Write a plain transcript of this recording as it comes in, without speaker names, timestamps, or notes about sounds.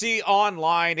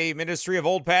Online, a ministry of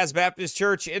Old Paths Baptist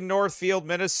Church in Northfield,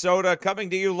 Minnesota,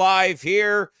 coming to you live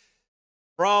here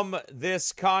from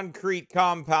this concrete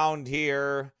compound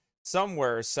here,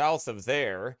 somewhere south of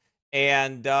there.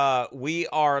 And we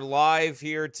are live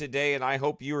here today, and I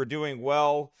hope you are doing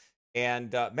well.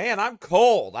 And man, I'm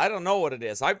cold. I don't know what it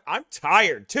is. I'm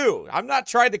tired too. I'm not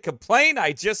trying to complain.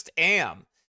 I just am.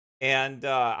 And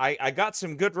I got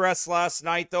some good rest last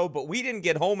night, though, but we didn't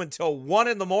get home until 1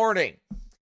 in the morning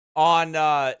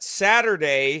on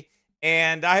Saturday,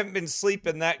 and I haven't been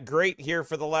sleeping that great here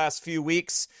for the last few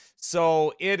weeks.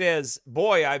 So it is,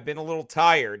 boy, I've been a little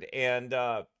tired. And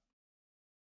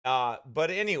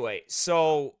but anyway,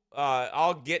 so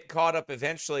I'll get caught up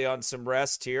eventually on some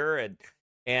rest here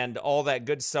and all that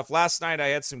good stuff. Last night I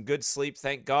had some good sleep.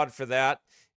 Thank God for that.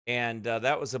 And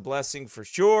that was a blessing for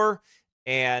sure.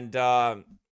 And yeah,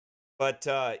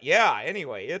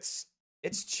 anyway,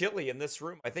 it's chilly in this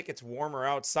room. I think it's warmer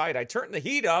outside. I turned the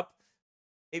heat up,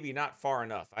 maybe not far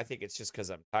enough. I think it's just because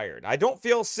I'm tired. I don't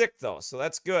feel sick, though, so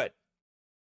that's good.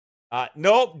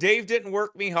 Nope, Dave didn't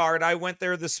work me hard. I went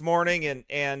there this morning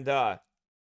and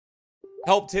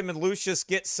helped him and Lucius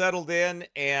get settled in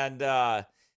and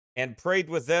prayed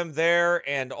with them there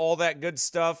and all that good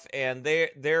stuff. And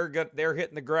they're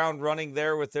hitting the ground running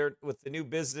there with the new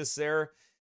business there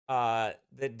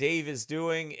that Dave is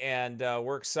doing, and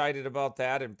we're excited about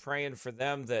that and praying for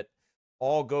them that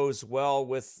all goes well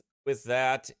with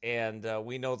that. And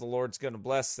we know the Lord's going to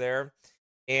bless there.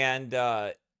 And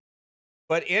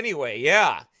but anyway,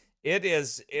 yeah, it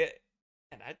is.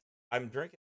 And I'm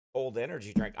drinking cold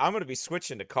energy drink. I'm going to be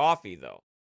switching to coffee though,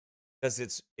 because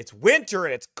it's winter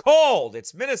and it's cold.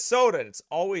 It's Minnesota and it's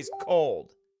always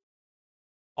cold.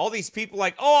 All these people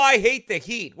like, oh, I hate the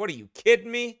heat. What are you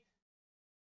kidding me?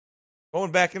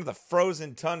 Going back into the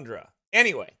frozen tundra.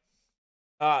 Anyway,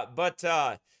 but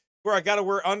where I got to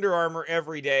wear Under Armour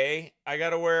every day. I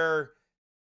got to wear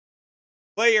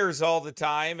layers all the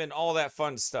time and all that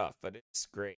fun stuff. But it's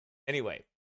great. Anyway,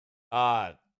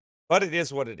 but it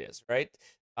is what it is, right?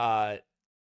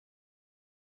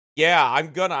 Yeah,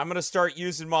 I'm gonna start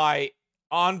using my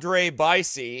Andre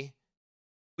Bicy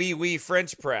wee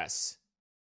French press.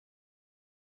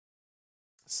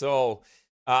 So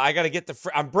I got to get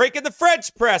I'm breaking the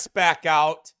French press back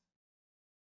out.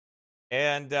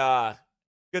 And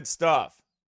good stuff.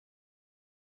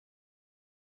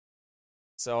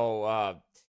 So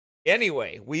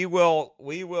anyway, we will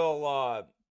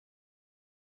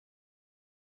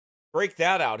break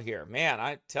that out here. Man,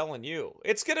 I'm telling you.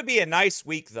 It's going to be a nice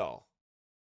week though.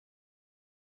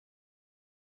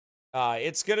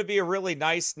 It's going to be a really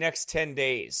nice next 10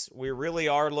 days. We really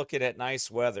are looking at nice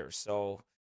weather. So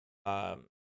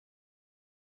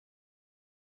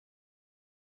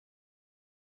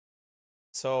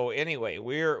So anyway,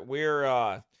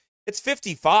 we're it's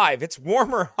 55. It's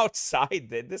warmer outside.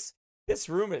 This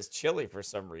room is chilly for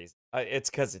some reason.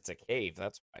 It's because it's a cave.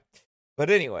 That's why.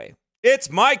 But anyway, it's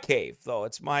my cave though.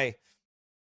 It's my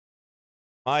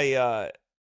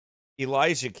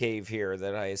Elijah cave here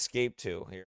that I escaped to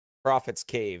here. Prophet's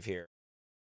cave here.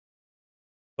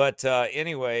 But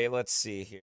anyway, let's see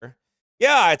here.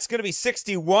 Yeah, it's going to be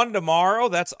 61 tomorrow.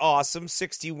 That's awesome.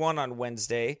 61 on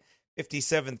Wednesday.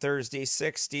 57 Thursday,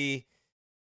 60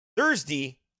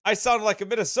 Thursday. I sounded like a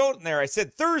Minnesotan there. I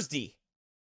said Thursday.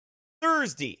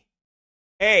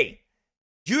 Hey,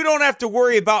 you don't have to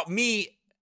worry about me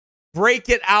break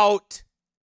it out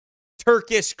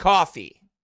Turkish coffee.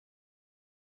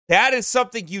 That is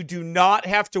something you do not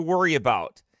have to worry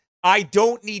about. I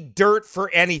don't need dirt for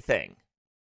anything.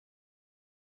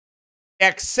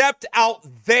 Except out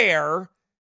there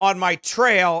on my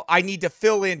trail, I need to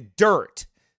fill in dirt.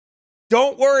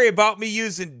 Don't worry about me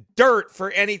using dirt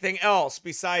for anything else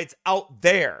besides out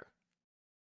there.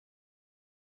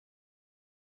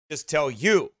 Just tell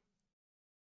you.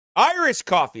 Irish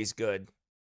coffee's good.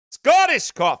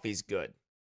 Scottish coffee's good.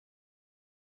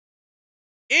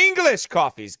 English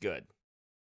coffee's good.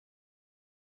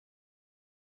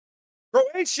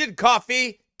 Croatian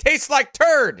coffee tastes like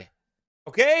turd.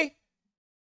 Okay?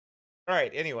 All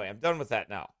right, anyway, I'm done with that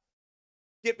now.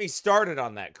 Get me started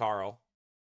on that, Carl.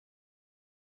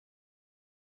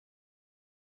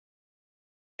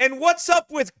 And what's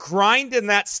up with grinding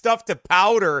that stuff to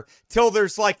powder till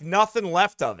there's like nothing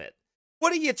left of it?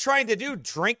 What are you trying to do?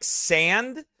 Drink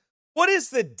sand? What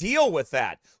is the deal with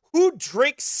that? Who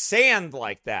drinks sand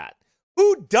like that?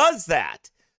 Who does that?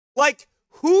 Like,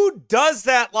 who does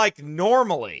that like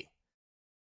normally?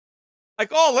 Like,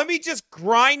 oh, let me just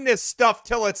grind this stuff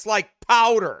till it's like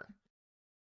powder.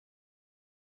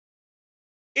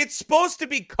 It's supposed to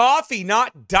be coffee,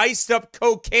 not diced up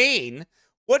cocaine.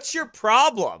 What's your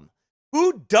problem?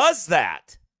 Who does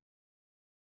that?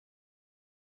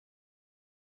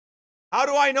 How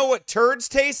do I know what turds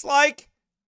taste like?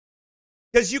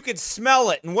 Because you can smell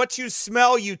it, and what you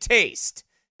smell, you taste.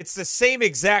 It's the same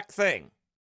exact thing.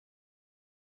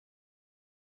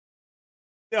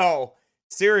 No,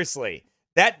 seriously.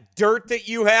 That dirt that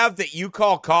you have that you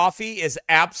call coffee is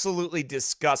absolutely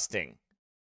disgusting.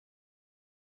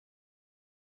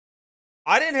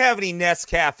 I didn't have any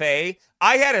Nescafe.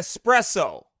 I had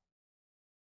espresso.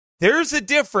 There's a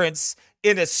difference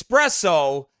in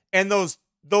espresso and those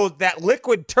that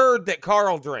liquid turd that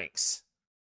Carl drinks.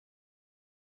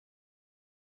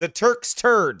 The Turk's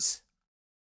turds.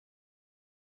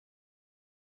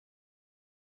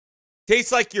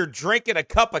 Tastes like you're drinking a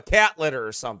cup of cat litter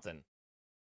or something.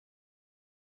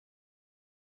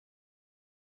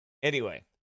 Anyway.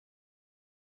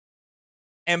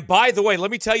 And by the way,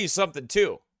 let me tell you something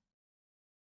too.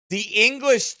 The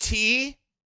English tea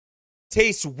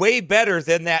tastes way better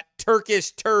than that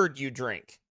Turkish turd you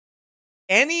drink.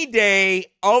 Any day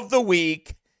of the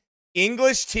week,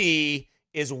 English tea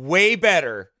is way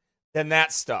better than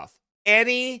that stuff.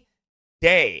 Any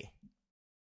day.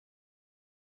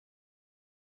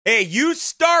 Hey, you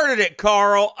started it,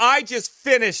 Carl. I just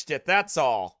finished it. That's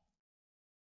all.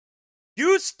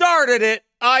 You started it.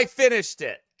 I finished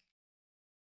it.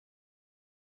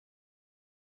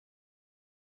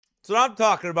 That's what I'm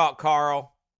talking about,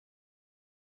 Carl.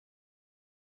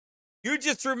 You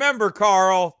just remember,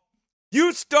 Carl,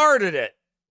 you started it.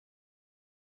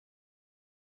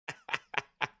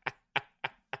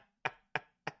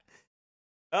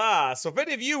 So if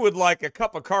any of you would like a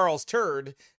cup of Carl's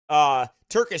turd,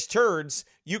 Turkish turds,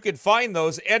 you can find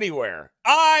those anywhere.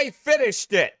 I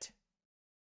finished it.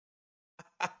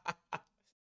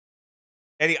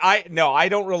 I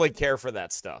don't really care for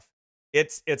that stuff.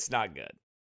 It's not good.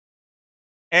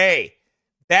 Hey,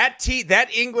 that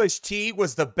English tea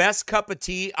was the best cup of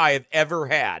tea I have ever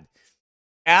had.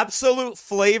 Absolute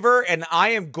flavor, and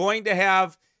I am going to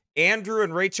have Andrew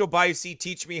and Rachel Biasy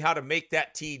teach me how to make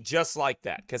that tea just like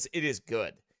that, because it is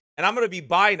good. And I'm going to be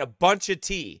buying a bunch of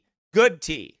tea. Good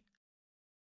tea.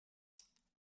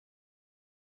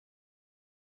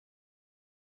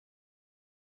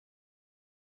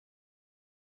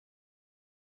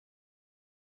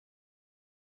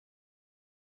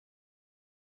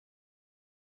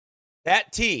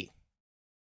 That tea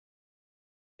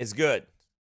is good.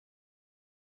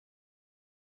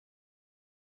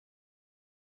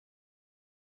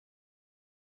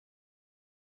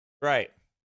 Right.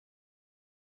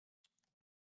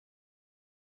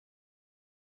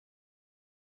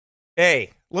 Hey,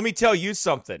 let me tell you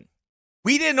something.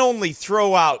 We didn't only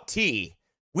throw out tea,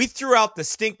 we threw out the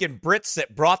stinking Brits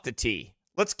that brought the tea.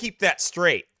 Let's keep that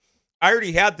straight. I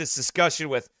already had this discussion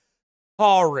with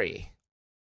Hari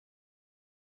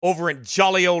over in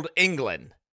jolly old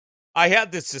England. I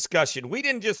had this discussion. We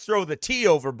didn't just throw the tea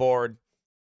overboard,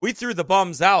 we threw the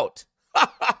bums out.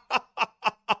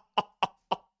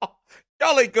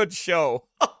 Jolly good show.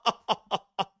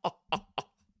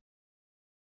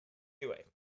 Anyway.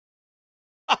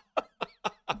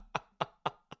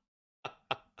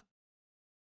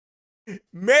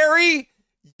 Mary,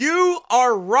 you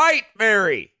are right,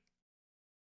 Mary.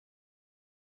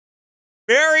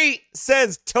 Mary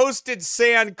says toasted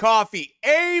sand coffee.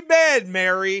 Amen,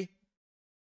 Mary.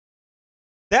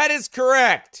 That is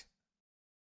correct.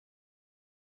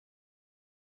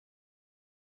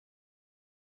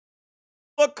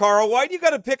 Look, Carl, why do you got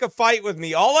to pick a fight with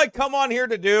me? All I come on here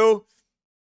to do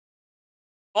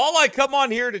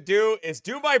is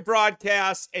do my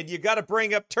broadcast, and you got to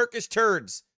bring up Turkish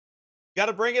turds. You got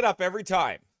to bring it up every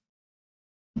time.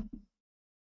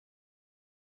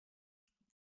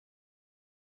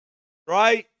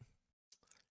 Right?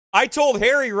 I told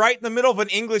Harry right in the middle of an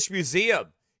English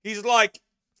museum. He's like,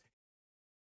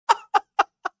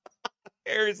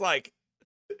 Harry's like,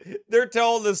 they're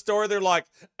telling the story. They're like,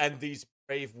 and these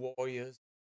brave warriors,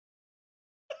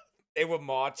 they were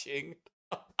marching.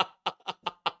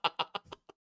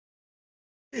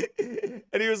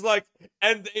 And he was like,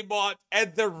 and they marched,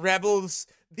 and the rebels,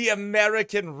 the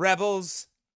American rebels,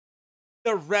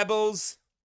 the rebels.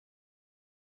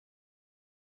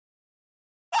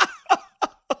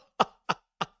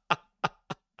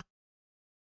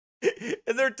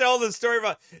 And they're telling the story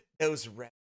about those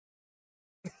rebels.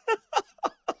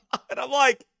 And I'm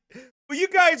like, well, you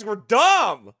guys were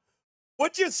dumb.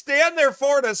 What'd you stand there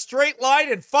for in a straight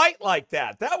line and fight like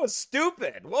that? That was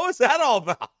stupid. What was that all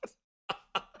about?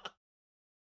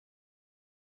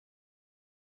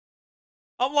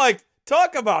 I'm like,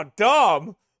 talk about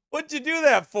dumb. What'd you do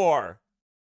that for?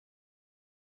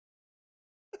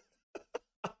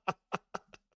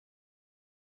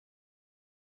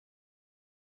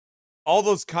 All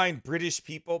those kind British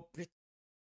people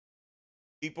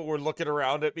were looking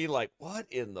around at me like, what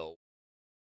in the...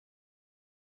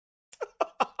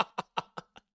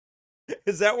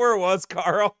 Is that where it was,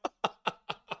 Carl?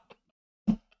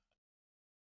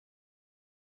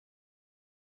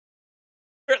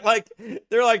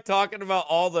 They're like talking about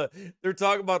all the rebels. They're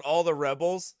talking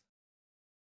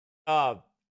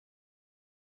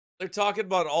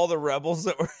about all the rebels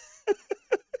that were...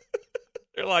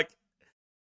 They're like,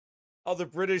 all the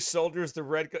British soldiers, the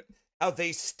red, how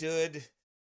they stood.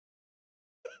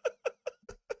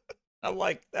 I'm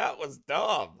like, that was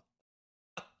dumb.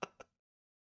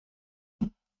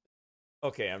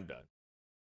 Okay, I'm done.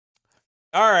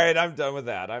 All right, I'm done with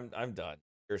that. I'm done.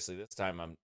 Seriously, this time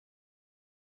I'm...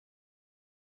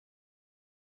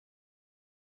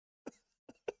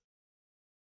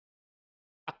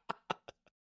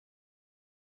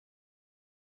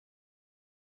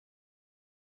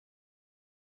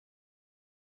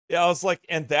 Yeah, I was like,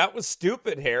 and that was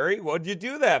stupid, Harry. What'd you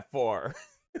do that for?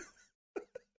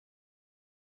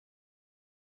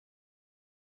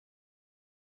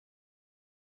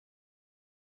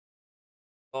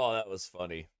 Oh, that was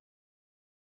funny.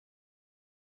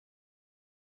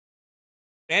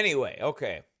 Anyway,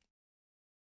 okay.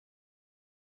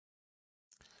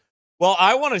 Well,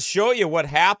 I want to show you what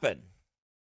happened.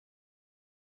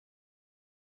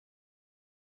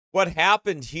 What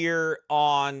happened here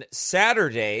on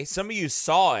Saturday. Some of you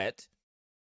saw it,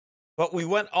 but we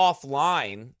went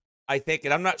offline, I think,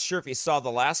 and I'm not sure if you saw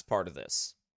the last part of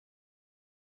this.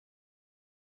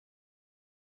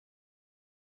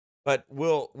 But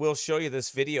we'll show you this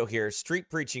video here, street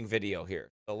preaching video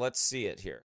here. So let's see it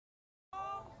here.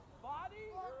 Body?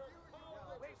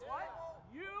 Wait, what?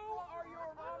 You are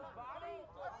your mom's body?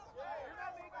 You're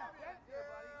not making sense here,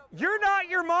 buddy. You're not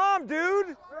your mom,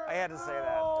 dude. I had to say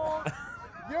that.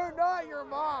 You're not your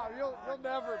mom. You'll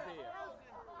never be.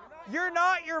 You're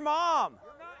not your mom.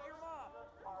 You're not your mom.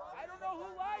 I don't know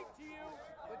who lied to you,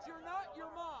 but you're not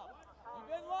your mom. You've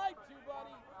been lied to,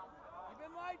 buddy. You've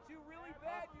been lied to really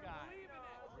bad. You believe in it.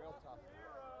 Real tough.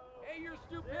 Hey, your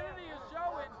stupidity is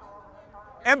showing.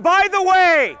 And by the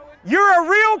way, you're a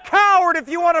real coward if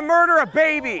you want to murder a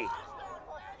baby.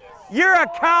 You're a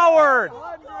coward.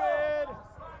 101%.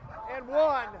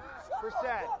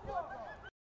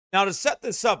 Now, to set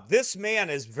this up, this man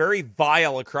is very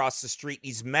vile across the street.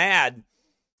 He's mad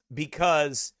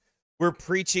because we're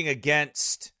preaching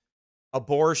against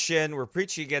abortion. We're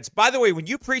preaching against... By the way, when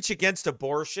you preach against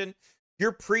abortion,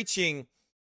 you're preaching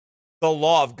the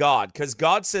law of God, because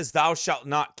God says, thou shalt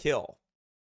not kill.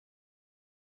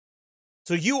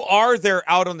 So you are there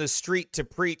out on the street to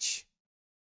preach.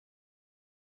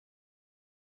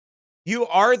 You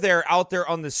are there out there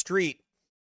on the street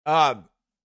to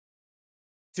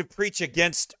preach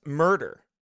against murder.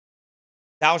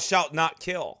 Thou shalt not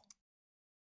kill.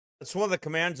 That's one of the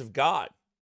commands of God.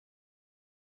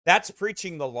 That's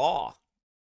preaching the law.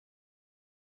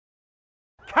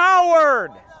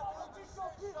 Coward!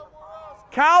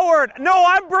 Coward! No,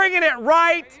 I'm bringing it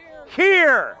right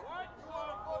here.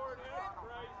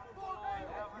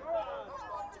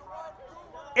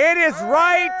 It is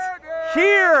right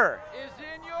here. Is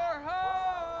in your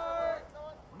heart.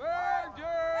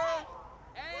 Murder,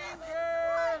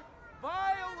 anger,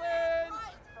 violence,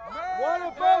 murder. What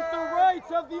about the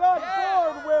rights of the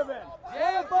unborn women?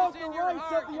 What about the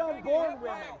rights of the unborn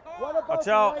women? What about Watch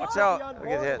the out, rights watch of out. the Look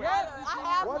unborn at it. women?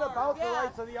 What about the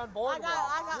rights of the unborn women?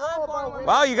 You're all about women.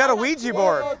 Wow, you got a Ouija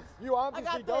board. You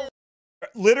obviously don't.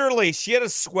 Literally, she had a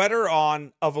sweater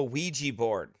on of a Ouija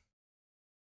board.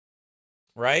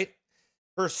 Right?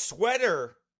 Her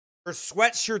sweater, her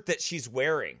sweatshirt that she's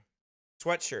wearing,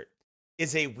 sweatshirt,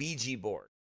 is a Ouija board.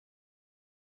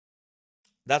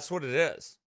 That's what it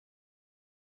is.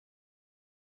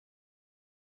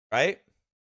 Right?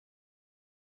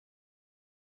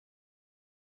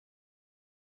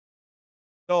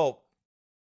 So,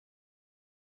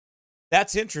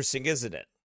 that's interesting, isn't it?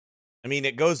 I mean,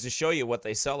 it goes to show you what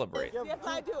they celebrate. Give Yes,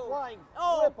 I two do. flying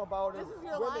Oh, flip about this it, is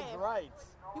your women's life. rights.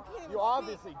 You can't even You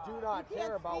obviously speak. do not You can't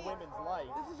care about speak. women's life.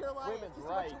 This is your life. Women's This is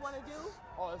rights. what you want to do?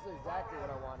 Oh, this is exactly what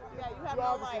I want to do. Yeah, you have you no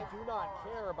obviously life. do not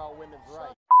care about women's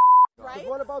rights. Right?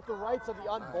 What about the rights of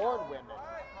the unborn women?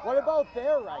 What about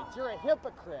their rights? You're a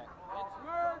hypocrite. It's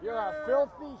murder. You're a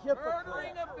filthy hypocrite.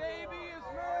 Murdering a baby is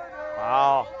murder.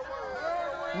 Wow.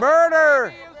 Murdering Murder.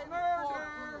 a baby is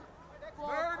murder.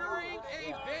 Murdering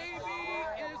a baby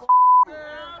is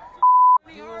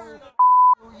murder.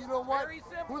 You know what? Very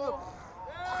Who the simple.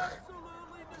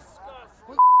 Absolutely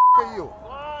disgusting. are you?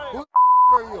 Who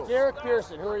are you? Derek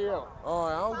Pearson, who are you? Oh,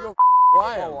 I don't give a who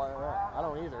I am. Oh, I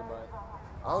don't either, but.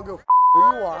 I don't give a who you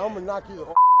are. I'm gonna knock you the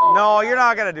off. No, you're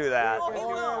not gonna do that.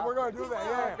 Yeah, we're gonna do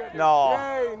that. Yeah. No.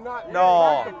 Yay, not.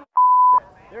 No.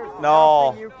 There's No.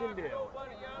 nothing you can do.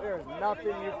 There's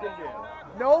nothing you can do.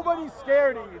 Nobody's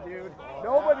scared of you, dude.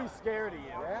 Nobody's scared of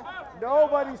you.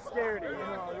 Nobody's scared of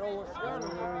you.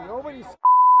 Nobody's.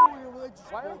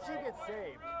 Why don't you get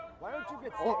saved? Why don't you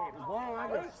get saved? Why don't I Why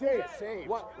get don't you get saved?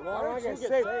 What? Why don't you get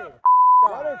saved? saved?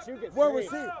 Why don't you get Where saved? was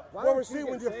he? Why Where don't was you he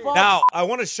get when your saved? father? Now, I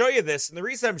want to show you this, and the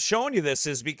reason I'm showing you this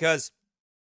is because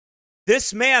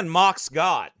this man mocks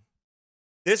God.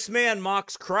 This man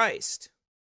mocks Christ.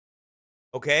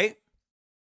 Okay?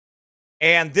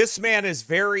 And this man is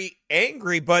very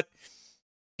angry, but,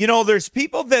 you know, there's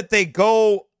people that they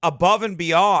go above and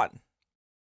beyond.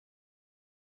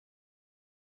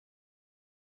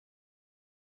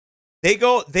 They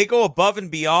go above and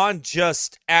beyond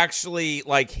just actually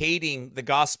like hating the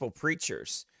gospel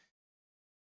preachers.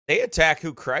 They attack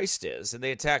who Christ is and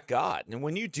they attack God. And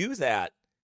when you do that,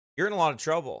 you're in a lot of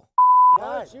trouble.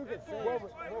 Why don't you get saved?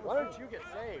 Why don't you get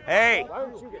saved? Hey. Why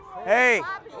don't you get saved? Hey.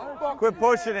 Quit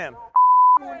pushing him.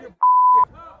 You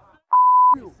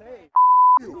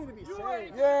need to be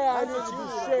saved. Yeah, I Why need don't to you be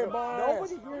get saved, my Nobody ass.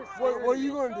 here is What scared are of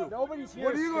you gonna do? Nobody's here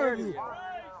What are is you scared gonna of do? you.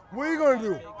 What are you gonna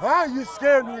do? Huh? You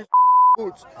scared me?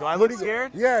 Boots. Do I look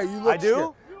scared? Yeah, you look I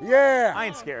do? scared. Yeah. I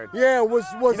ain't scared. Yeah, what's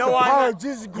You know the why? power of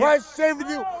Jesus Christ saving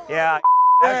you? Yeah.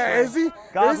 Yeah, actually. is he?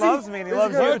 God Is he? loves me and he Is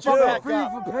loves gonna you put you too. free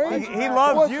from pain? He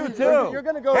loves What's you he- too. You're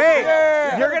gonna go. Hey,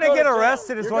 Yeah. you're gonna go get to jail.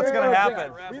 arrested is You're what's gonna gonna go to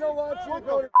happen. jail. We don't want you to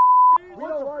go to. We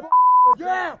don't want.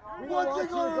 Yeah. We don't What's want he you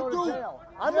to gonna go to do? jail.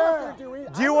 I'm not gonna do either.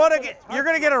 Do you want to get? You're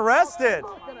gonna get arrested.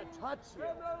 I'm not gonna touch you.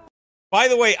 By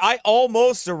the way, I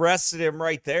almost arrested him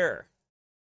right there.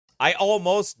 I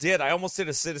almost did. I almost did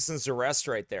a citizen's arrest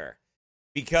right there.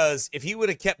 Because if he would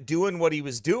have kept doing what he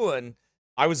was doing,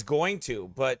 I was going to.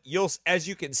 But as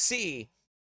you can see,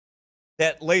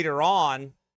 that later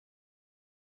on,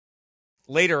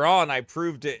 I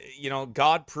proved it, you know,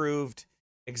 God proved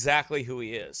exactly who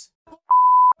he is.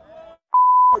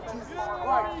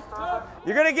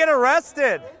 You're gonna get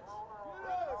arrested.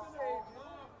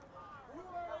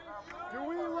 Do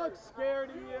we look scared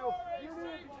of you? You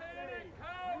need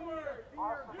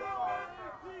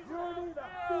to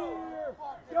fear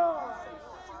God.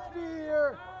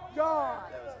 Fear God.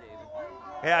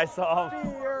 Yeah, I saw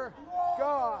him. Fear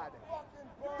God.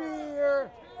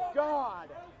 Fear God.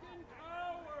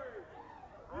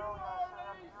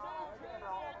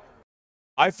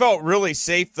 I felt really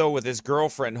safe, though, with his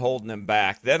girlfriend holding him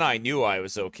back. Then I knew I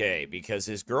was okay because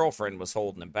his girlfriend was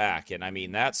holding him back. And, I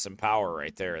mean, that's some power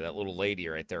right there. That little lady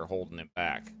right there holding him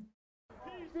back.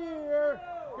 Fear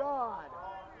God.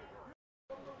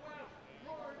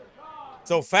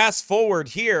 So fast forward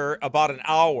here about an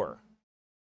hour.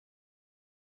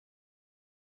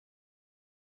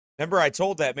 Remember, I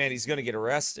told that man he's going to get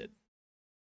arrested.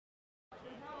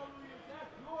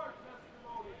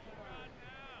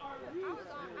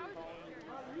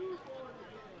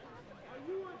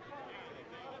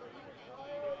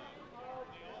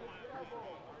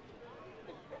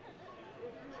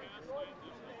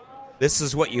 This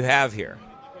is what you have here.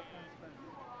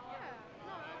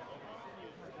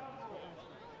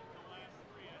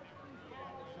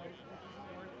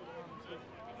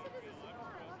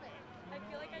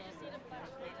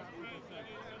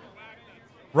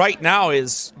 Right now,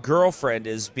 his girlfriend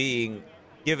is being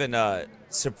given a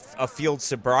field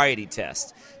sobriety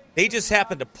test. They just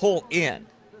happened to pull in.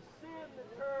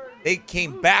 They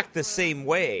came back the same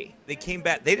way. They came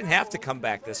back. They didn't have to come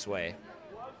back this way,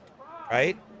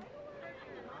 right?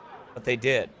 But they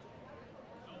did.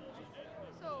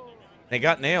 They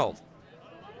got nailed.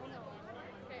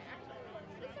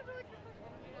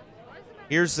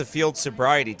 Here's the field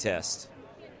sobriety test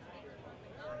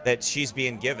that she's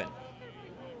being given.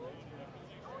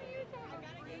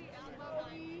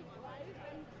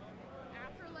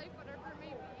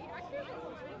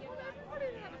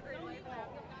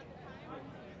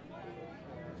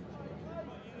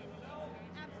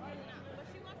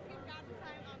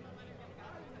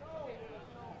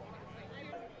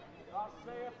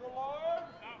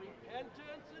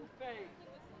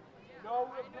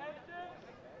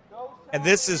 And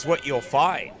this is what you'll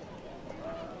find.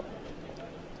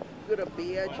 You got a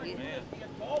badge in,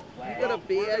 you got a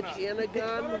badge and a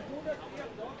gun?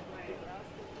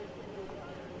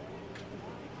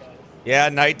 Yeah,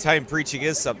 nighttime preaching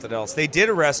is something else. They did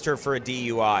arrest her for a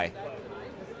DUI.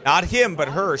 Not him, but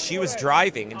her. She was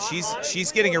driving, and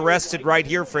she's getting arrested right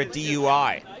here for a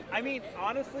DUI. I mean,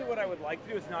 honestly, what I would like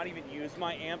to do is not even use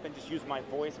my amp and just use my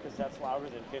voice because that's louder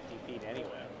than 50 feet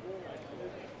anyway.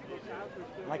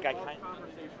 Like I kind of.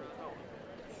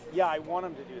 Yeah, I want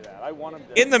him to do that. I want him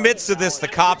to. In the midst of this, the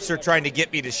cops are trying to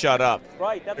get me to shut up.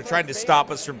 Right. They're trying to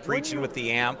stop us from preaching with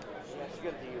the amp.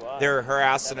 They're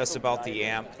harassing us about the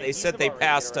amp. They said they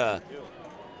passed an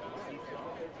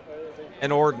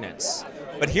ordinance.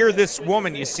 But here, this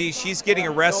woman, you see, she's getting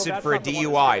arrested for a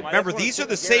DUI. Remember, these are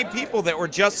the same people that were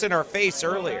just in our face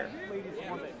earlier.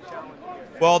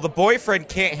 Well, the boyfriend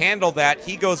can't handle that.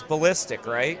 He goes ballistic,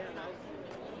 right?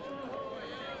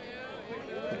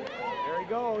 There he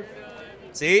goes.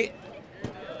 See?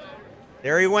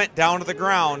 There he went down to the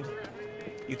ground.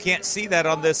 You can't see that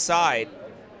on this side.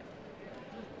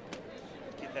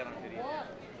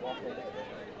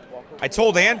 I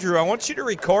told Andrew, I want you to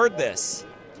record this.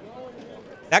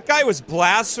 That guy was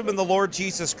blaspheming the Lord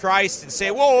Jesus Christ and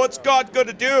saying, whoa, what's God going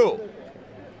to do?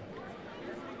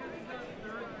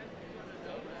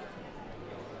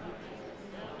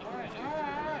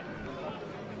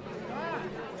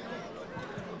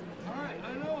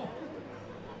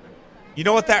 You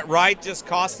know what that ride just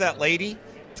cost that lady?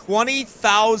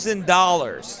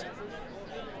 $20,000.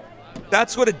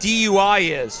 That's what a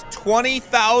DUI is.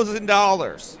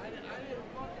 $20,000.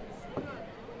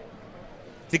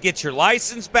 To get your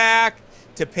license back,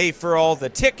 to pay for all the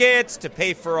tickets, to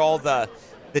pay for all the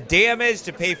damage,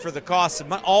 to pay for the cost of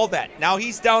money, all that. Now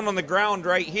he's down on the ground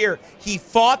right here. He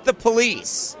fought the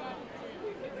police.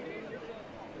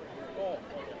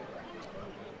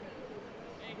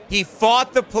 He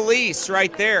fought the police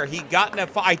right there. He got in a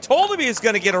fight. I told him he was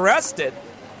going to get arrested.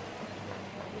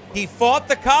 He fought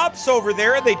the cops over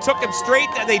there, and they took him straight,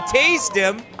 and they tased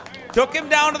him, took him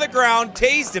down to the ground,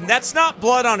 tased him. That's not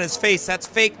blood on his face. That's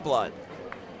fake blood.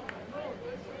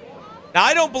 Now,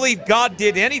 I don't believe God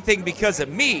did anything because of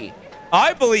me.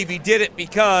 I believe he did it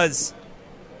because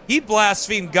he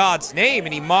blasphemed God's name,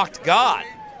 and he mocked God.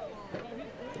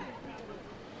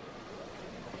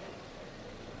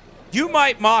 You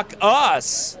might mock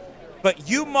us, but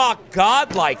you mock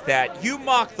God like that. You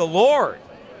mock the Lord,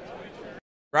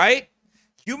 right?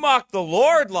 You mock the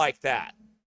Lord like that.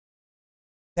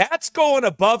 That's going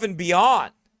above and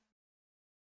beyond.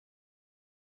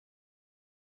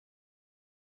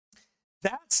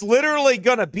 That's literally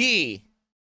going to be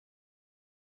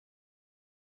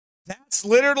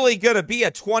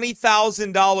a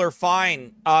 $20,000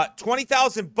 fine,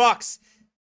 $20,000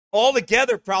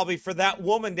 altogether probably for that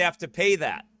woman to have to pay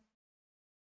that.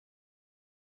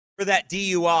 For that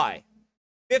DUI.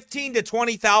 $15,000 to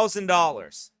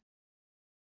 $20,000.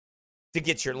 To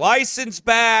get your license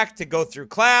back, to go through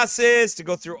classes, to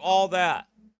go through all that.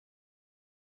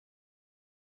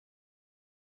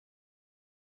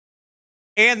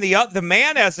 And the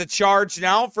man has a charge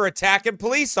now for attacking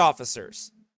police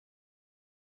officers.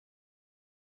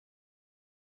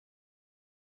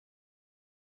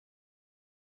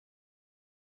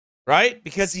 Right?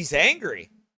 Because he's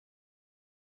angry.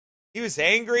 He was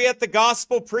angry at the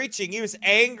gospel preaching. He was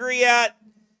angry at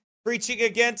preaching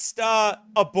against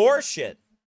abortion.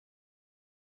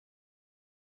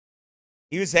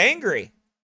 He was angry.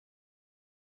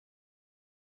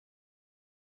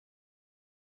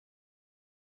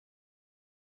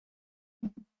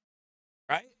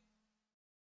 Right?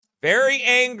 Very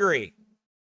angry.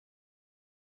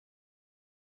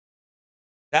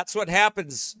 That's what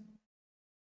happens.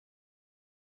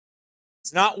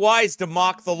 It's not wise to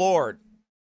mock the Lord.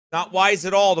 Not wise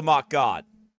at all to mock God.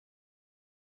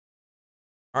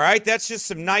 All right, that's just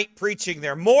some night preaching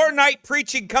there. More night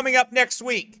preaching coming up next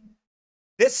week.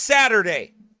 This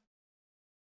Saturday.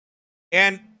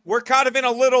 And we're kind of in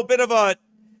a little bit of a,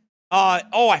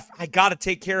 I got to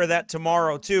take care of that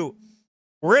tomorrow too.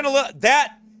 We're in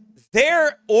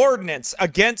their ordinance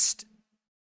against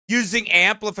using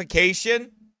amplification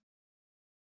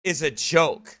is a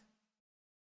joke.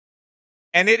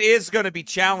 And it is going to be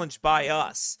challenged by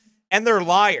us. And they're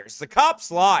liars. The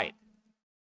cops lied.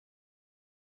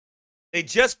 They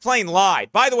just plain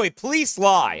lied. By the way, police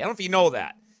lie. I don't know if you know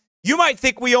that. You might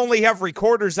think we only have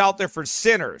recorders out there for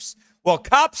sinners. Well,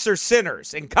 cops are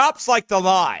sinners, and cops like to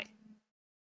lie.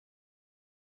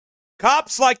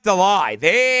 Cops like to lie.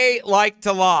 They like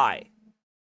to lie.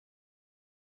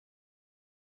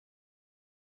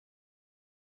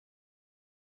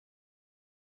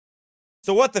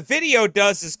 So what the video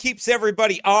does is keeps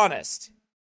everybody honest.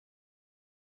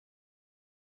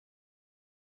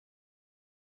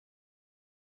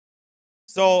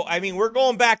 So, I mean, we're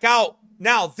going back out.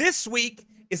 Now, this week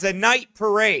is a night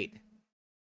parade.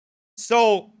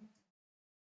 So,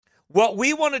 what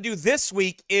we want to do this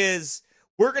week is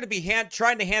we're going to be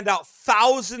trying to hand out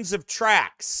thousands of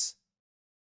tracts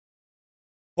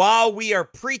while we are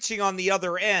preaching on the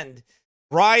other end.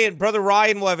 Brother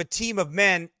Ryan will have a team of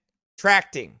men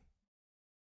tracting.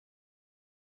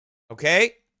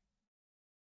 Okay?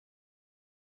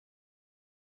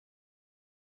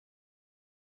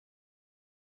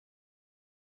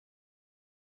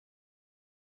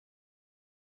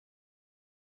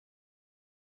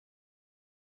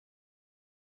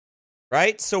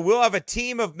 Right? So we'll have a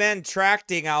team of men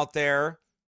tracting out there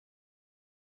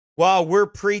while we're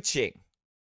preaching.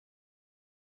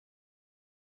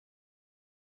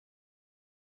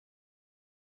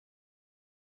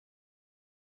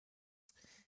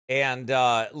 And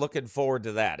looking forward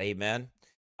to that. Amen.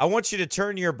 I want you to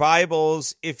turn your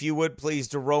Bibles, if you would please,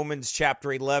 to Romans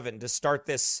chapter 11 to start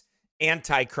this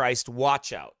Antichrist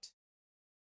watch out.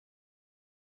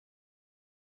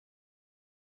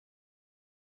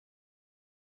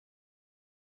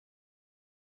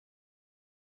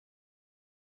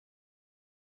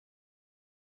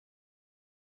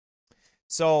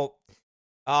 So,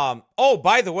 oh,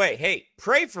 by the way, hey,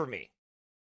 pray for me.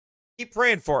 Keep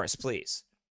praying for us, please.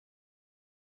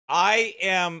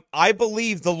 I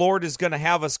believe the Lord is going to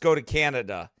have us go to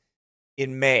Canada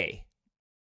in May.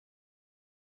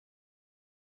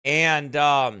 And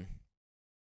to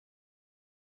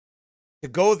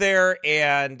go there,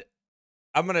 and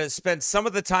I'm going to spend some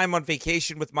of the time on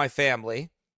vacation with my family.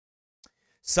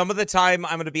 Some of the time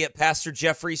I'm going to be at Pastor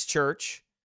Jeffrey's church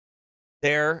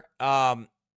there.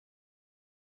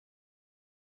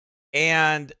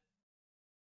 And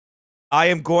I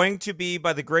am going to be,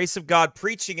 by the grace of God,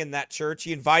 preaching in that church.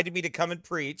 He invited me to come and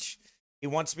preach. He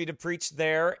wants me to preach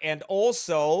there. And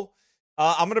also,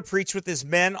 I'm going to preach with his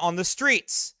men on the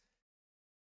streets.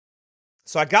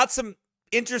 So I got some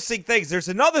interesting things. There's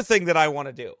another thing that I want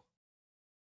to do.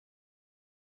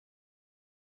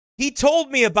 He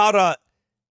told me about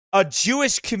a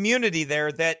Jewish community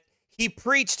there that he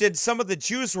preached, and some of the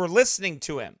Jews were listening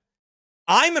to him.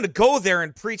 I'm going to go there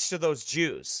and preach to those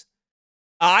Jews.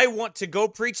 I want to go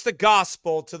preach the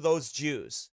gospel to those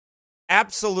Jews.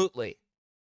 Absolutely.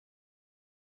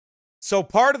 So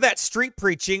part of that street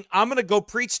preaching, I'm going to go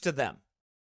preach to them.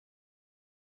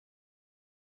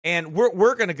 And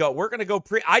we're going to go. We're going to go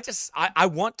preach. I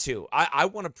want to. I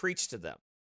want to preach to them.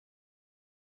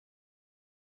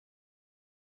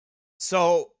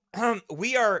 So I'm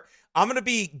going to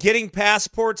be getting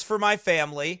passports for my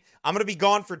family. I'm going to be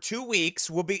gone for 2 weeks.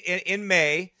 We'll be in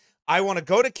May. I want to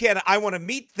go to Canada. I want to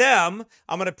meet them.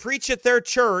 I'm going to preach at their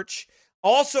church.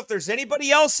 Also, if there's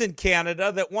anybody else in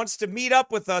Canada that wants to meet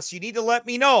up with us, you need to let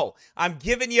me know. I'm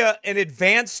giving you an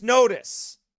advance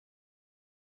notice.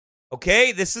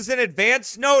 Okay, this is an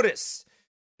advance notice.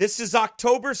 This is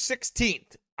October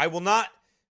 16th. I will not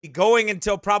be going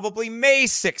until probably May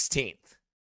 16th.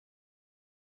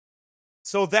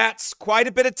 So that's quite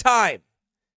a bit of time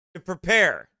to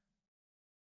prepare.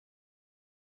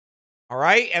 All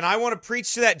right, and I want to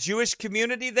preach to that Jewish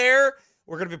community there.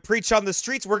 We're going to preach on the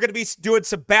streets. We're going to be doing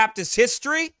some Baptist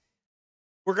history.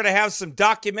 We're going to have some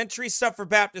documentary stuff for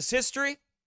Baptist history.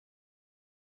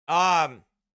 We're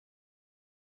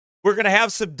going to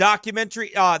have some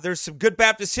documentary. There's some good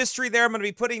Baptist history there I'm going to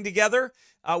be putting together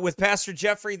with Pastor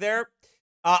Jeffrey there.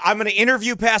 I'm going to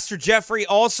interview Pastor Jeffrey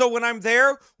also when I'm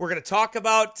there. We're going to talk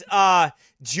about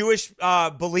Jewish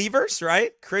believers,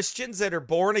 right? Christians that are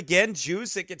born again,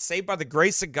 Jews that get saved by the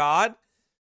grace of God.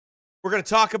 We're going to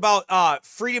talk about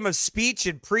freedom of speech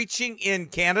and preaching in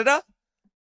Canada.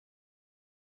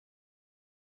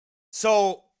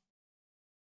 So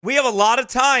we have a lot of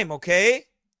time, okay?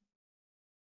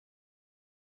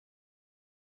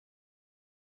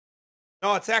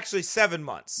 No, it's actually 7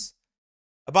 months.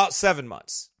 About 7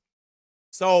 months.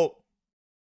 So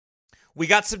we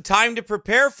got some time to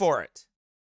prepare for it.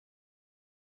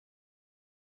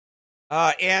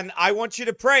 And I want you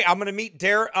to pray. I'm going to meet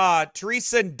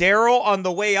Teresa and Daryl on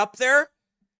the way up there.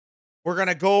 We're going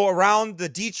to go around the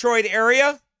Detroit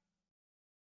area.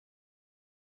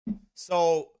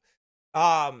 So,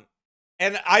 and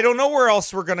I don't know where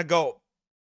else we're going to go.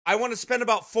 I want to spend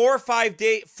about 4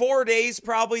 days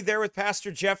probably there with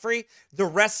Pastor Jeffrey. The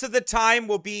rest of the time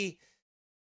will be,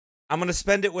 I'm going to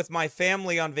spend it with my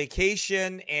family on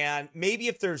vacation. And maybe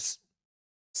if there's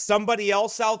somebody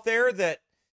else out there that,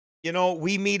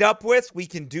 we meet up with, we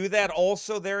can do that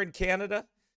also there in Canada.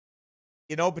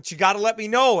 But you got to let me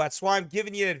know. That's why I'm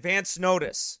giving you advance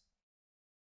notice.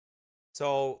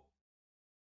 So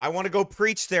I want to go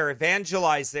preach there,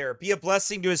 evangelize there, be a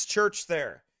blessing to his church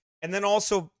there. And then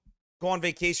also go on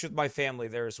vacation with my family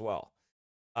there as well,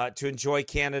 to enjoy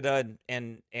Canada,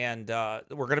 and we're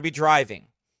going to be driving.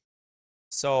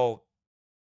 So,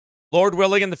 Lord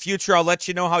willing, in the future, I'll let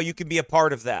you know how you can be a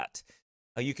part of that.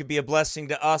 You can be a blessing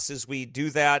to us as we do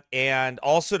that, and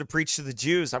also to preach to the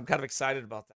Jews. I'm kind of excited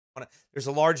about that. There's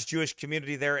a large Jewish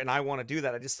community there, and I want to do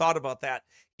that. I just thought about that.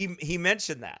 He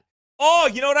mentioned that. Oh,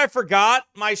 you know what I forgot?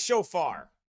 My shofar.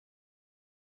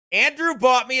 Andrew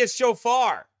bought me a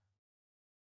shofar.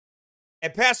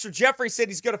 And Pastor Jeffrey said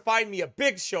he's going to find me a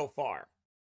big shofar.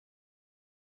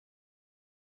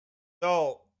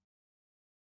 So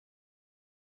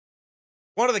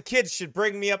one of the kids should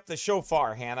bring me up the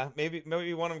shofar, Hannah. Maybe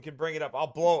one of them can bring it up. I'll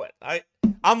blow it.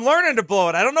 I'm learning to blow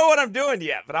it. I don't know what I'm doing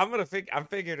yet, but I'm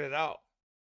figured it out.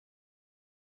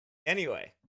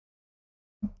 Anyway.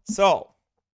 So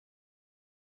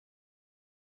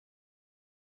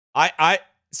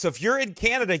so if you're in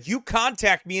Canada, you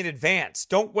contact me in advance.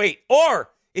 Don't wait.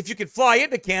 Or if you can fly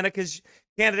into Canada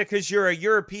because you're a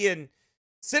European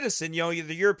citizen, you know,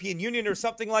 the European Union or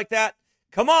something like that,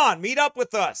 come on, meet up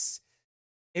with us.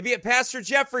 Maybe at Pastor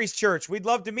Jeffrey's church. We'd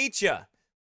love to meet you.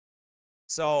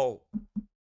 So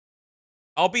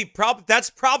that's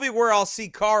probably where I'll see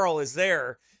Carl is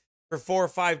there for 4 or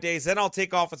 5 days. Then I'll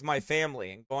take off with my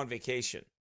family and go on vacation.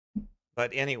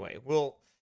 But anyway, we'll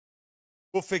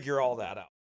figure all that out.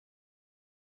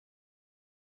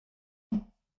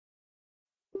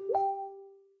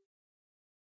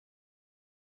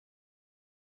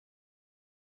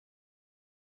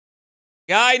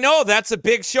 Yeah, I know. That's a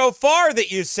big shofar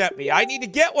that you sent me. I need to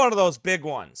get one of those big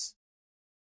ones.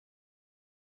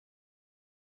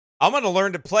 I'm going to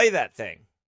learn to play that thing.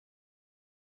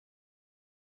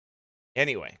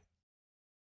 Anyway.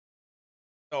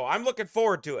 So I'm looking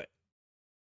forward to it.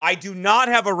 I do not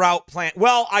have a route planned.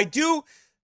 Well, I do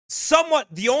somewhat.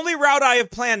 The only route I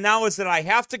have planned now is that I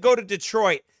have to go to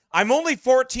Detroit. I'm only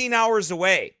 14 hours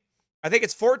away. I think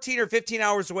it's 14 or 15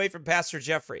 hours away from Pastor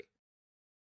Jeffrey.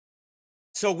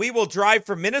 So we will drive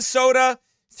from Minnesota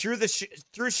through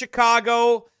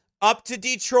Chicago up to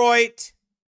Detroit.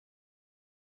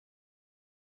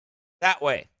 That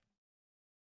way.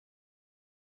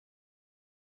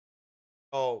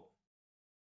 Oh.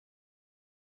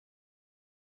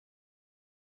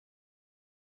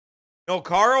 No,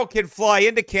 Carl can fly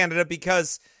into Canada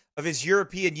because of his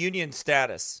European Union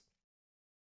status.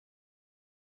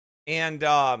 And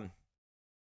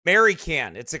Mary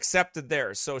can. It's accepted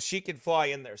there. So she can fly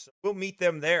in there. So we'll meet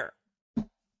them there.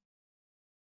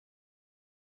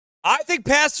 I think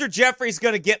Pastor Jeffrey's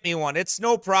going to get me one. It's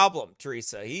no problem,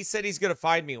 Teresa. He said he's going to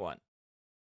find me one.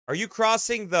 Are you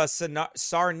crossing the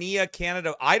Sarnia,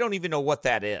 Canada? I don't even know what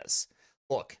that is.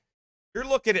 Look, you're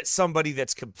looking at somebody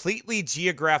that's completely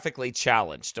geographically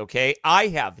challenged, okay? I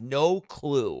have no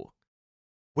clue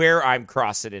where I'm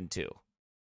crossing into.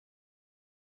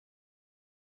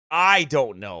 I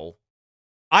don't know.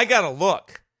 I got to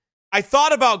look. I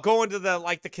thought about going to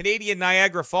the Canadian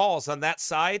Niagara Falls on that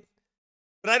side,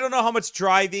 but I don't know how much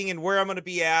driving and where I'm going to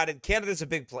be at, and Canada's a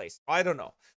big place. I don't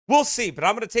know. We'll see, but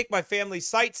I'm going to take my family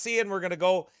sightseeing. We're going to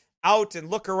go out and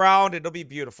look around. It'll be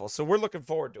beautiful, so we're looking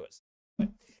forward to it.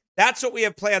 That's what we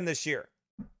have planned this year.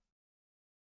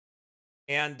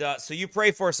 And so you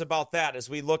pray for us about that as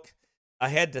we look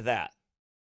ahead to that.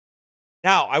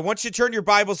 Now, I want you to turn your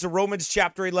Bibles to Romans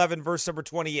chapter 11, verse number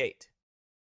 28.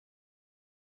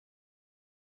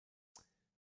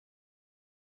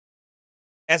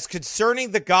 As concerning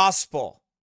the gospel,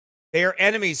 they are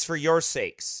enemies for your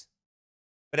sakes.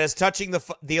 But as touching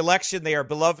the election, they are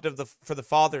beloved for the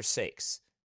Father's sakes.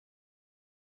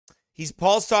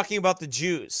 Paul's talking about the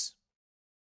Jews.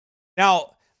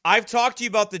 Now, I've talked to you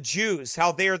about the Jews,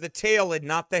 how they are the tail and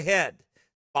not the head. The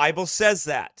Bible says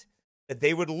that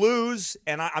they would lose,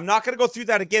 and I'm not going to go through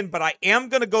that again, but I am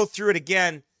going to go through it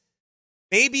again.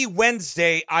 Maybe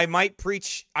Wednesday I might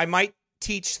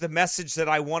teach the message that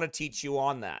I want to teach you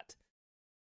on that.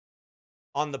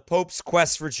 On the Pope's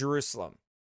quest for Jerusalem,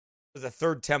 for the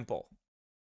third temple.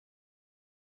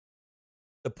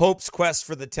 The Pope's quest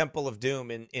for the Temple of Doom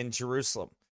in Jerusalem.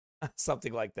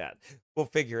 Something like that. We'll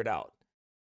figure it out.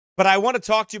 But I want to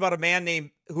talk to you about a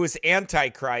man who is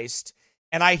Antichrist.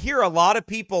 And I hear a lot of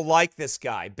people like this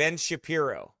guy, Ben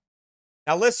Shapiro.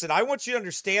 Now listen, I want you to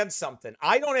understand something.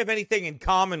 I don't have anything in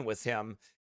common with him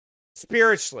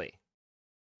spiritually.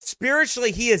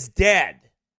 Spiritually, he is dead.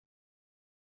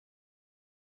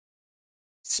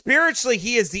 Spiritually,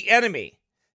 he is the enemy.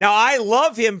 Now, I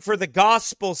love him for the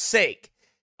gospel's sake.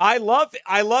 I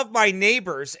love my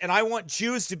neighbors, and I want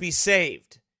Jews to be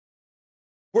saved.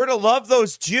 We're to love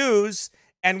those Jews,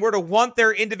 and we're to want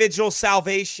their individual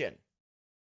salvation.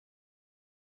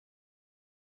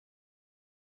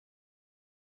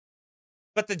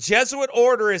 But the Jesuit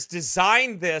order has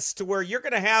designed this to where you're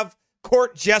going to have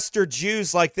court jester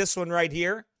Jews like this one right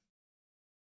here.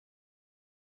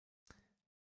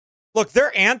 Look,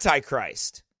 they're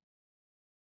Antichrist.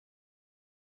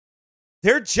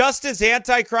 They're just as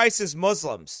Antichrist as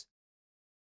Muslims.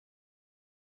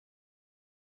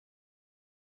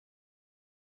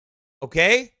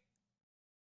 Okay?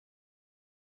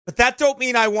 But that don't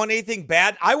mean I want anything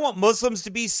bad. I want Muslims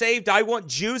to be saved. I want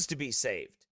Jews to be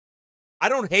saved. I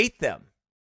don't hate them.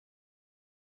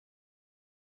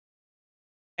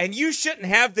 And you shouldn't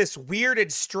have this weird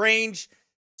and strange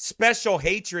special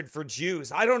hatred for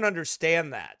Jews. I don't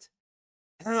understand that.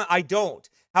 I don't.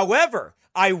 However,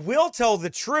 I will tell the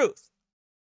truth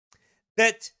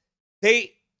that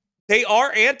they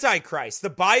are Antichrist.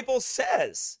 The Bible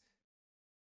says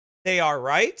they are,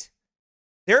 right?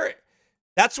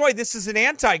 That's why this is an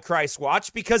Antichrist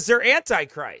watch, because they're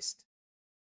Antichrist.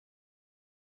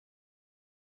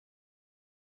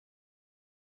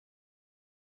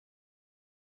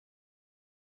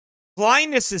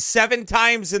 Blindness is 7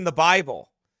 times in the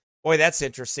Bible. Boy, that's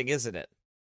interesting, isn't it?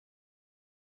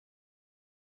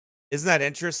 Isn't that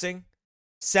interesting?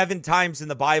 7 times in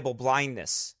the Bible,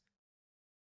 blindness.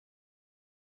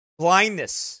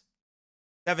 Blindness.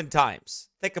 7 times.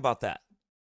 Think about that.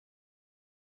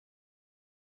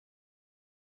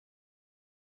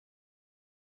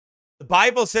 The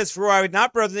Bible says, "For I would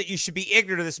not, brethren, that you should be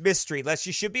ignorant of this mystery, lest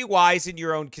you should be wise in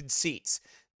your own conceits,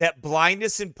 that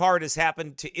blindness in part has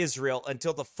happened to Israel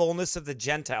until the fullness of the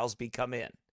Gentiles be come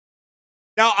in."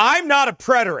 Now, I'm not a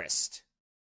preterist.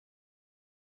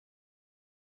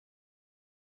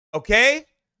 Okay?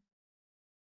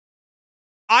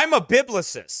 I'm a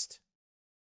biblicist.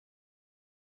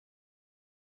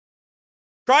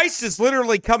 Christ is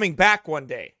literally coming back one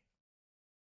day.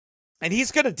 And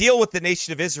he's going to deal with the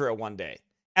nation of Israel one day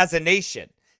as a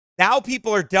nation. Now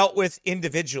people are dealt with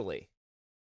individually.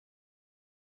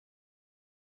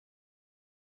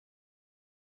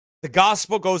 The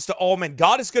gospel goes to all men.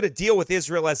 God is going to deal with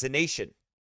Israel as a nation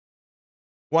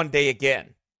one day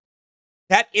again.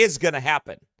 That is going to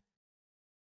happen.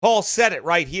 Paul said it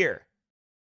right here.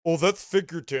 Oh, that's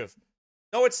figurative.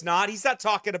 No, it's not. He's not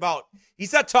talking about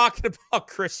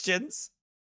Christians.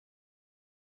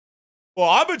 Well,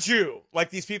 I'm a Jew, like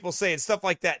these people say and stuff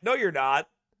like that. No, you're not.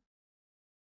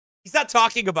 He's not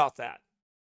talking about that.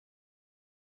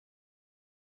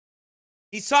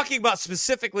 He's talking about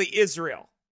specifically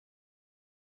Israel.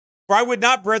 "For I would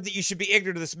not, brethren, that you should be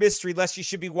ignorant of this mystery, lest you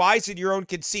should be wise in your own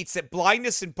conceits, that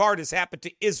blindness in part has happened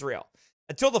to Israel,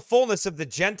 until the fullness of the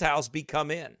Gentiles be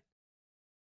come in."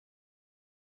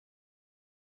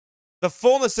 The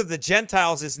fullness of the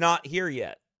Gentiles is not here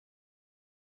yet.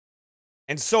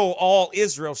 And so all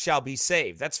Israel shall be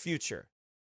saved. That's future.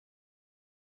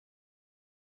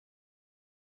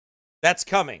 That's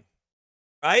coming.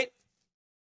 Right?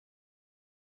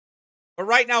 But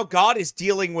right now, God is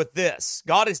dealing with this.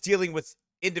 God is dealing with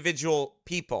individual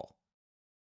people.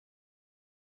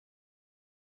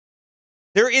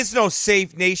 There is no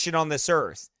saved nation on this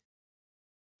earth.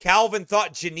 Calvin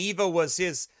thought Geneva was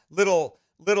his little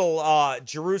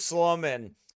Jerusalem,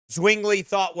 and Zwingli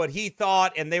thought what he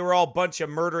thought, and they were all a bunch of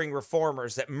murdering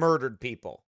reformers that murdered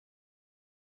people.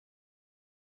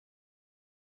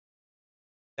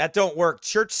 That don't work.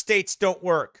 Church states don't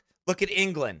work. Look at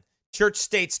England. Church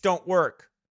states don't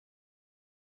work.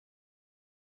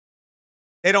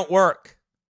 They don't work.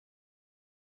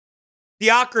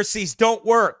 Theocracies don't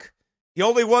work. The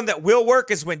only one that will work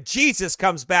is when Jesus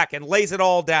comes back and lays it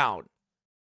all down.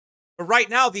 But right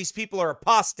now, these people are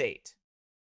apostate.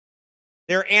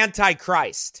 They're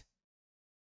Antichrist.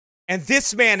 And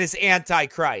this man is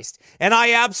Antichrist. And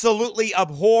I absolutely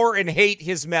abhor and hate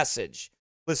his message.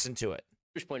 Listen to it.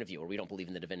 Jewish point of view, where we don't believe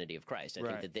in the divinity of Christ. I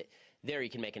think that there you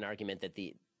can make an argument that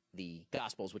the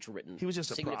Gospels, which were written... He was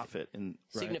just a prophet. No.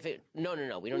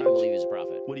 We don't even believe he was a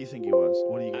prophet. What do you think he was?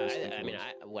 What do you guys think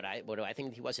what do I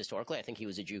think he was historically? I think he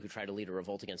was a Jew who tried to lead a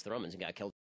revolt against the Romans and got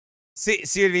killed.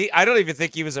 See, I don't even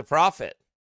think he was a prophet.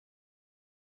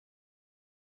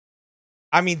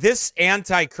 I mean, this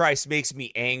Antichrist makes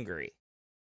me angry.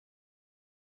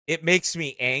 It makes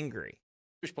me angry.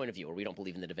 Jewish point of view, where we don't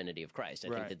believe in the divinity of Christ. I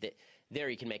think that there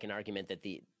you can make an argument that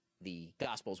the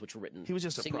Gospels, which were written... He was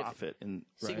just a prophet.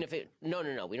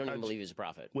 No. We don't even believe he was a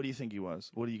prophet. What do you think he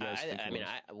was? What do you guys think he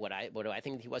was? What do I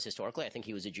think he was historically? I think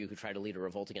he was a Jew who tried to lead a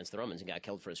revolt against the Romans and got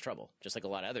killed for his trouble. Just like a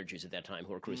lot of other Jews at that time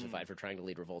who were crucified for trying to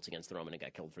lead revolts against the Roman and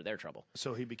got killed for their trouble.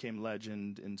 So he became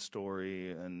legend in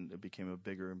story, and it became a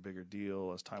bigger and bigger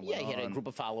deal as time went on. Yeah, he had a group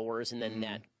of followers, and then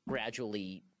that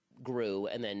gradually grew,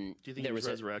 and then... Do you think he was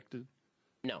resurrected?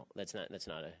 No, that's not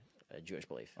a Jewish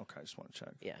belief. Okay, I just want to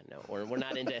check. Yeah, no, we're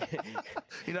not into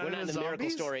You're not we're not into miracle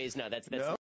stories. No, that's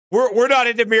no? We're not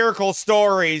into miracle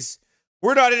stories.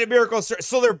 We're not into miracles.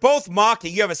 So they're both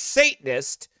mocking. You have a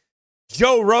Satanist,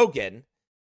 Joe Rogan.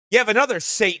 You have another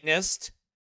Satanist,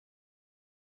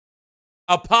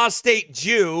 apostate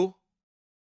Jew,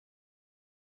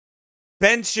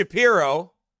 Ben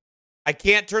Shapiro. I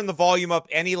can't turn the volume up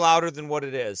any louder than what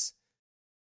it is.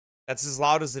 That's as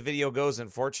loud as the video goes,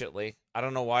 unfortunately. I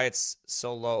don't know why it's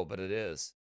so low, but it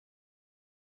is.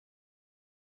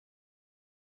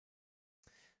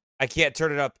 I can't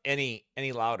turn it up any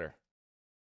louder.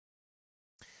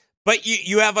 But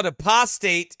you have an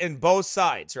apostate in both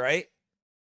sides, right?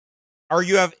 Or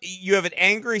you have an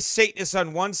angry Satanist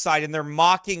on one side, and they're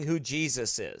mocking who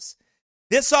Jesus is.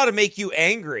 This ought to make you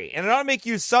angry, and it ought to make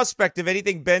you suspect of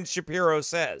anything Ben Shapiro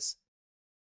says.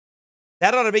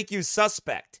 That ought to make you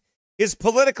suspect. His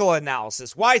political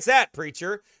analysis. Why is that,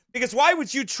 preacher? Because why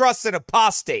would you trust an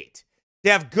apostate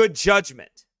to have good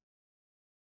judgment?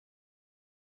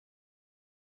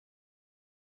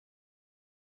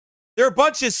 They're a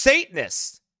bunch of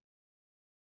Satanists.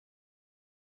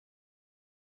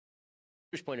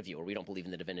 Jewish point of view, where we don't believe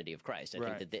in the divinity of Christ.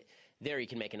 I think that there you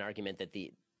can make an argument that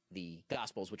the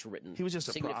Gospels, which were written... He was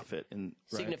just a prophet. No.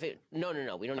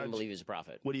 We don't even believe he was a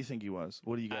prophet. What do you think he was?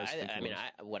 What do you guys think he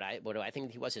was? What do I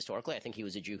think he was historically? I think he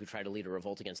was a Jew who tried to lead a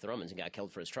revolt against the Romans and got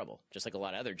killed for his trouble, just like a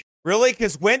lot of other Jews. Really?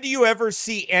 Because when do you ever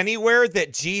see anywhere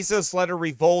that Jesus led a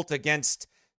revolt against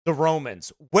the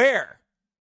Romans? Where?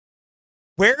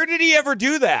 Where did he ever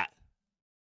do that?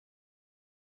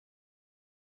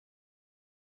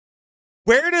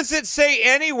 Where does it say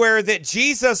anywhere that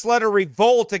Jesus led a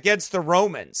revolt against the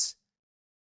Romans?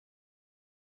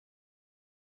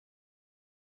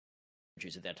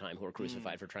 Jews at that time who were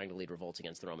crucified for trying to lead revolts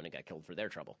against the Roman and got killed for their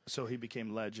trouble. So he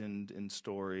became legend in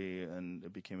story, and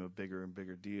it became a bigger and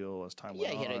bigger deal as time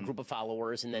went on. Yeah, he had a group of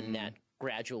followers, and then that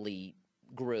gradually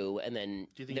grew, and then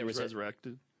do you think he was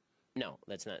resurrected? No,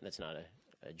 that's not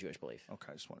a Jewish belief. Okay,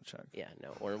 I just want to check. Yeah,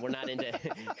 no, we're not into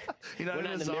we're not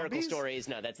into the miracle stories.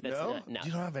 No, that's no? Not, no.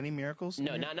 You don't have any miracles?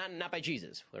 No, not by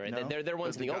Jesus. Right? No? They're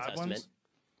ones in the Old Testament. Ones?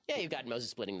 Yeah, you've got Moses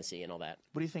splitting the sea and all that.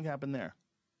 What do you think happened there?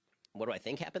 What do I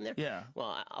think happened there? Yeah.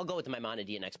 Well, I'll go with the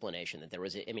Maimonidean explanation that there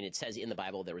was. It says in the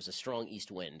Bible there was a strong east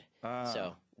wind,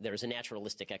 so there was a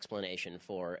naturalistic explanation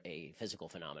for a physical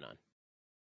phenomenon.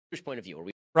 Jewish point of view,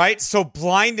 right? So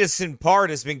blindness in part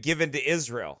has been given to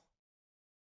Israel.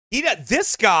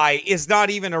 This guy is not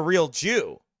even a real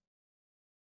Jew.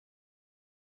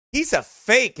 He's a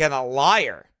fake and a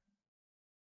liar.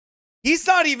 He's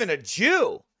not even a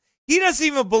Jew. He doesn't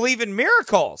even believe in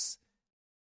miracles.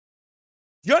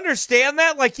 Do you understand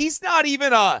that? Like, he's not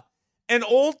even an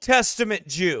Old Testament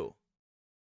Jew.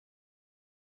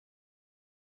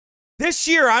 This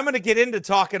year, I'm going to get into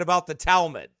talking about the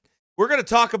Talmud. We're going to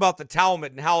talk about the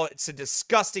Talmud and how it's a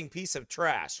disgusting piece of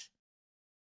trash.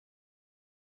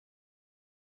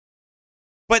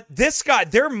 But this guy,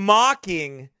 they're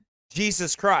mocking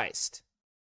Jesus Christ.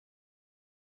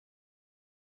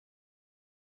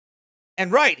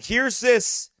 And right, here's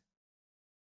this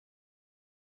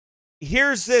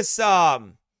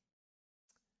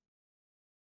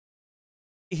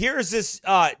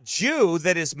Jew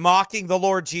that is mocking the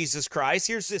Lord Jesus Christ.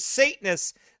 Here's this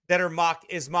Satanist that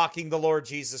is mocking the Lord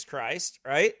Jesus Christ,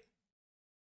 right?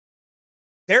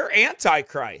 They're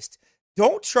Antichrist.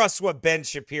 Don't trust what Ben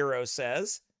Shapiro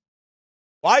says.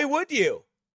 Why would you?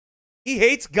 He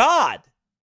hates God.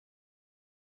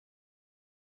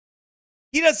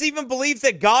 He doesn't even believe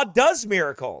that God does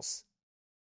miracles.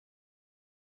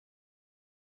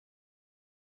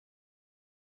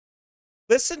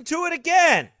 Listen to it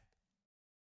again.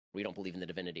 We don't believe in the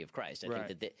divinity of Christ. I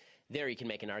think that there you can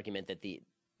make an argument that the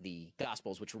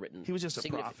Gospels, which were written... He was just a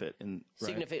prophet. No.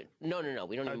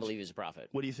 We don't even believe he was a prophet.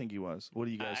 What do you think he was? What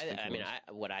do you guys think he was?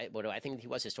 What do I think he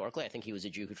was historically? I think he was a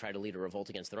Jew who tried to lead a revolt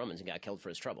against the Romans and got killed for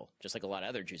his trouble, just like a lot of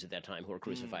other Jews at that time who were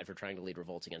crucified for trying to lead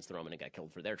revolts against the Roman and got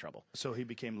killed for their trouble. So he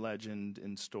became legend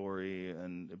in story,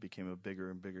 and it became a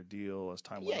bigger and bigger deal as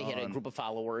time went on. Yeah, he had a group of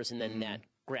followers, and then that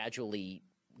gradually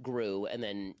grew, and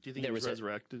then do you think he was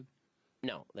resurrected?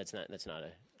 No, that's not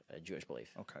a Jewish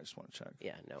belief. Okay, I just want to check.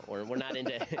 Yeah, no, we're not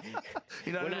into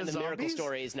we're not into miracle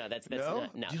stories. No, that's no.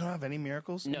 No. You don't have any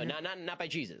miracles? No, not by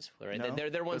Jesus. Right? No?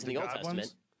 They're ones in the Old Testament.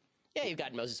 Ones? Yeah, you've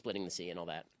got Moses splitting the sea and all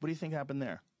that. What do you think happened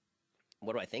there?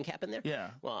 What do I think happened there?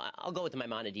 Yeah. Well, I'll go with the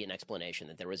Maimonidean explanation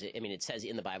that there was. It says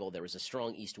in the Bible there was a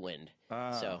strong east wind,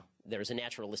 so there was a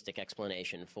naturalistic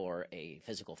explanation for a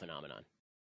physical phenomenon.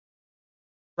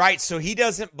 Right. So he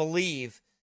doesn't believe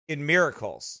in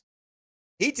miracles.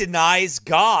 He denies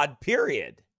God,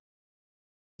 period.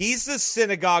 He's the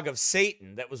synagogue of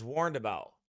Satan that was warned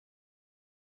about.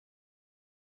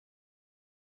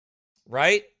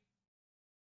 Right?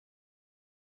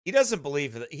 He doesn't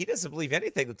believe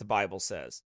anything that the Bible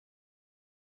says.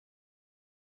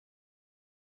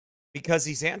 Because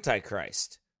he's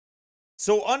Antichrist.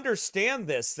 So understand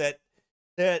this,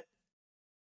 that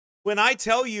when I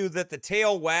tell you that the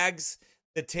tail wags,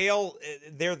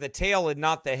 they're the tail and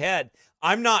not the head.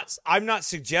 I'm not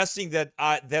suggesting that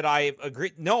I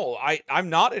agree. No, I'm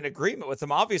not in agreement with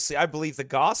them. Obviously, I believe the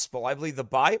gospel. I believe the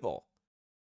Bible.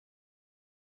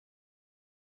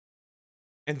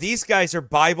 And these guys are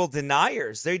Bible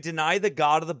deniers. They deny the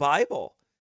God of the Bible.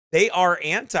 They are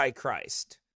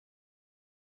Antichrist.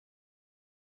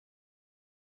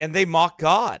 And they mock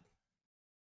God.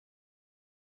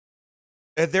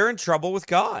 And they're in trouble with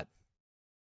God.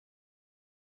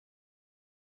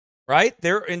 Right?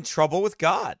 They're in trouble with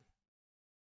God.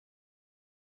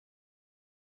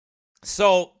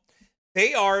 So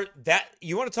they are that.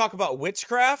 You want to talk about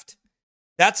witchcraft?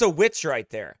 That's a witch right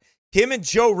there. Him and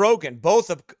Joe Rogan, both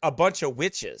a bunch of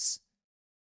witches.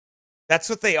 That's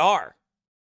what they are.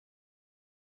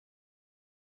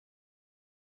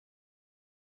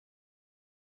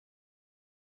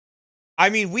 I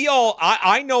mean,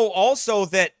 I know also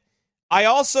that, I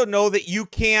also know that you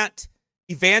can't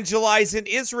evangelize in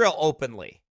Israel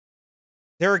openly.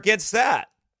 They're against that.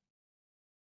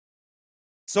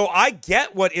 So I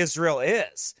get what Israel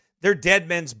is. They're dead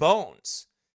men's bones.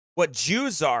 What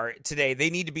Jews are today, they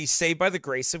need to be saved by the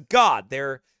grace of God.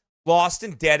 They're lost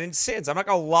and dead in sins. I'm not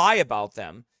going to lie about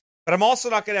them, but I'm also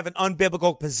not going to have an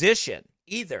unbiblical position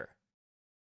either.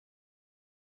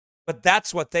 But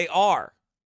that's what they are.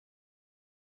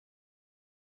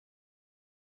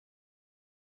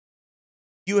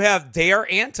 They are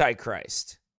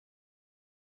Antichrist.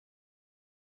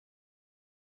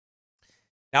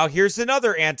 Now here's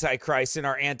another Antichrist in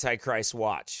our Antichrist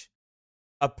watch.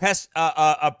 A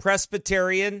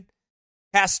Presbyterian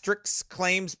Pastrix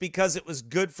claims because it was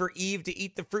good for Eve to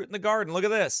eat the fruit in the garden. Look at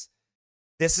this.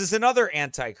 This is another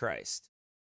Antichrist.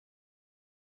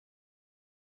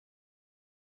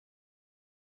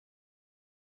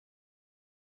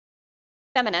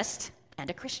 Feminist and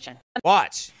a Christian.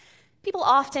 Watch. People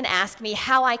often ask me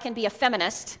how I can be a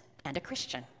feminist and a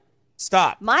Christian.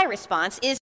 Stop. My response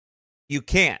is, you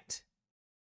can't.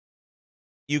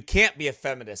 You can't be a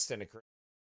feminist and a Christian.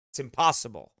 It's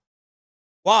impossible.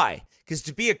 Why? Because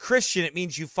to be a Christian, it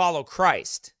means you follow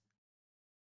Christ.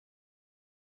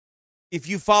 If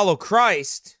you follow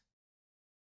Christ,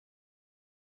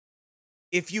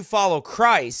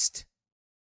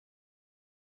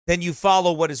 then you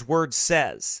follow what his word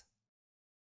says.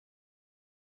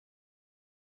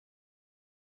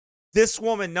 This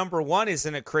woman, number one,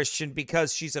 isn't a Christian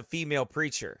because she's a female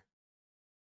preacher.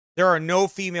 There are no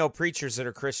female preachers that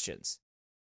are Christians.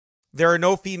 There are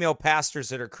no female pastors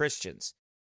that are Christians.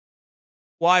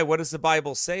 Why? What does the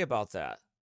Bible say about that?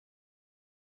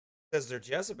 It says they're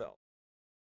Jezebel.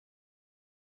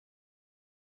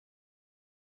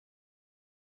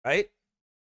 Right?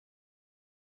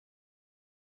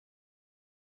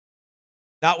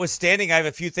 Notwithstanding, I have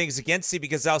a few things against thee,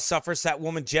 because thou sufferest that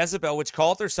woman Jezebel, which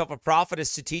calleth herself a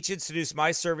prophetess, to teach and seduce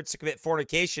my servants to commit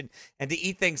fornication, and to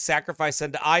eat things sacrificed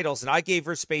unto idols. And I gave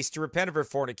her space to repent of her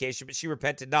fornication, but she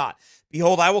repented not.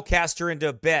 Behold, I will cast her into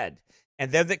a bed,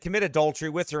 and them that commit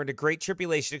adultery with her into great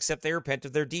tribulation, except they repent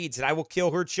of their deeds. And I will kill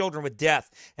her children with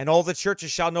death. And all the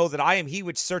churches shall know that I am he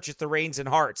which searcheth the reins and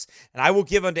hearts. And I will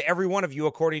give unto every one of you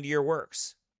according to your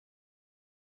works.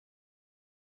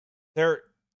 They're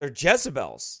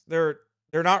Jezebels. They're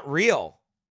not real.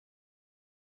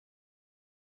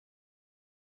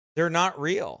 They're not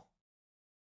real.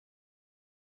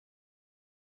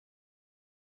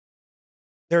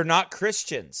 They're not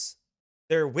Christians.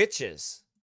 They're witches.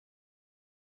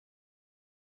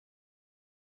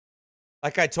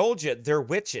 Like I told you, they're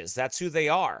witches. That's who they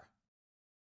are.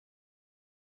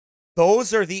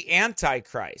 Those are the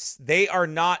Antichrists. They are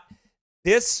not.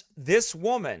 This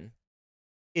woman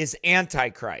is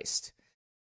Antichrist.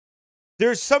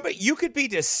 There's somebody, you could be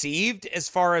deceived as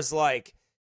far as like,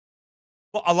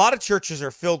 well, a lot of churches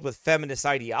are filled with feminist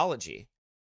ideology,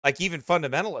 like even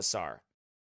fundamentalists are,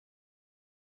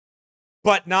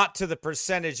 but not to the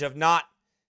percentage of not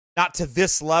to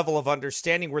this level of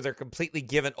understanding where they're completely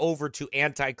given over to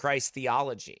Antichrist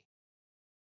theology.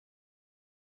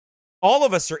 All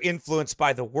of us are influenced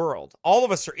by the world. All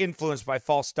of us are influenced by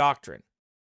false doctrine.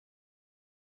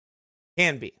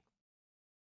 Can be.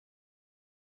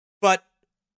 But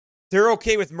they're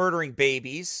okay with murdering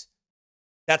babies.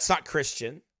 That's not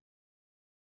Christian.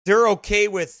 They're okay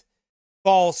with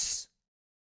false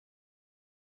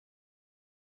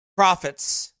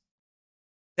prophets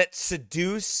that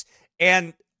seduce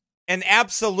and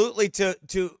absolutely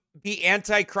to be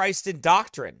Antichrist in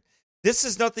doctrine. This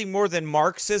is nothing more than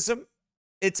Marxism.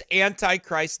 It's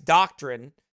Antichrist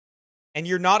doctrine. And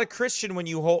you're not a Christian when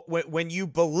you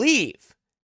believe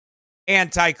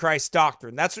Antichrist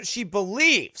doctrine. That's what she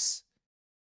believes.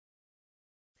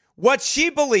 What she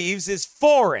believes is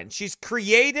foreign. She's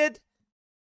created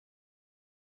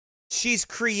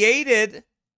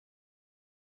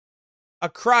a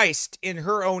Christ in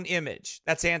her own image.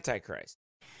 That's Antichrist.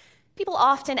 People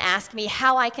often ask me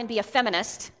how I can be a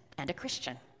feminist and a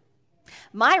Christian.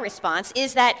 My response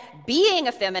is that being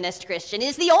a feminist Christian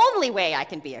is the only way I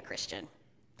can be a Christian.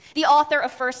 The author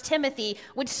of 1 Timothy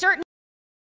would certainly...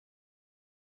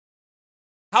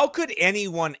 How could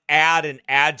anyone add an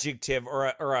adjective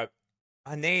or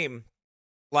a name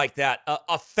like that,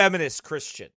 a feminist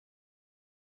Christian?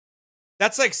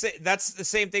 That's like that's the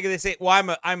same thing they say,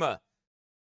 well,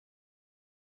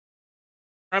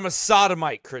 I'm a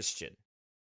sodomite Christian.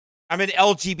 I'm an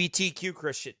LGBTQ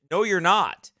Christian. No, you're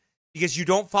not, because you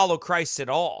don't follow Christ at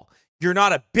all. You're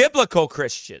not a biblical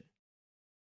Christian.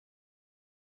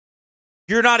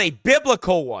 You're not a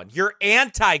biblical one. You're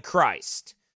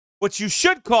Antichrist. What you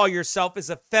should call yourself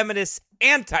is a feminist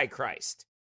Antichrist.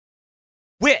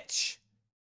 Witch.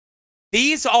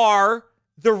 These are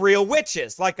the real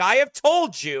witches. Like I have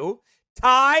told you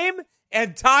time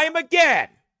and time again.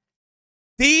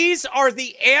 These are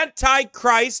the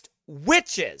Antichrist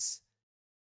witches.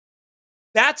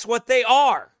 That's what they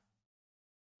are.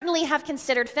 Certainly have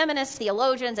considered feminist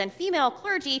theologians and female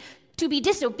clergy to be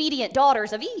disobedient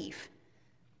daughters of Eve.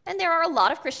 And there are a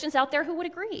lot of Christians out there who would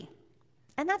agree.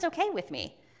 And that's okay with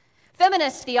me.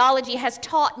 Feminist theology has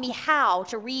taught me how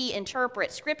to reinterpret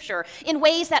Scripture in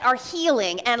ways that are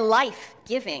healing and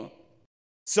life-giving.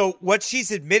 So what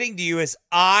she's admitting to you is,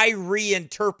 I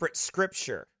reinterpret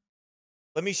Scripture.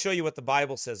 Let me show you what the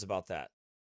Bible says about that.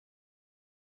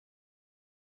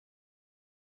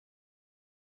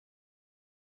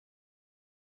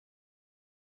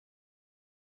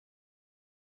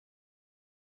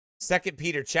 Second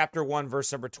Peter chapter 1,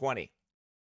 verse number 20.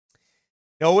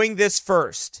 Knowing this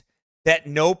first, that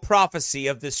no prophecy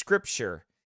of the Scripture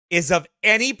is of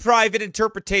any private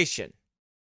interpretation.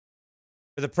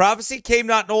 For the prophecy came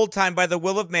not in old time by the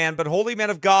will of man, but holy men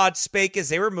of God spake as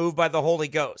they were moved by the Holy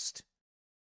Ghost.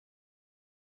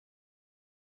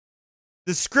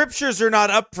 The Scriptures are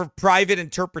not up for private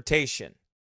interpretation.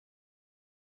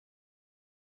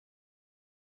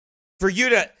 For you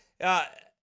to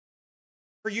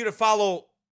follow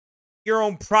your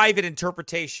own private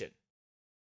interpretation.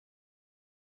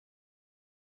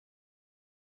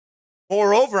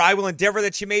 Moreover, I will endeavor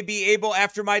that you may be able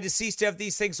after my decease to have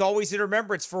these things always in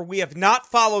remembrance, for we have not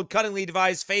followed cunningly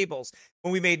devised fables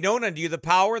when we made known unto you the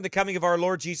power and the coming of our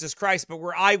Lord Jesus Christ, but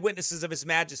were eyewitnesses of his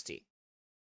majesty.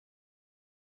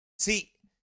 See,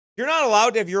 you're not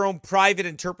allowed to have your own private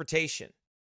interpretation.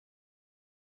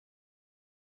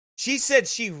 She said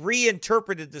she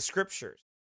reinterpreted the Scriptures.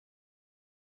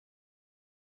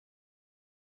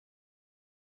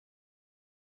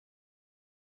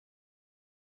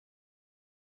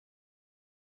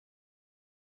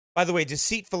 By the way,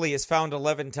 deceitfully is found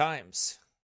 11 times.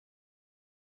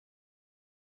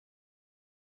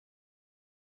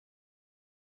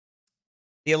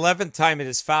 The 11th time it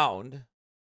is found.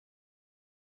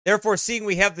 Therefore, seeing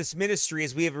we have this ministry,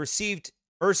 as we have received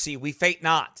mercy, we faint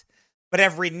not, but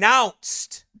have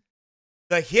renounced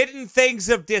the hidden things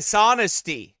of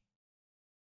dishonesty,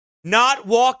 not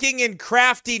walking in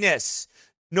craftiness,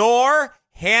 nor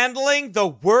handling the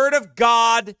word of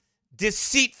God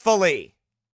deceitfully,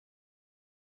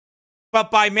 but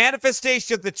by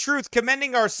manifestation of the truth,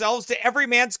 commending ourselves to every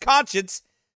man's conscience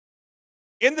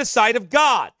in the sight of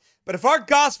God. But if our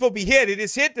gospel be hid, it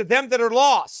is hid to them that are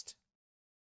lost,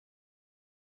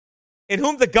 in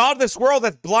whom the God of this world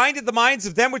hath blinded the minds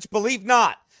of them which believe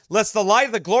not, lest the light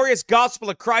of the glorious gospel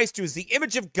of Christ, who is the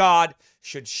image of God,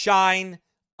 should shine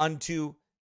unto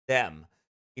them.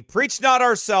 We preach not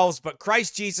ourselves, but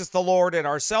Christ Jesus the Lord, and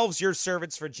ourselves your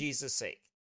servants for Jesus' sake.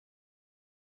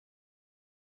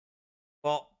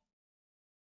 Well,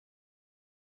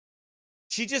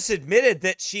 she just admitted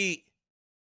that she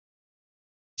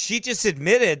just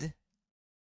admitted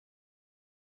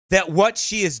that what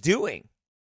she is doing,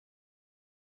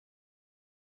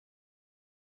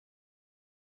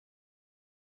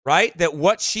 right? That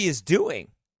what she is doing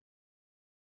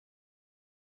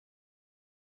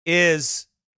is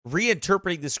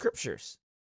reinterpreting the Scriptures.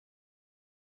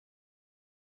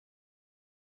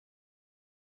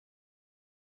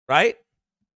 Right?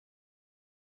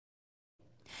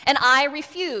 And I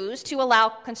refuse to allow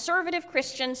conservative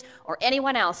Christians or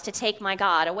anyone else to take my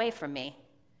God away from me.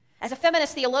 As a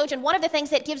feminist theologian, one of the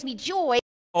things that gives me joy.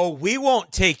 Oh, we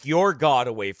won't take your God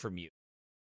away from you.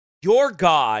 Your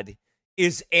God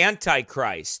is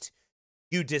Antichrist,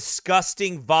 you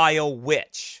disgusting, vile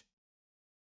witch.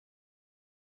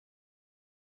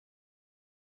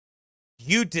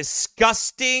 You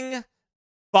disgusting,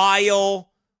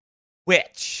 vile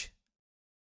witch.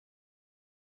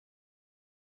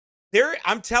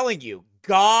 I'm telling you,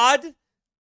 God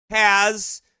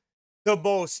has the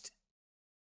most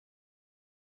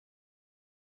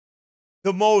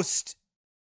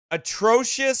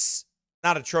atrocious,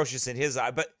 not atrocious in his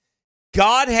eye, but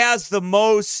God has the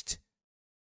most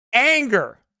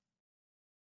anger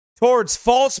towards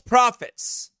false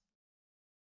prophets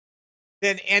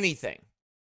than anything.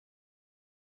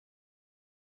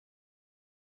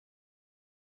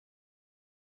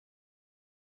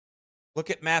 Look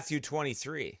at Matthew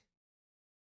 23.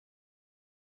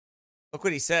 Look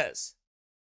what he says.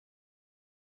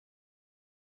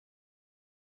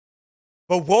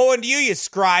 But woe unto you, you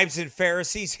scribes and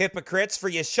Pharisees, hypocrites, for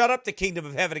ye shut up the kingdom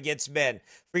of heaven against men.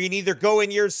 For ye neither go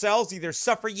in yourselves, neither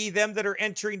suffer ye them that are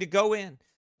entering to go in.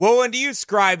 Woe unto you,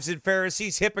 scribes and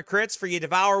Pharisees, hypocrites, for ye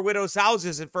devour widows'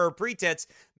 houses, and for a pretense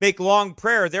make long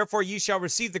prayer. Therefore ye shall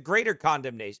receive the greater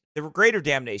condemnation, the greater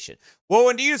damnation. Woe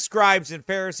unto you, scribes and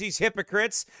Pharisees,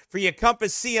 hypocrites, for ye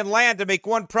compass sea and land to make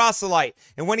one proselyte,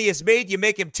 and when he is made, ye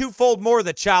make him twofold more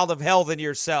the child of hell than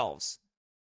yourselves.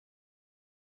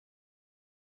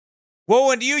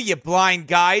 Woe unto you, ye blind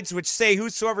guides, which say,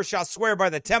 whosoever shall swear by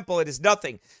the temple, it is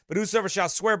nothing. But whosoever shall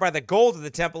swear by the gold of the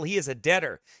temple, he is a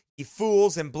debtor. Ye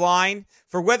fools and blind,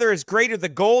 for whether is greater the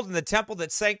gold in the temple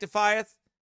that sanctifieth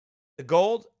the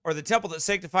gold, or the temple that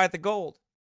sanctifieth the gold?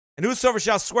 And whosoever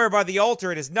shall swear by the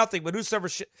altar, it is nothing. But whosoever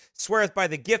sweareth by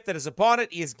the gift that is upon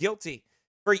it, he is guilty.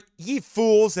 For ye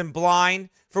fools and blind,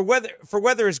 for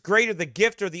whether is greater the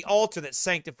gift or the altar that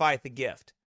sanctifieth the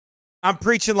gift? I'm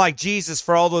preaching like Jesus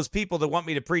for all those people that want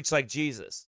me to preach like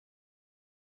Jesus.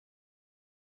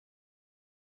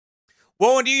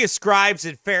 Woe unto you, scribes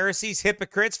and Pharisees,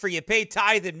 hypocrites, for ye pay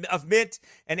tithe of mint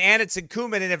and anise and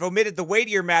cumin, and have omitted the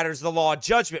weightier matters of the law,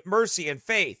 judgment, mercy, and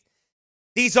faith.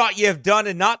 These ought ye have done,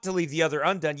 and not to leave the other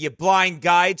undone. Ye blind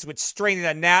guides, which strain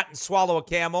at a gnat and swallow a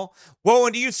camel. Woe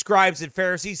unto you, scribes and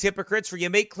Pharisees, hypocrites, for ye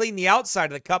make clean the outside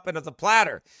of the cup and of the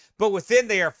platter, but within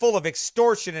they are full of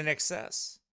extortion and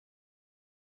excess.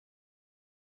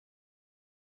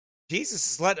 Jesus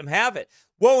has let them have it.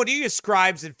 Woe unto you,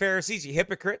 scribes and Pharisees, ye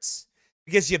hypocrites,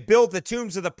 because ye build the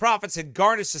tombs of the prophets and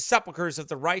garnish the sepulchres of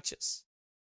the righteous.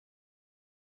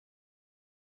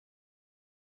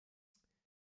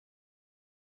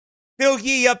 Fill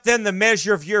ye up then the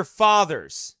measure of your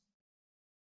fathers.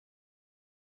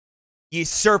 Ye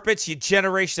serpents, ye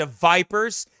generation of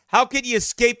vipers, how can ye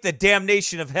escape the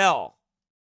damnation of hell?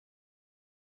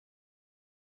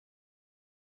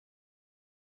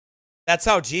 That's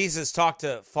how Jesus talked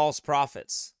to false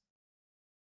prophets.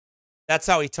 That's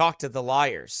how he talked to the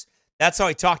liars. That's how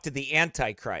he talked to the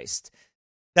Antichrist.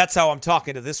 That's how I'm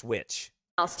talking to this witch.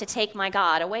 To take my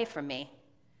God away from me.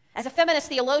 As a feminist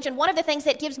theologian, one of the things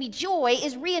that gives me joy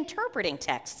is reinterpreting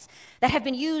texts that have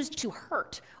been used to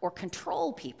hurt or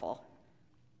control people.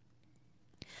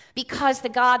 Because the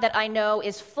God that I know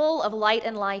is full of light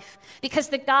and life, because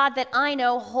the God that I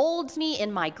know holds me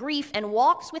in my grief and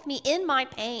walks with me in my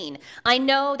pain, I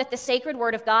know that the sacred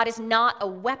word of God is not a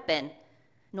weapon,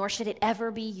 nor should it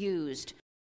ever be used.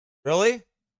 Really?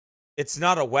 It's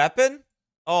not a weapon?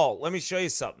 Oh, let me show you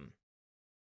something.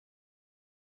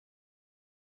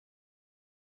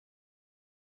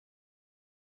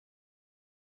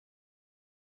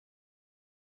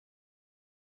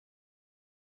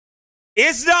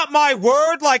 Is not my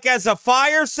word like as a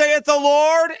fire, saith the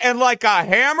Lord, and like a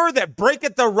hammer that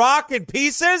breaketh the rock in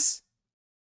pieces?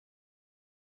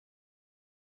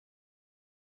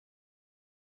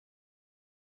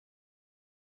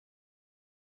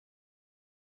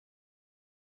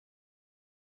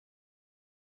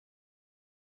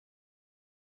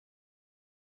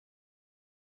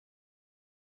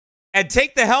 And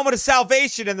take the helmet of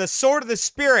salvation and the sword of the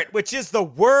Spirit, which is the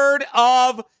word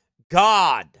of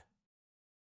God.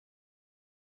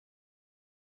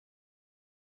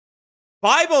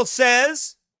 Bible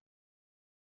says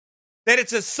that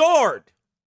it's a sword,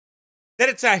 that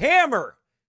it's a hammer,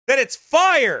 that it's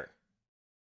fire.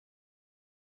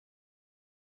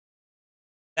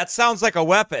 That sounds like a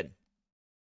weapon.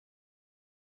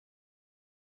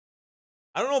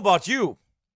 I don't know about you,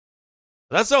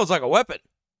 but that sounds like a weapon.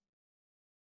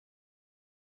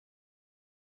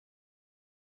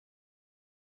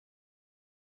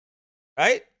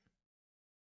 Right?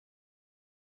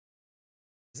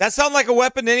 Does that sound like a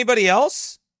weapon to anybody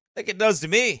else? think it does to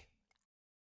me.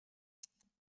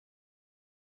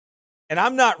 And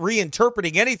I'm not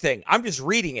reinterpreting anything. I'm just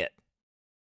reading it.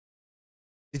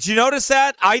 Did you notice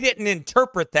that? I didn't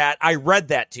interpret that. I read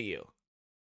that to you.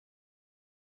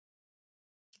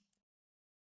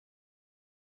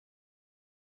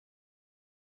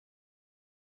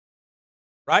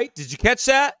 Right? Did you catch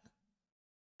that?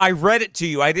 I read it to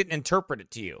you. I didn't interpret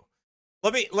it to you.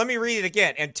 Let me read it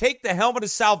again. And take the helmet of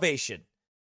salvation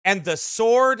and the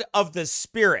sword of the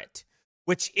Spirit,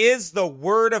 which is the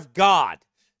word of God.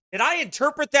 Did I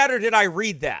interpret that or did I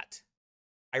read that?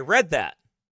 I read that.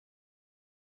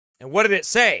 And what did it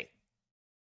say?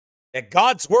 That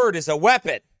God's word is a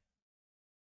weapon.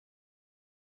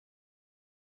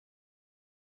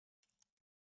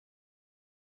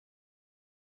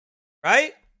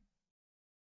 Right?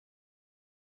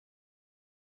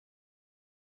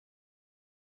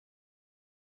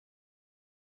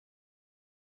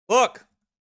 Look,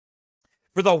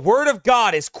 for the word of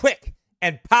God is quick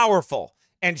and powerful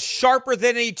and sharper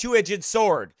than any two-edged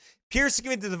sword,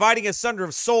 piercing into the dividing asunder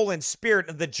of soul and spirit,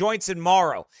 of the joints and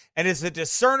marrow, and is a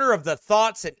discerner of the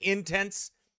thoughts and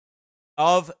intents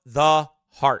of the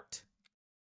heart.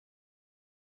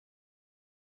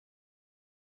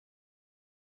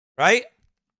 Right?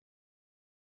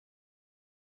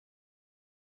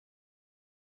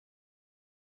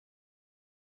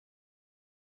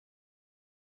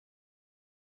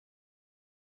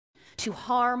 To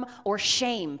harm or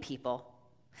shame people.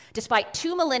 Despite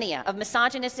 2 millennia of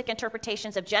misogynistic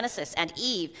interpretations of Genesis and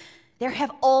Eve, there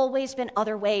have always been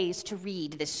other ways to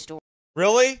read this story.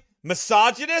 Really?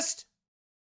 Misogynist?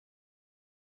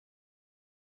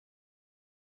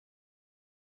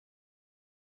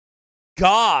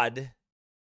 God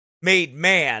made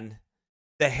man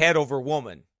the head over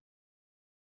woman.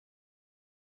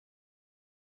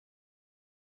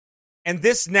 And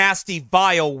this nasty,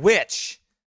 vile witch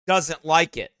doesn't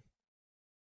like it.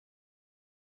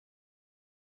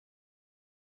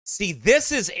 See,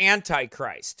 this is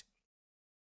Antichrist.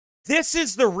 This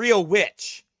is the real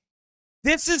witch.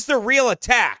 This is the real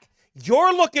attack.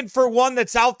 You're looking for one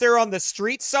that's out there on the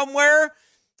street somewhere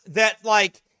that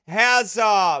like has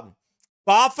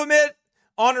Baphomet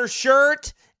on her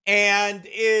shirt and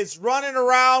is running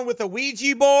around with a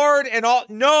Ouija board and all.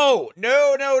 No.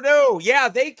 Yeah,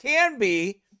 they can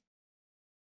be.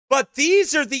 But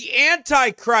these are the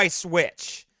Antichrist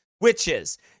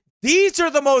witches. These are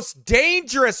the most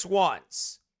dangerous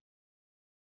ones.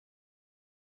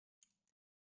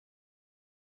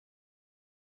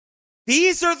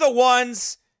 These are the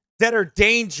ones that are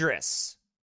dangerous.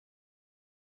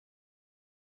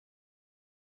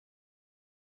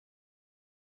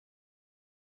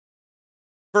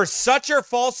 For such are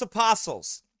false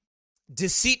apostles,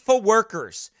 deceitful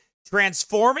workers,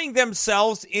 transforming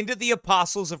themselves into the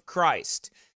apostles of Christ.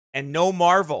 And no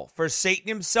marvel, for Satan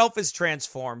himself is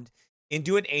transformed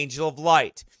into an angel of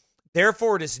light.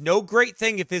 Therefore, it is no great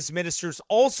thing if his ministers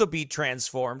also be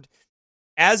transformed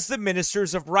as the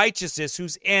ministers of righteousness,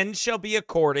 whose end shall be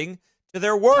according to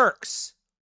their works.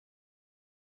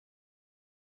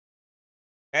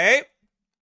 Okay?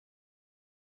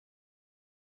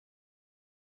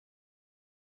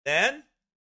 Then,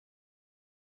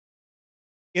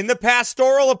 in the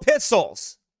pastoral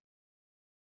epistles,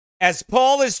 as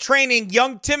Paul is training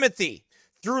young Timothy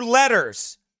through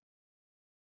letters,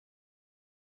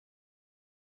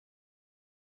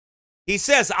 he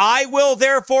says, I will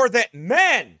therefore that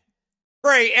men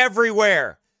pray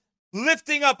everywhere,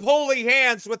 lifting up holy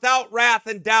hands without wrath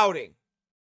and doubting.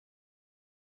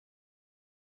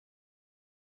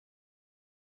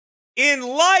 In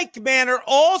like manner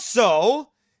also,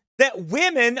 that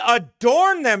women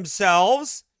adorn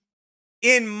themselves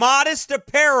in modest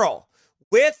apparel,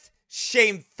 with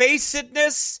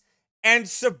shamefacedness and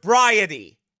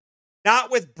sobriety, not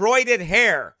with broided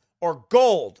hair or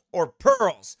gold or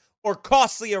pearls or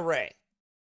costly array,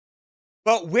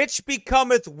 but which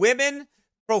becometh women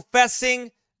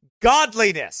professing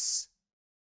godliness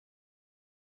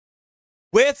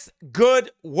with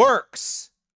good works.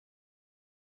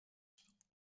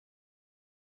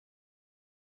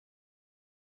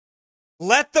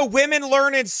 Let the women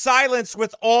learn in silence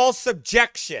with all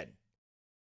subjection.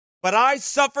 But I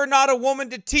suffer not a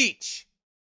woman to teach,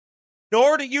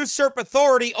 nor to usurp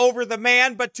authority over the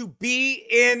man, but to be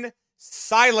in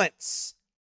silence.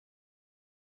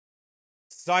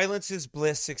 Silence is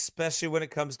bliss, especially when it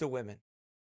comes to women.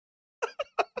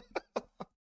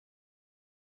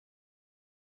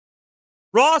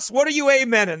 Ross, what are you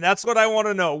amening? That's what I want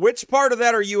to know. Which part of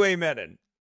that are you amening?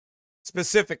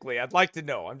 Specifically, I'd like to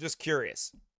know. I'm just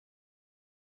curious.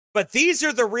 But these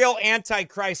are the real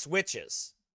Antichrist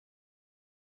witches.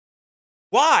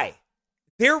 Why?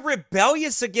 They're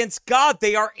rebellious against God.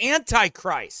 They are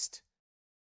Antichrist.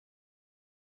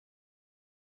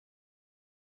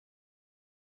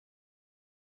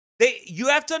 You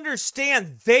have to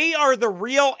understand, they are the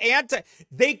real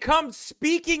they come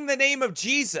speaking the name of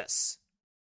Jesus.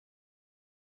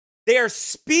 They are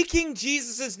speaking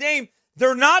Jesus' name.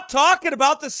 They're not talking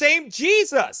about the same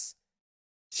Jesus.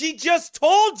 She just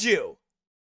told you.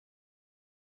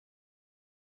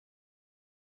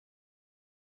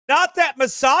 Not that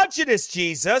misogynist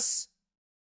Jesus.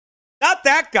 Not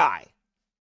that guy.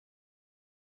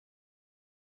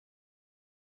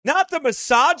 Not the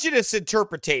misogynist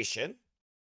interpretation.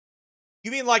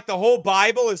 You mean like the whole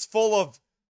Bible is full of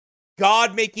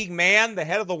God making man the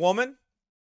head of the woman?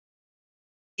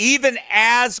 Even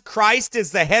as Christ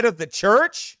is the head of the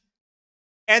church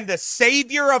and the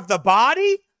savior of the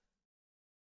body?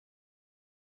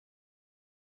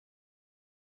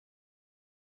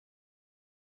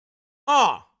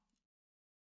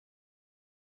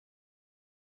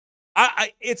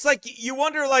 It's like you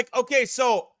wonder, like, okay,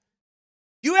 so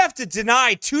you have to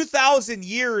deny 2,000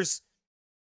 years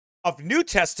of New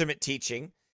Testament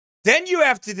teaching. Then you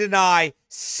have to deny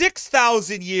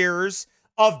 6,000 years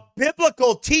of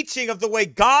biblical teaching of the way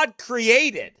God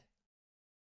created.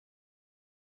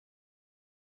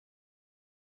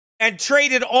 And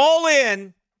trade it all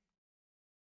in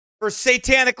for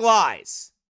satanic lies.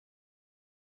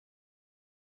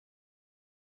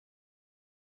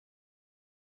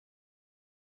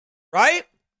 Right?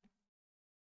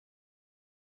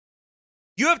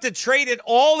 You have to trade it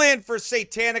all in for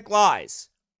satanic lies.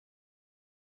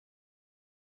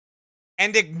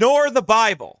 And ignore the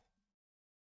Bible.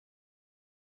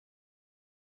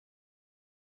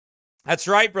 That's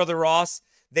right, Brother Ross.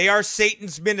 They are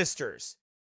Satan's ministers.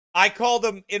 I called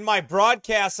them in my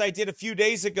broadcast I did a few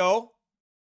days ago.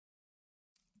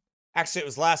 Actually, it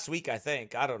was last week, I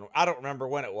think. I don't remember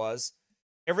when it was.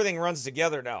 Everything runs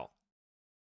together now.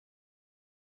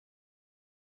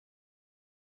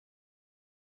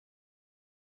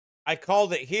 I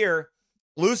called it here,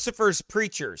 Lucifer's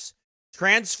preachers,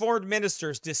 transformed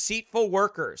ministers, deceitful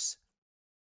workers.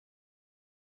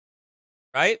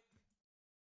 Right?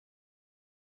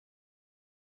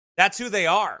 That's who they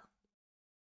are.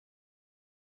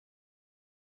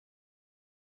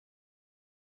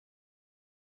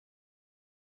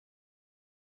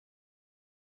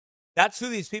 That's who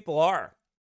these people are.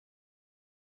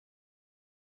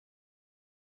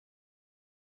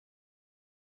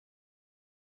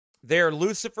 They're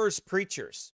Lucifer's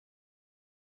preachers.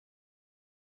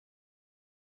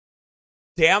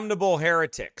 Damnable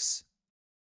heretics.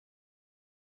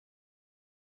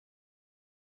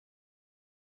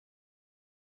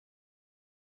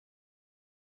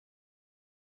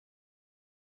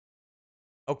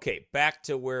 Okay, back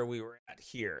to where we were at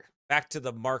here. Back to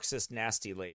the Marxist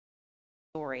nasty lady.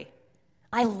 Story.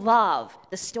 I love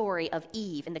the story of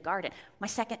Eve in the garden. My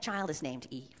second child is named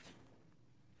Eve.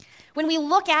 When we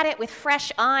look at it with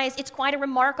fresh eyes, it's quite a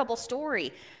remarkable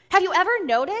story. Have you ever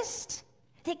noticed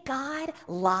that God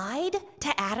lied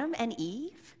to Adam and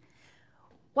Eve?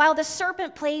 While the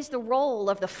serpent plays the role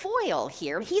of the foil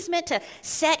here, he's meant to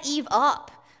set Eve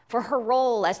up for her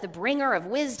role as the bringer of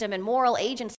wisdom and moral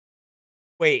agency.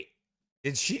 Wait,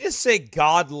 did she just say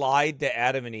God lied to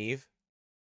Adam and Eve?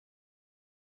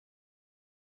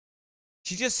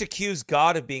 She just accused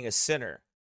God of being a sinner.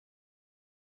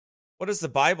 What does the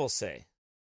Bible say?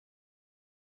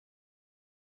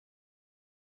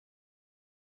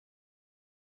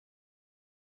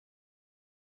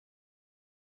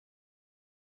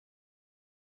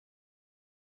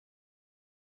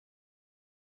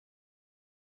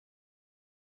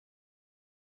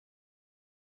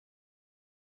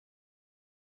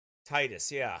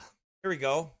 Titus, yeah. Here we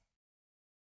go.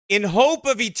 In hope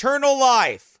of eternal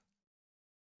life,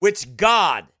 which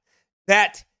God,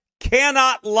 that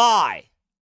cannot lie,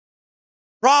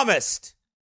 promised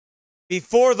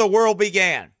before the world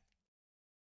began.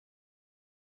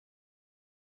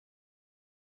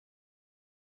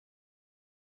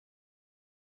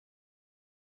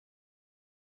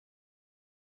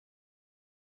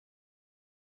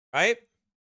 Right?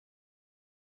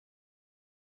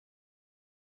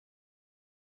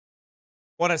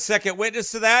 Want a second witness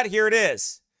to that? Here it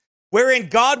is. Wherein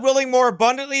God, willing more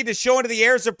abundantly to show unto the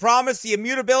heirs of promise the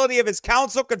immutability of his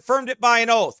counsel, confirmed it by an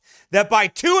oath, that by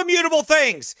two immutable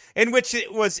things, in which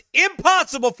it was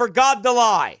impossible for God to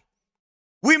lie,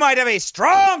 we might have a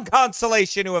strong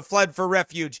consolation who have fled for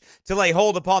refuge to lay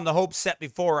hold upon the hope set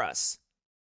before us.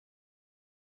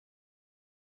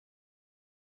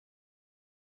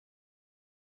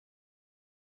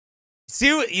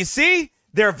 You see?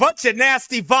 They're a bunch of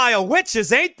nasty, vile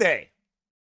witches, ain't they?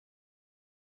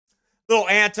 Little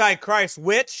Antichrist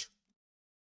witch.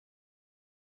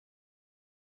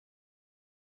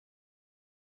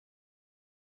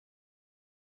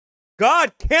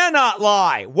 God cannot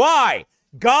lie. Why?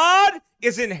 God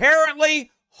is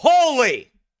inherently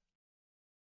holy.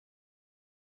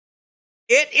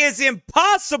 It is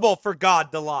impossible for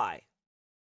God to lie.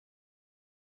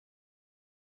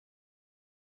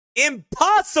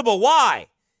 Impossible. Why?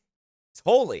 He's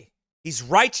holy. He's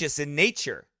righteous in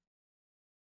nature.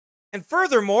 And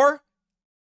furthermore,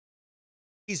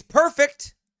 he's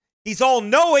perfect. He's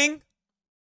all-knowing,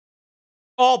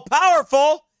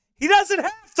 all-powerful. He doesn't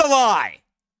have to lie.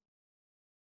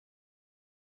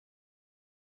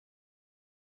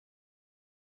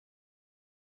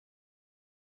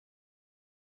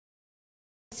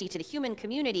 To the human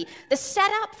community, the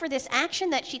setup for this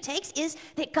action that she takes is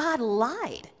that God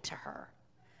lied to her.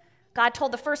 God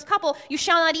told the first couple, "You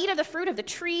shall not eat of the fruit of the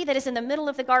tree that is in the middle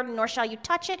of the garden, nor shall you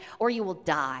touch it, or you will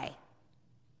die."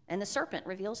 And the serpent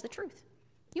reveals the truth.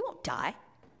 You won't die.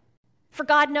 For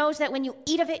God knows that when you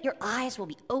eat of it, your eyes will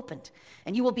be opened,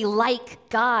 and you will be like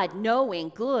God, knowing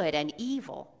good and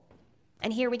evil.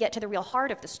 And here we get to the real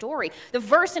heart of the story, the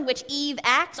verse in which Eve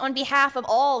acts on behalf of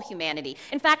all humanity.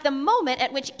 In fact, the moment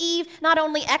at which Eve not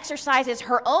only exercises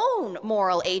her own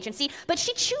moral agency, but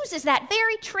she chooses that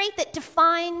very trait that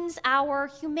defines our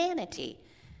humanity,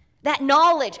 that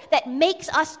knowledge that makes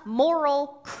us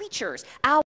moral creatures.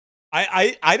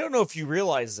 I don't know if you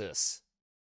realize this,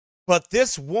 but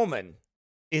this woman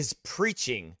is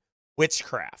preaching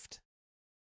witchcraft.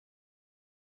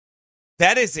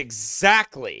 That is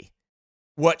exactly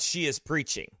what she is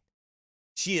preaching.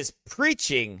 She is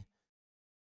preaching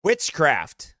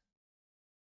witchcraft.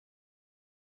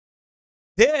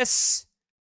 This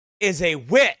is a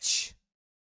witch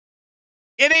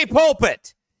in a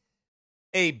pulpit.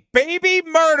 A baby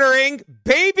murdering,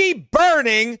 baby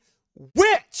burning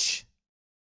witch.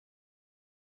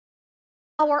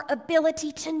 Our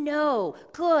ability to know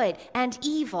good and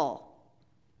evil.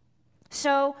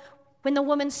 So, when the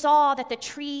woman saw that the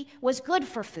tree was good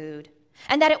for food,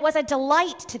 and that it was a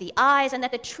delight to the eyes, and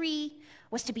that the tree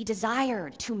was to be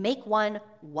desired to make one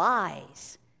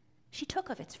wise, she took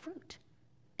of its fruit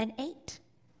and ate.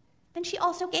 Then she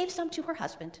also gave some to her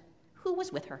husband, who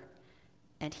was with her,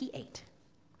 and he ate.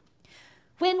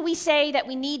 When we say that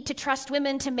we need to trust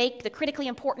women to make the critically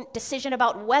important decision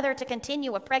about whether to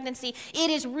continue a pregnancy,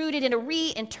 it is rooted in a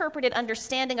reinterpreted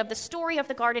understanding of the story of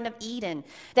the Garden of Eden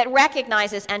that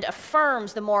recognizes and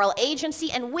affirms the moral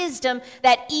agency and wisdom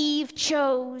that Eve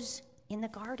chose in the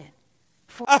garden.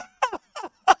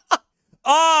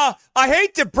 I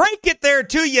hate to break it there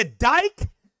to you,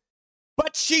 dyke,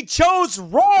 but she chose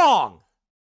wrong.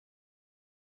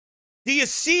 Do you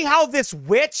see how this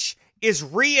witch is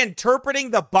reinterpreting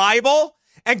the Bible?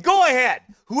 And go ahead,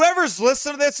 whoever's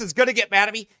listening to this is going to get mad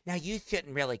at me. Now, you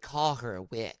shouldn't really call her a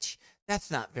witch.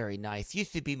 That's not very nice. You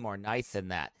should be more nice than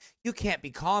that. You can't be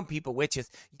calling people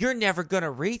witches. You're never going to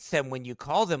reach them when you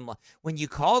call them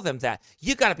that.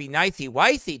 You got to be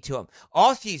nicey-wicey to them.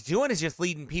 All she's doing is just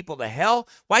leading people to hell.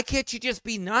 Why can't you just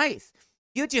be nice?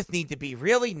 You just need to be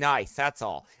really nice, that's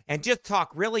all. And just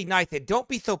talk really nice, and don't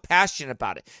be so passionate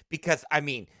about it. Because, I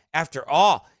mean, after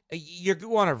all, you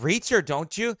want to reach her,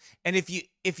 don't you? And if you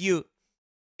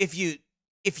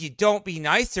don't be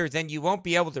nicer, then you won't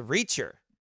be able to reach her.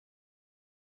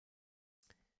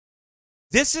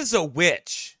 This is a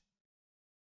witch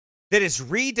that is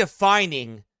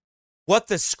redefining what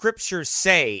the scriptures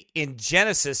say in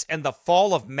Genesis and the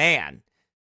fall of man,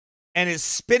 and is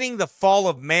spinning the fall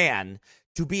of man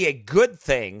to be a good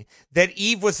thing, that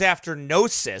Eve was after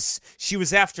gnosis. She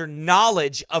was after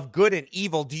knowledge of good and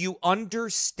evil. Do you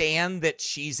understand that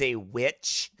she's a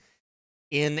witch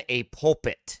in a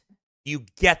pulpit? You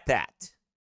get that?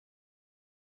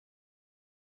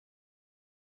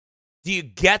 Do you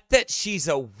get that she's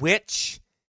a witch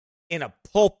in a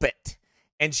pulpit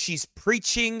and she's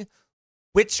preaching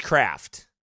witchcraft?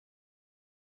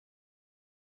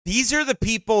 These are the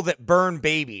people that burn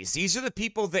babies. These are the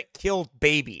people that kill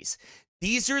babies.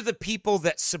 These are the people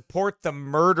that support the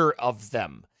murder of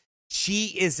them.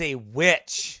 She is a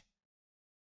witch.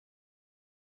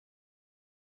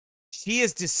 She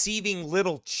is deceiving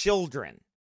little children.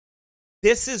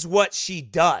 This is what she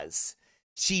does.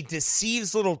 She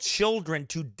deceives little children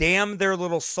to damn their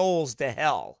little souls to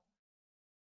hell.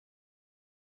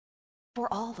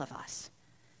 For all of us.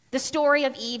 The story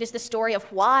of Eve is the story of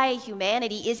why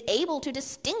humanity is able to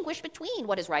distinguish between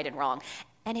what is right and wrong.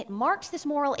 And it marks this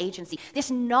moral agency,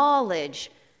 this knowledge,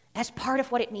 as part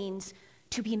of what it means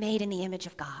to be made in the image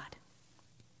of God.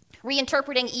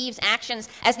 Reinterpreting Eve's actions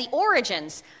as the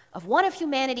origins of one of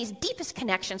humanity's deepest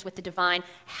connections with the divine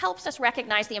helps us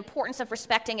recognize the importance of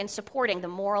respecting and supporting the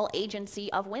moral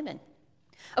agency of women.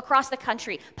 Across the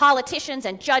country, politicians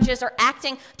and judges are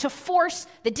acting to force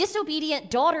the disobedient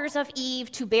daughters of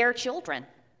Eve to bear children,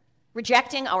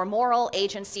 rejecting our moral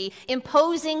agency,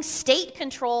 imposing state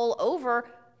control over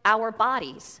our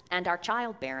bodies and our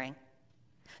childbearing.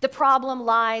 The problem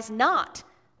lies not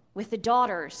with the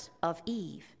daughters of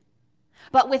Eve,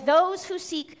 but with those who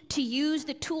seek to use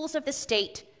the tools of the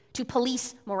state to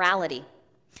police morality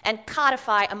and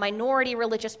codify a minority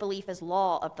religious belief as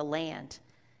law of the land.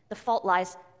 The fault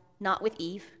lies not with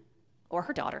Eve or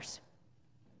her daughters.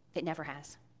 It never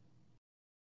has.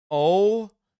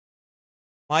 Oh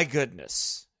my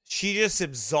goodness. She just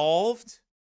absolved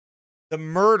the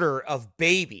murder of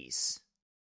babies.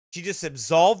 She just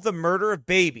absolved the murder of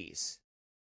babies.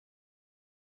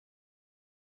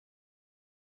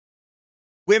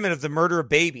 Women of the murder of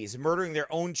babies, murdering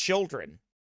their own children.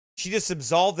 She just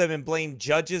absolved them and blamed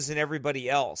judges and everybody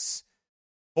else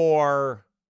for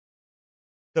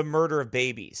the murder of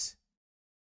babies.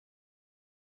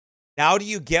 Now do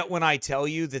you get when I tell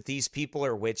you that these people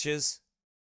are witches?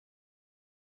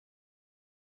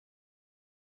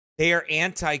 They are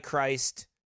Antichrist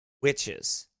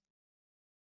witches.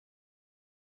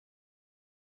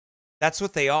 That's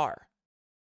what they are.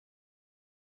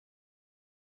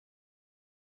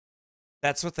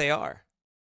 That's what they are.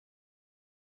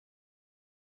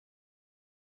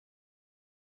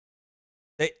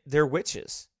 They're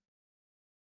witches.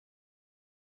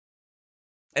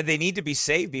 And they need to be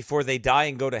saved before they die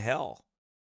and go to hell.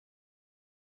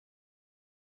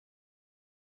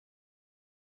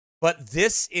 But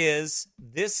this is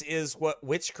what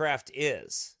witchcraft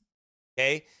is.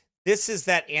 Okay? This is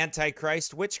that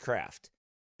Antichrist witchcraft.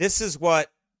 This is what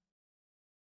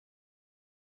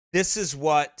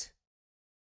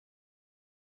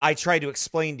I try to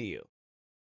explain to you.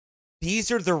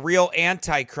 These are the real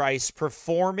Antichrists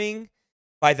performing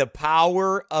by the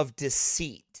power of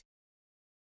deceit.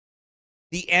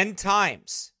 The end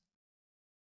times.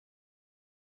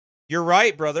 You're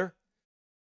right, brother.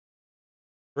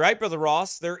 Right, Brother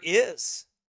Ross? There is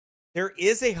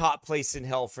a hot place in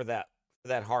hell for that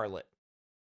harlot.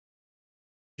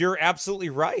 You're absolutely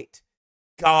right.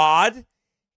 God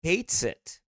hates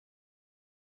it.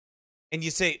 And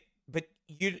you say, but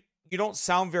you don't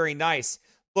sound very nice.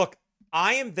 Look,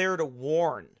 I am there to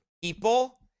warn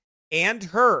people and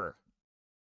her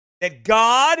that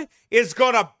God is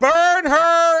going to burn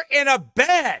her in a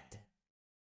bed.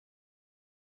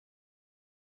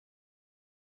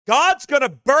 God's going to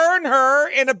burn her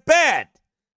in a bed.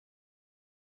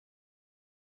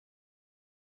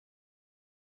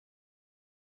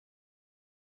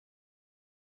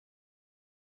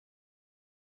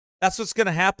 That's what's going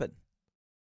to happen.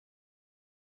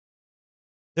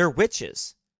 They're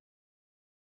witches.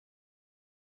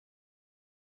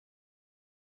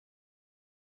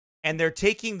 And they're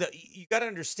taking you got to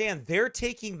understand, they're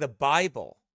taking the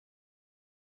Bible.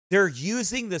 They're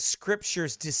using the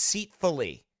scriptures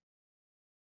deceitfully.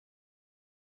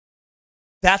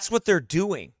 That's what they're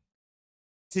doing.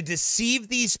 To deceive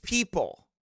these people.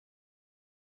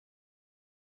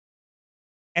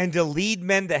 And to lead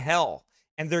men to hell.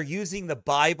 And they're using the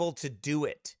Bible to do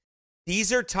it.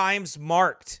 These are times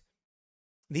marked.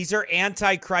 These are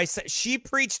antichrists. She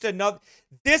preached another.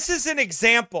 This is an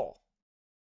example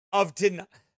of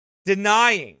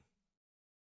denying.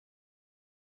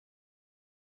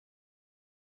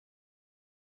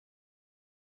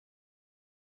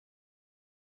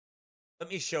 Let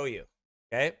me show you,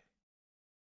 okay? Let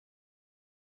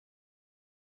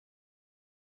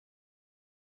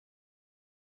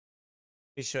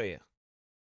me show you.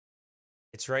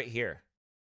 It's right here.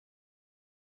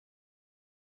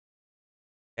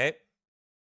 Okay?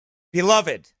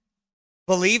 Beloved,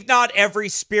 believe not every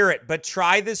spirit, but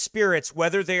try the spirits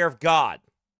whether they are of God.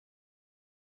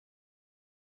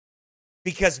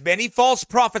 Because many false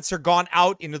prophets are gone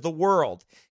out into the world.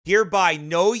 Hereby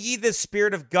know ye the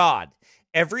Spirit of God.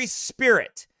 Every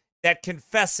spirit that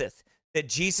confesseth that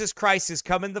Jesus Christ is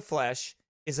come in the flesh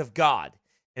is of God.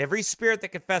 And every spirit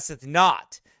that confesseth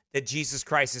not that Jesus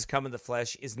Christ is come in the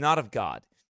flesh is not of God.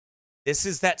 This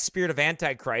is that spirit of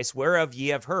Antichrist, whereof ye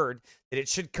have heard that it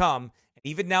should come, and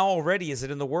even now already is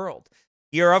it in the world.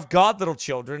 Ye are of God, little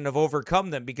children, and have overcome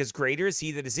them, because greater is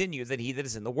he that is in you than he that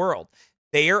is in the world.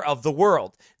 They are of the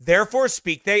world. Therefore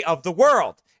speak they of the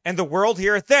world, and the world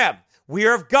heareth them. We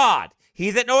are of God. He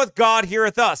that knoweth God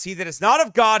heareth us. He that is not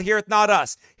of God heareth not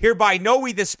us. Hereby know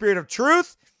we the spirit of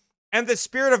truth and the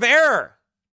spirit of error.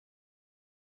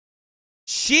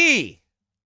 She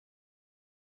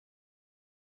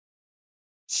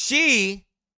she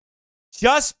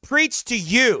just preached to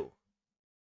you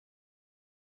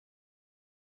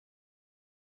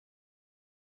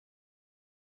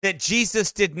that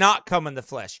Jesus did not come in the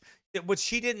flesh. But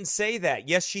she didn't say that.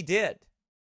 Yes, she did.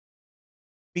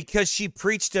 Because she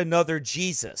preached another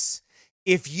Jesus.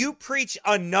 If you preach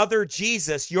another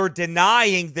Jesus, you're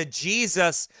denying the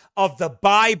Jesus of the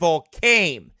Bible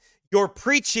came. You're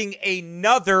preaching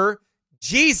another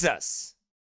Jesus.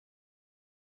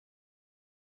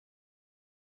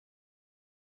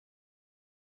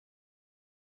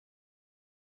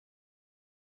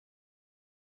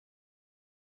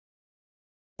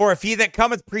 For if he that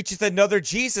cometh preacheth another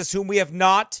Jesus whom we have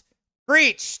not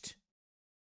preached,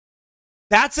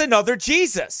 that's another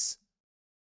Jesus.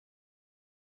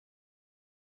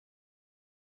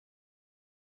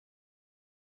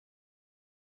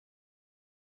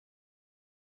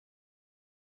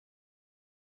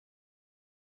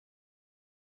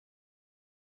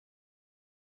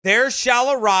 There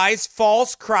shall arise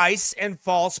false Christs and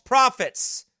false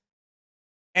prophets,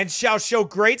 and shall show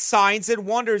great signs and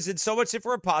wonders, and so much if it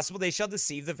were possible, they shall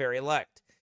deceive the very elect.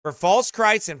 For false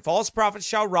Christs and false prophets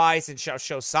shall rise and shall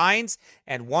show signs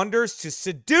and wonders to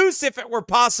seduce, if it were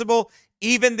possible,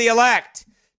 even the elect.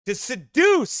 To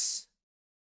seduce.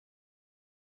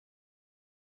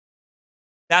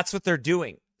 That's what they're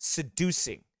doing,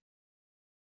 seducing.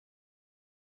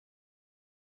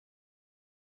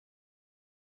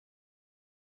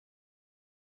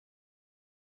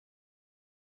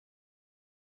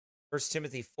 First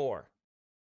Timothy 4.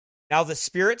 Now the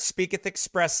Spirit speaketh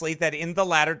expressly that in the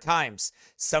latter times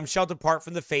some shall depart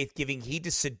from the faith, giving heed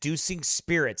to seducing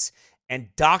spirits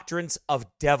and doctrines of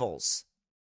devils,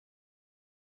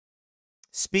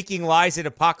 speaking lies and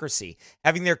hypocrisy,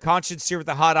 having their conscience seared with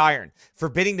a hot iron,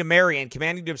 forbidding to marry and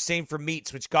commanding to abstain from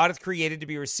meats which God hath created to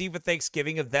be received with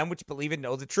thanksgiving of them which believe and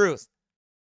know the truth.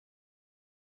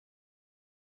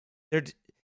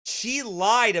 She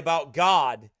lied about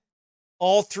God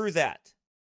all through that.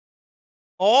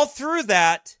 All through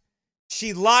that,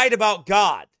 she lied about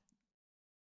God.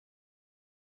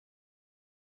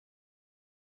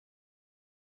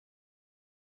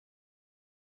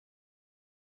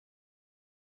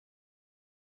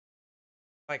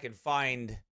 If I can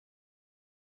find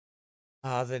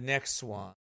the next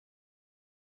one.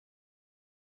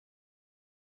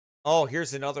 Oh,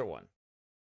 here's another one.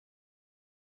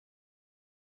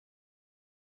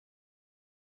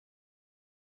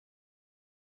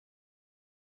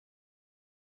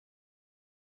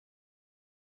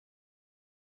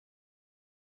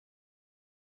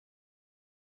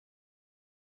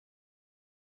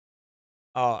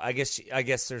 Oh, I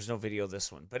guess there's no video of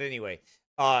this one. But anyway,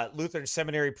 Lutheran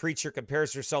seminary preacher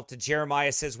compares herself to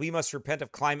Jeremiah, says we must repent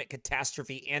of climate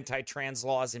catastrophe, anti-trans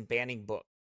laws, and banning book.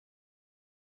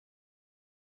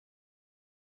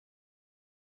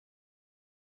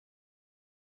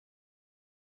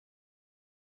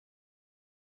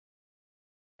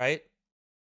 Right?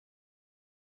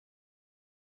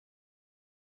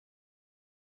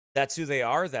 That's who they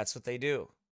are. That's what they do.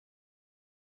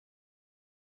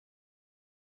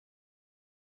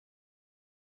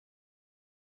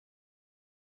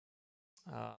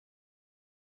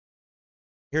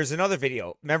 Here's another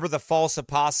video. Remember the false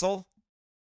apostle?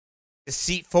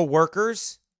 Deceitful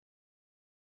workers?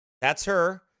 That's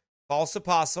her. False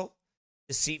apostle.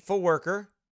 Deceitful worker.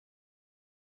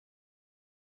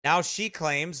 Now she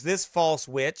claims, this false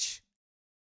witch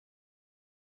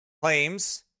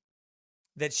claims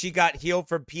that she got healed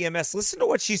from PMS. Listen to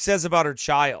what she says about her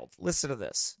child. Listen to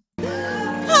this.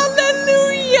 Hallelujah!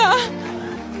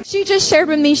 She just shared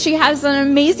with me she has an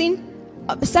amazing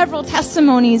several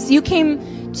testimonies. You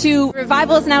came to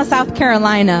Revivals Now, South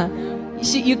Carolina.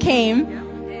 You came.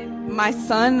 My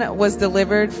son was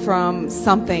delivered from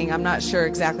something. I'm not sure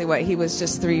exactly what. He was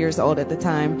just 3 years old at the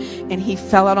time. And he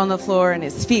fell out on the floor and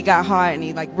his feet got hot and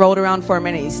he rolled around for a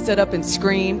minute. He stood up and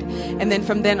screamed. And then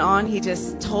from then on, he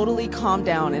just totally calmed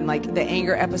down, and the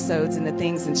anger episodes and the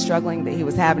things and struggling that he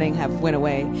was having have went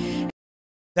away.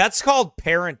 That's called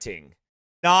parenting.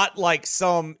 Not like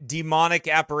some demonic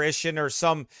apparition or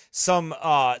some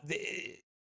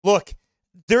look,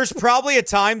 there's probably a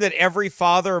time that every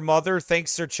father or mother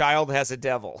thinks their child has a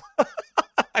devil.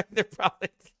 They're probably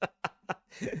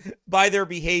by their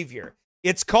behavior.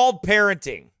 It's called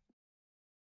parenting.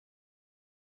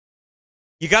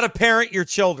 You got to parent your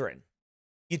children.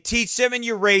 You teach them and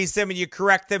you raise them and you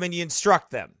correct them and you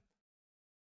instruct them.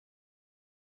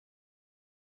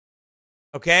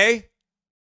 Okay?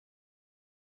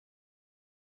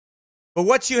 But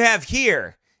what you have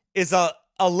here is a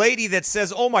a lady that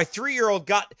says, oh, my 3-year-old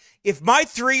got, if my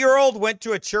 3-year-old went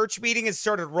to a church meeting and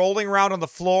started rolling around on the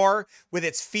floor with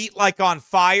its feet like on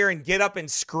fire and get up and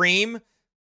scream,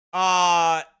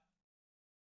 I'm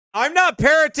not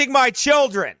parenting my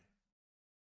children.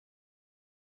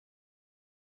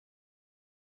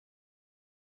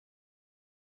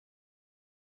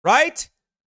 Right?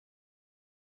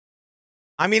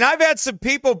 I mean, I've had some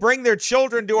people bring their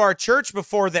children to our church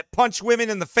before that punch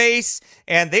women in the face,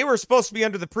 and they were supposed to be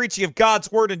under the preaching of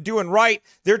God's word and doing right.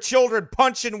 Their children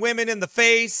punching women in the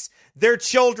face, their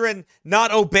children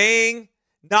not obeying,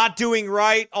 not doing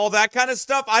right, all that kind of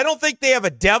stuff. I don't think they have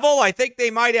a devil. I think they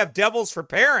might have devils for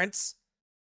parents.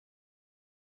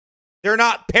 They're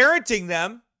not parenting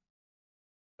them,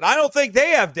 but I don't think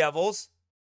they have devils.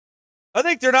 I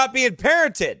think they're not being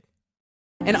parented.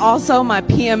 And also my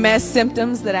PMS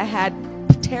symptoms that I had,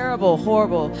 terrible,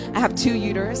 horrible. I have 2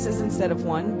 uteruses instead of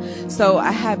 1. So I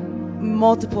have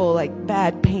multiple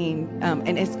bad pain,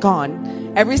 and it's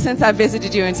gone. Ever since I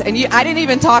visited you, I didn't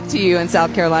even talk to you in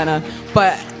South Carolina,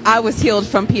 but I was healed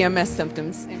from PMS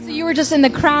symptoms. So you were just in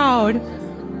the crowd.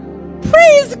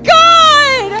 Praise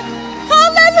God!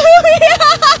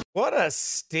 Hallelujah! What a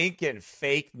stinking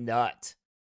fake nut.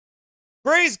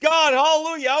 Praise God,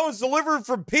 hallelujah, I was delivered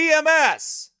from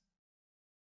PMS.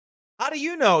 How do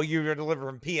you know you were delivered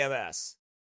from PMS?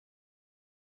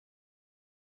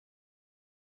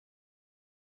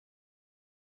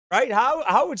 Right?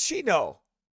 How would she know?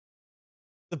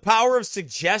 The power of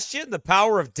suggestion? The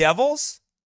power of devils?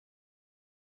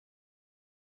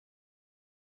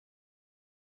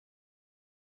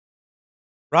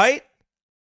 Right?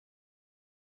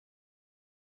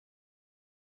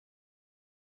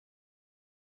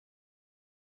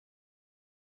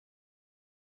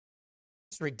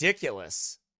 It's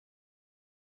ridiculous.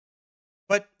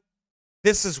 But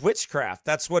this is witchcraft.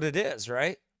 That's what it is,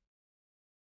 right?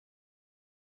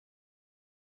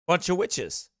 Bunch of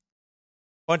witches.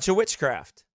 Bunch of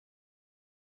witchcraft.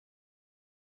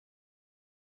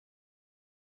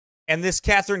 And this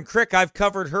Catherine Crick, I've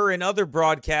covered her in other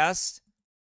broadcasts.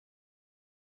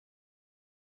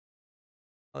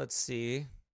 Let's see.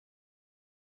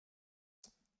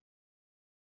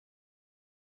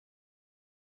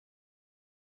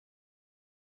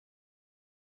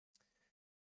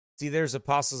 See, there's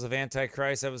Apostles of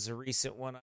Antichrist. That was a recent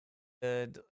one I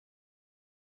did.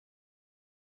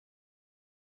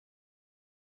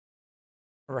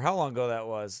 Or how long ago that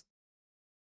was.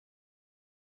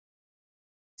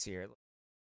 Let's see here.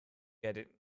 Get it.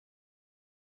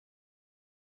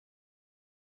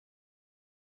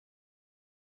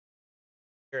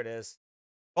 Here it is.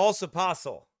 False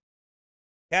Apostle.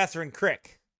 Catherine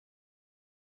Crick.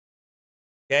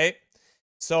 Okay.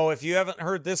 So if you haven't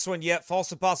heard this one yet,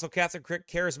 False Apostle Catherine Crick,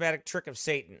 Charismatic Trick of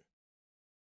Satan.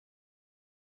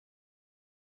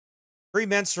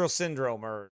 Premenstrual syndrome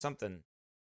or something.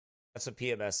 That's what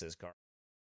PMS is, Carl.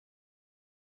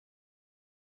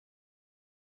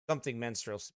 Something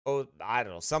menstrual. Oh, I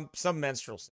don't know. Some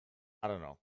menstrual. I don't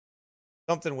know.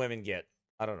 Something women get.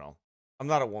 I don't know. I'm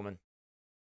not a woman.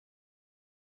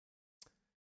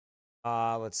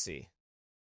 Let's see.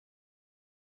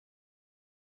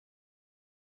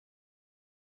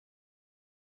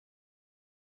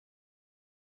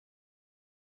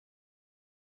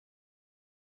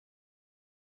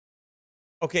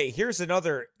 Okay, here's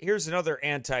another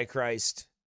Antichrist.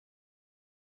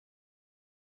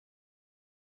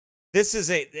 This is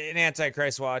an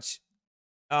Antichrist watch.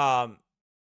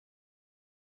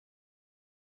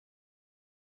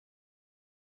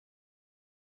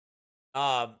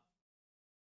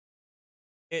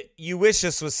 You wish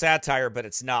this was satire, but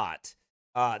it's not.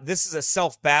 This is a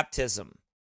self-baptism.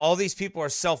 All these people are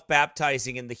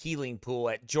self-baptizing in the healing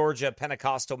pool at Georgia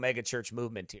Pentecostal Megachurch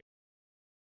Movement here.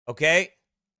 Okay?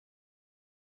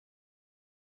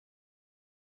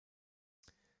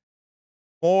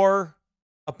 More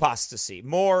apostasy,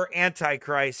 more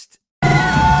Antichrist.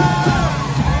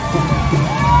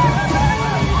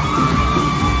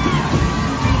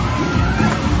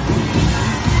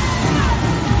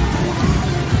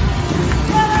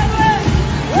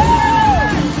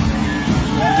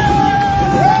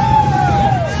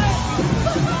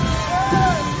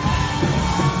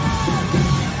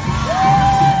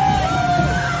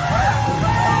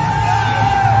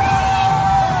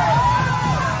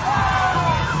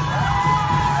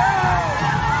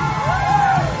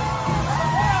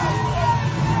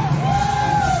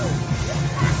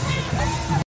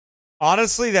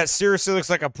 Honestly, that seriously looks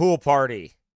like a pool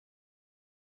party.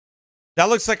 That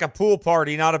looks like a pool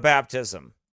party, not a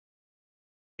baptism.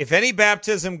 If any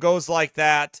baptism goes like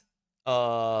that,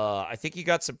 I think you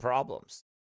got some problems.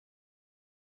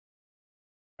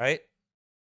 right?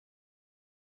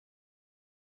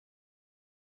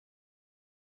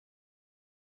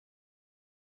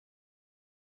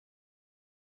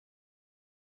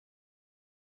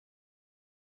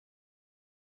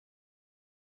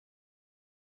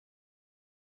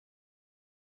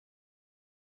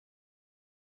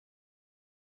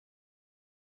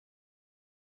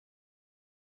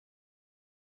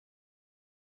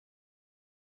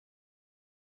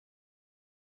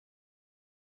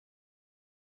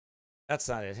 That's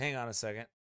not it. Hang on a second.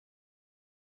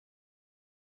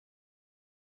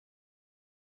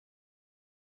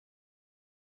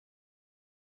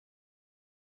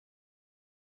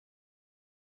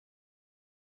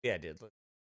 Yeah, I did. Look.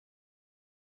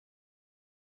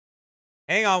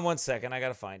 Hang on one second. I got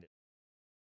to find it.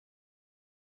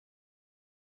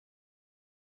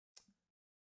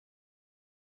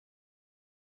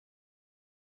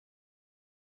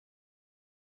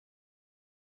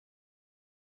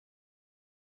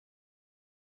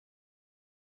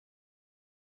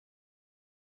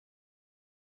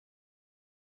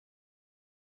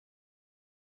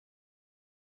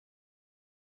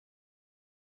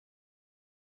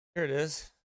 Here it is. Is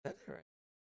that it right?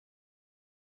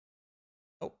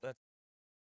 Oh, that's...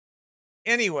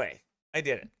 Anyway, I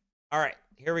did it. All right,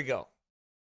 here we go.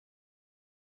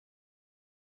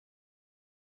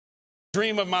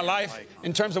 Dream of my life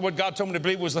in terms of what God told me to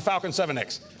believe was the Falcon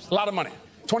 7X. A lot of money,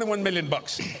 21 million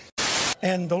bucks.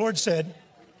 And the Lord said,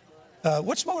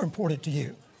 what's more important to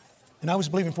you? And I was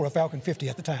believing for a Falcon 50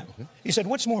 at the time. He said,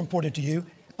 what's more important to you,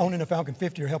 owning a Falcon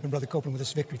 50 or helping Brother Copeland with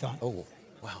this victory-thon? Oh,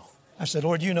 wow. I said,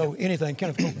 Lord, you know anything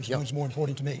Kenneth Copeland's doing is more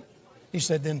important to me. He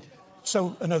said, then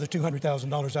sow another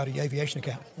 $200,000 out of your aviation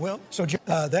account. Well, so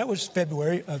that was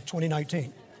February of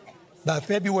 2019. By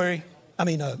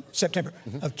September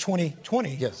of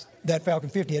 2020, that Falcon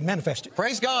 50 had manifested.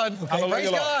 Praise God. Okay?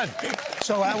 Praise God.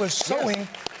 So I was sowing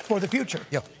for the future.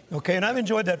 Yeah. Okay, and I've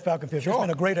enjoyed that Falcon 50. It's been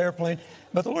a great airplane.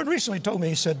 But the Lord recently told me,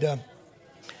 he said,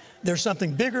 there's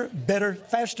something bigger, better,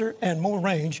 faster, and more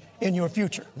range in your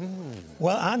future.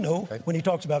 Well, I know when he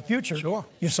talks about future,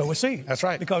 you sow a seed. That's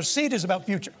right. Because seed is about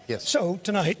future. Yes. So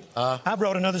tonight, I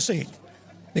brought another seed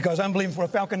because I'm believing for a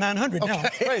Falcon 900 now.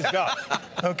 Praise God.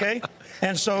 Okay?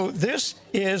 And so this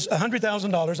is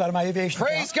 $100,000 out of my aviation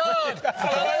Praise account. God.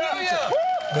 Hallelujah.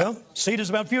 Well, seed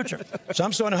is about future. So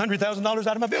I'm sowing $100,000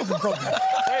 out of my building program.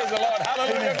 Praise the Lord.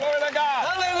 Hallelujah. Amen. Glory to God.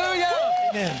 Hallelujah.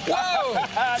 Amen. Whoa.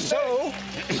 So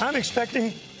I'm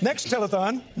expecting next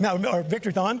telethon, or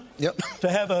victory-thon, to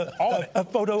have a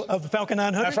photo of the Falcon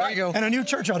 900 That's right. and a new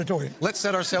church auditorium. Let's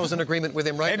set ourselves in agreement with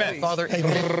him right now, Father.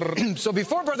 Amen. So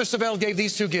before Brother Savelle gave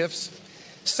these two gifts,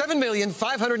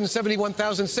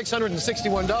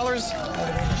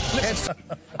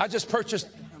 $7,571,661. I just purchased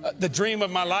the dream of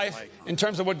my life in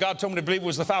terms of what God told me to believe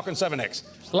was the Falcon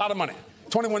 7X. A lot of money,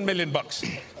 21 million bucks.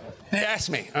 They asked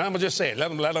me, and I'm gonna just say it.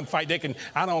 Let them fight. They can.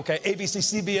 I don't care. ABC,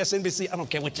 CBS, NBC. I don't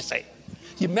care what you say.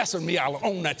 You mess with me, I'll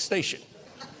own that station.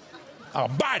 I'll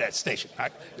buy that station.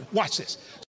 Watch this.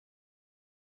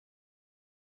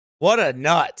 What a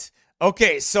nut.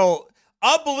 Okay, so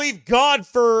I'll believe God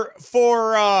for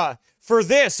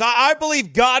this. I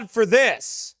believe God for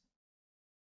this.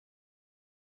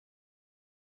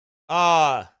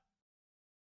 So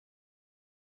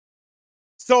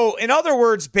in other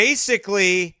words,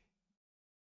 basically,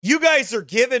 you guys are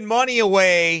giving money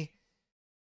away.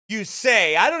 You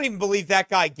say, I don't even believe that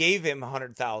guy gave him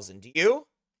 100,000. Do you?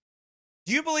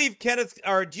 Do you believe do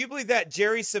you believe that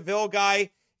Jerry Seville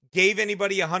guy gave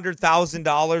anybody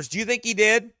 $100,000? Do you think he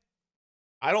did?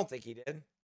 I don't think he did.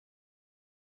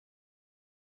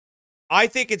 I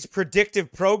think it's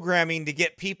predictive programming to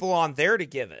get people on there to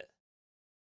give it.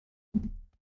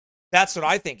 That's what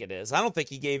I think it is. I don't think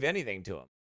he gave anything to him.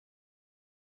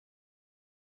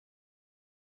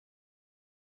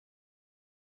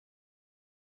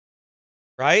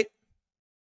 Right?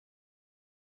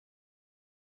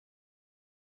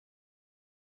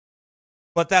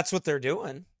 But that's what they're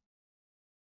doing.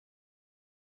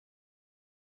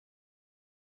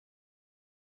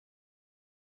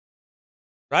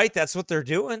 Right? That's what they're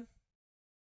doing.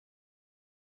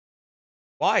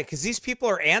 Why? Because these people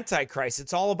are Antichrist.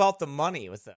 It's all about the money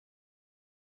with them.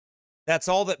 That's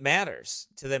all that matters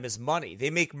to them is money. They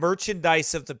make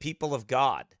merchandise of the people of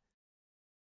God.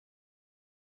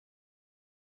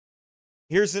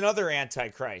 Here's another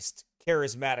Antichrist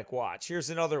charismatic watch. Here's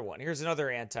another one. Here's another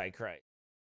Antichrist.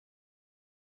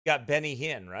 Got Benny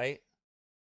Hinn, right?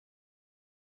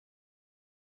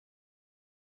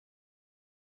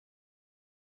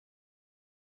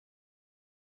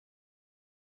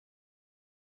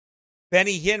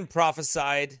 Benny Hinn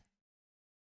prophesied,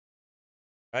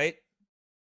 right?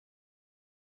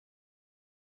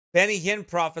 Benny Hinn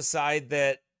prophesied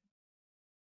that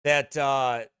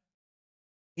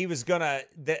he was gonna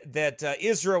that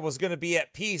Israel was gonna be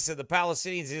at peace, and the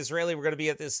Palestinians and Israeli were gonna be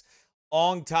at this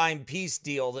long-time peace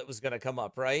deal that was gonna come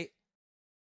up, right?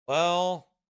 Well,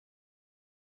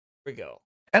 here we go.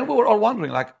 And we were all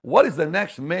wondering, like, what is the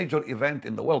next major event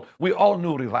in the world? We all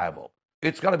knew revival.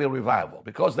 It's got to be a revival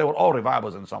because they were all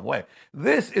revivals in some way.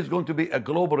 This is going to be a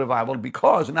global revival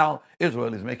because now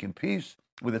Israel is making peace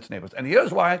with its neighbors. And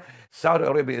here's why Saudi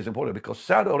Arabia is important, because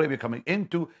Saudi Arabia coming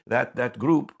into that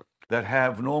group that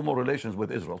have normal relations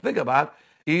with Israel. Think about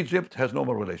Egypt has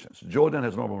normal relations. Jordan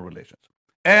has normal relations.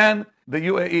 And the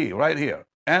UAE right here,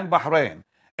 and Bahrain,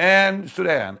 and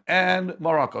Sudan, and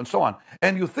Morocco, and so on.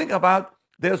 And you think about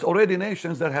there's already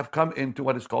nations that have come into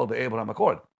what is called the Abraham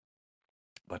Accord.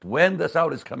 But when the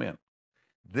Saudis come in,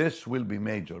 this will be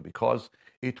major because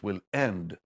it will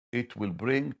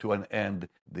bring to an end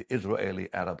the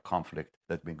Israeli-Arab conflict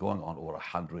that's been going on over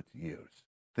 100 years.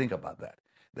 Think about that.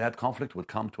 That conflict will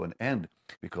come to an end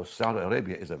because Saudi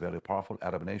Arabia is a very powerful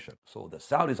Arab nation. So the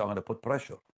Saudis are going to put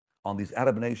pressure on these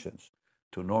Arab nations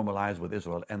to normalize with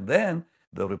Israel. And then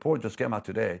the report just came out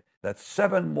today that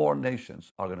 7 more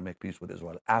nations are going to make peace with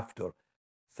Israel after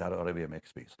Saudi Arabia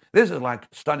makes peace. This is like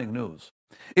stunning news.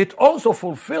 It also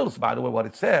fulfills, by the way, what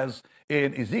it says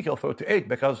in Ezekiel 38,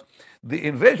 because the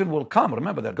invasion will come.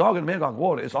 Remember that Gog and Magog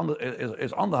war is on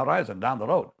the horizon down the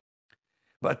road.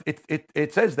 But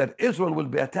it says that Israel will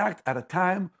be attacked at a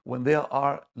time when they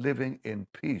are living in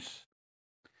peace.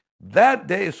 That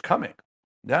day is coming.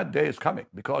 That day is coming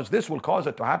because this will cause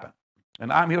it to happen.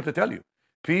 And I'm here to tell you,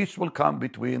 peace will come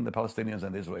between the Palestinians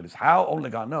and the Israelis. How? Only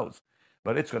God knows.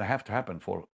 But it's going to have to happen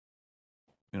for,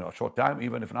 a short time,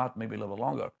 even if not, maybe a little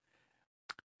longer.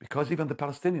 Because even the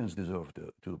Palestinians deserve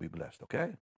to be blessed,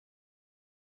 okay?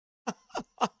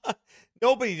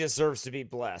 Nobody deserves to be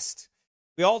blessed.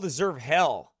 We all deserve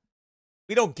hell.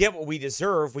 We don't get what we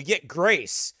deserve. We get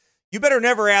grace. You better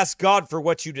never ask God for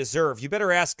what you deserve. You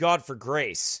better ask God for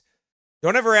grace.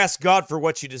 Don't ever ask God for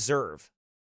what you deserve.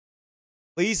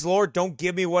 Please, Lord, don't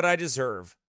give me what I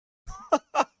deserve.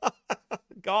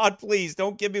 God, please,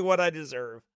 don't give me what I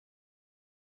deserve.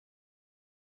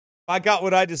 If I got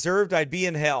what I deserved, I'd be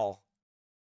in hell.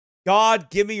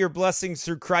 God, give me your blessings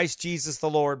through Christ Jesus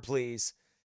the Lord, please.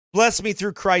 Bless me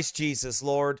through Christ Jesus,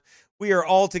 Lord. We are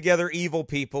altogether evil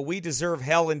people. We deserve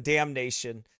hell and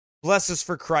damnation. Bless us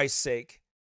for Christ's sake.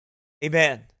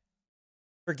 Amen.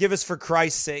 Forgive us for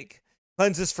Christ's sake.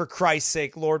 Cleanse us for Christ's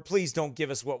sake, Lord. Please don't give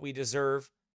us what we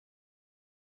deserve.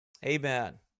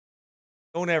 Amen.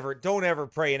 Don't ever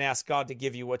pray and ask God to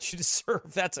give you what you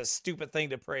deserve. That's a stupid thing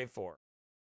to pray for.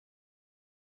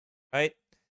 Right?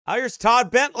 Now here's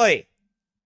Todd Bentley,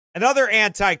 another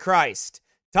Antichrist.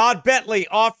 Todd Bentley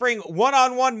offering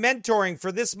one-on-one mentoring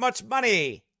for this much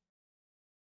money.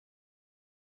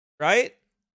 Right?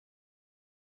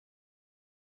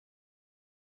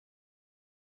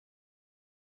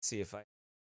 Let's see if I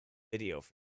video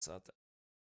for this out there.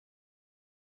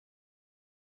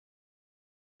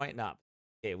 Might not.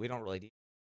 Okay, we don't really need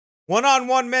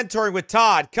one-on-one mentoring with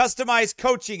Todd, customized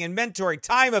coaching and mentoring,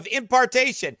 time of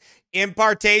impartation,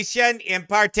 impartation,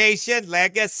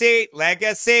 legacy,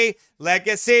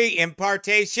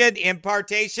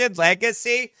 impartation,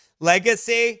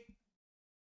 legacy,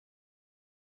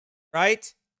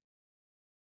 right?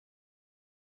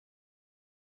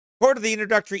 According to the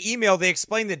introductory email, they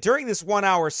explained that during this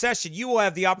 1-hour session, you will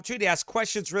have the opportunity to ask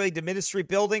questions related to ministry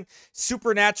building,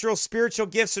 supernatural, spiritual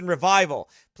gifts, and revival.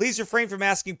 Please refrain from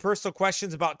asking personal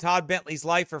questions about Todd Bentley's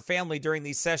life or family during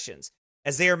these sessions,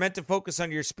 as they are meant to focus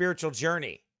on your spiritual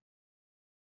journey.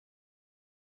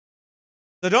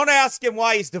 So don't ask him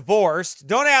why he's divorced.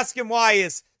 Don't ask him why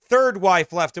his third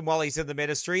wife left him while he's in the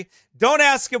ministry. Don't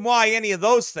ask him why any of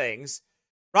those things,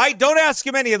 right? Don't ask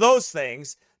him any of those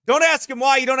things. Don't ask him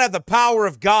why you don't have the power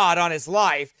of God on his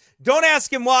life. Don't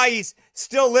ask him why he's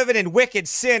still living in wicked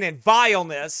sin and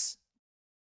vileness.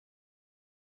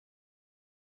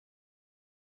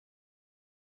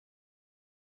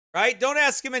 Right? Don't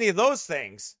ask him any of those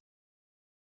things.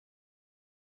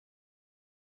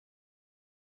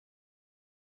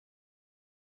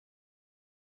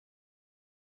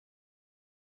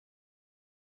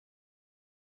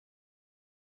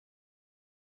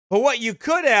 But what you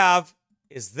could have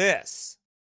is this.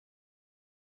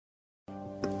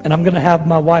 And I'm going to have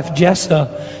my wife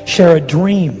Jessa share a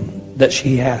dream that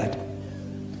she had.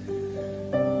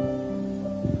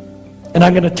 And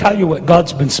I'm going to tell you what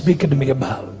God's been speaking to me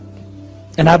about.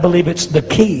 And I believe it's the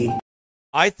key.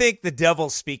 I think the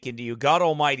devil's speaking to you. God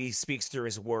Almighty speaks through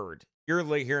his word. You're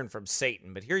hearing from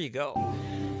Satan, but here you go.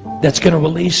 That's going to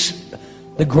release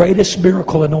the greatest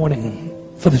miracle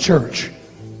anointing for the church.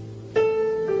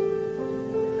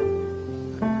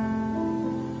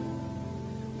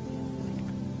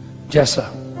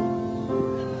 Jessa.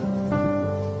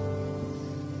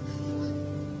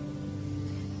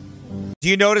 Do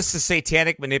you notice the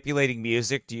satanic manipulating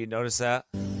music? Do you notice that?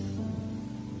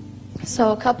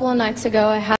 So a couple of nights ago,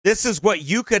 I had This is what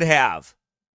you could have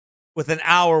with an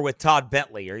hour with Todd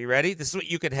Bentley. Are you ready? This is what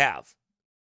you could have.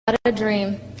 a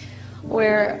dream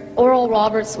where Oral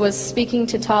Roberts was speaking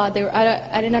to Todd.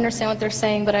 I didn't understand what they're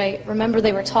saying, but I remember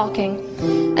they were talking.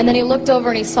 And then he looked over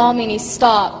and he saw me and he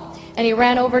stopped. And he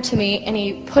ran over to me and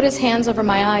he put his hands over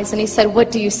my eyes and he said, "What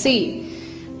do you see?"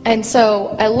 And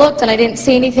so I looked and I didn't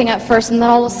see anything at first, and then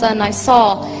all of a sudden I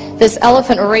saw this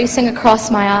elephant racing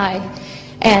across my eye.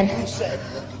 And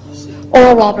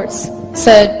Oral Roberts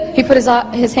said, he put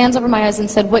his hands over my eyes and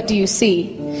said, "What do you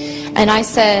see?" And I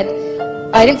said,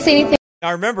 I didn't see anything.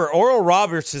 Now remember, Oral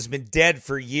Roberts has been dead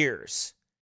for years.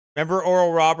 Remember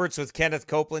Oral Roberts with Kenneth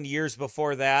Copeland years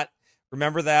before that?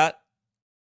 Remember that?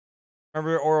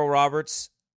 Remember Oral Roberts?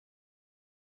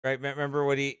 Right? Remember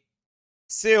what he...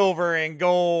 Silver and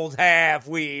gold have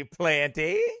we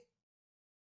plenty.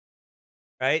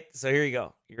 Right? So here you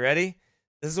go. You ready?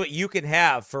 This is what you can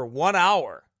have for 1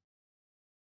 hour.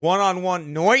 One-on-one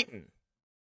anointing.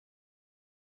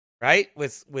 Right?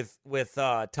 With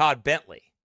Todd Bentley.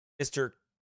 Mr.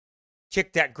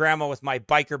 Kick that grandma with my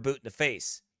biker boot in the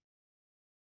face.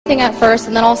 At first,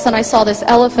 and then all of a sudden I saw this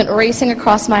elephant racing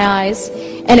across my eyes,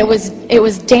 and it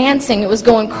was dancing, it was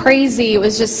going crazy,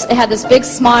 it had this big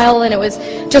smile, and it was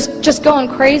just going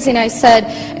crazy. And I said,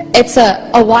 "It's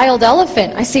a wild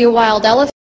elephant. I see a wild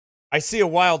elephant." I see a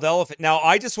wild elephant. Now,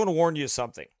 I just want to warn you of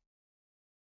something.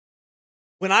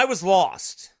 When I was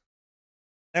lost,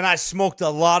 and I smoked a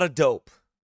lot of dope,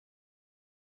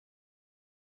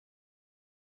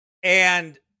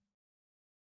 and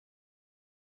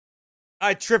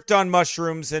I tripped on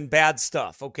mushrooms and bad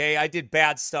stuff, okay? I did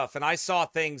bad stuff, and I saw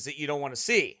things that you don't want to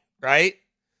see, right?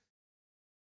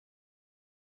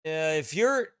 If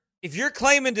you're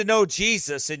claiming to know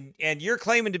Jesus and you're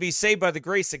claiming to be saved by the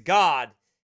grace of God,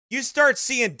 you start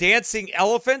seeing dancing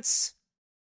elephants,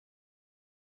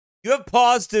 you have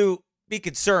pause to be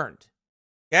concerned,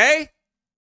 okay?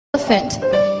 Elephant.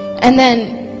 And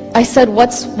then I said,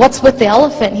 what's with the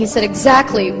elephant? He said,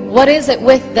 "Exactly. What is it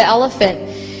with the elephant?"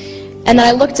 And then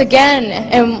I looked again,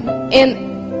 and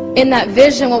in that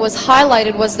vision, what was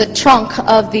highlighted was the trunk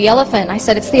of the elephant. I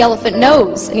said, "It's the elephant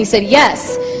nose." And he said,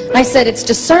 "Yes." And I said, "It's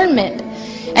discernment."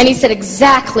 And he said,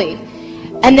 "Exactly."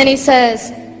 And then he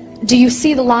says, "Do you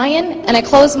see the lion?" And I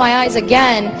closed my eyes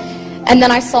again, and then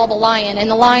I saw the lion. And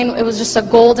the lion, it was just a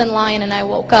golden lion, and I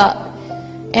woke up.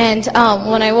 And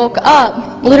when I woke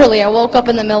up, literally I woke up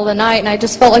in the middle of the night, and I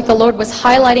just felt like the Lord was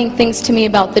highlighting things to me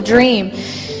about the dream.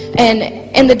 And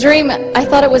in the dream, I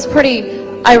thought it was pretty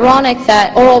ironic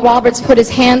that Oral Roberts put his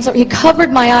hands, he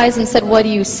covered my eyes and said, "What do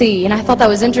you see?" And I thought that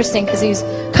was interesting because he's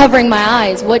covering my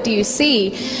eyes. What do you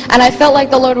see? And I felt like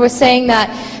the Lord was saying that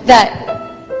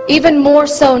even more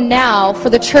so now, for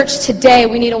the church today,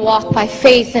 we need to walk by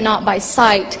faith and not by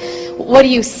sight. What do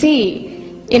you see?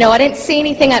 You know, I didn't see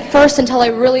anything at first until I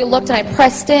really looked and I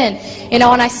pressed in, you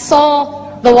know, and I saw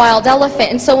the wild elephant.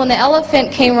 And so when the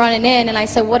elephant came running in, and I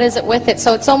said, "What is it with it?"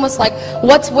 So it's almost like,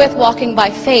 what's with walking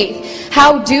by faith?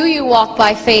 How do you walk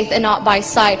by faith and not by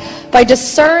sight? By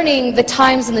discerning the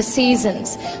times and the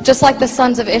seasons, just like the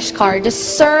sons of Ishkar.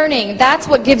 Discerning, that's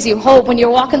what gives you hope when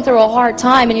you're walking through a hard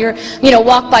time and you're,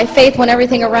 walk by faith when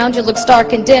everything around you looks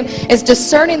dark and dim, is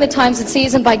discerning the times and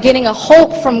seasons by getting a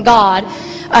hope from God.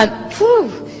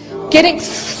 Getting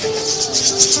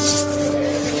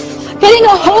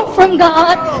a hope from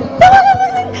God,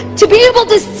 to be able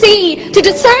to see, to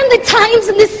discern the times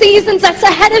and the seasons that's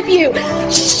ahead of you.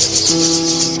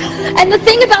 And the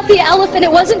thing about the elephant,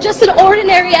 it wasn't just an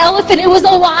ordinary elephant, it was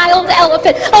a wild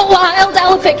elephant, a wild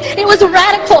elephant. It was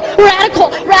radical,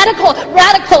 radical, radical,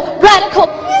 radical, radical.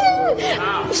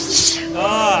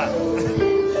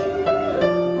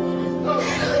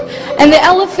 And the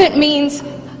elephant means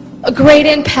a great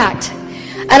impact.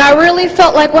 And I really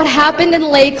felt like what happened in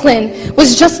Lakeland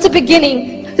was just the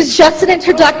beginning. It's just an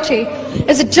introduction.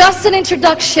 It's just an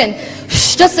introduction.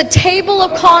 Just a table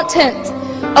of content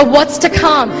of what's to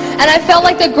come. And I felt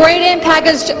like the great impact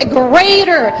is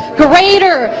greater,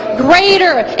 greater,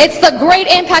 greater. It's the great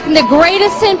impact, and the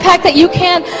greatest impact that you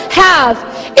can have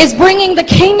is bringing the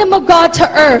kingdom of God to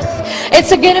earth. It's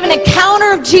to give an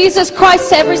encounter of Jesus Christ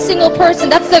to every single person.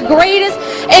 That's the greatest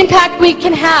impact we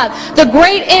can have. The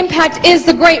great impact is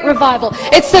the great revival.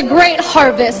 It's the great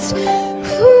harvest.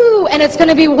 Whew. new, and it's going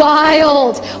to be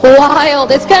wild.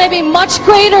 It's going to be much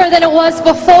greater than it was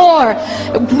before.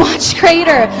 Much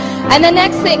greater. And the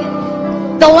next thing,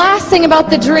 the last thing about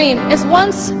the dream is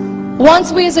once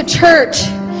we as a church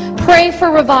pray for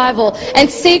revival and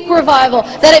seek revival,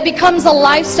 that it becomes a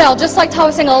lifestyle, just like Todd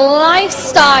was saying, a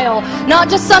lifestyle, not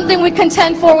just something we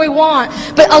contend for, we want,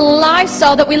 but a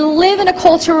lifestyle that we live in a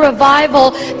culture of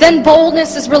revival, then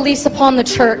boldness is released upon the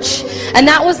church. And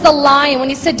that was the lion. When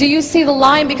he said, do you see the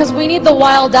lion? Because we need the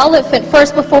wild elephant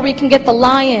first before we can get the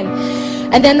lion.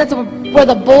 And then that's where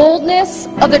the boldness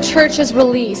of the church is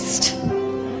released.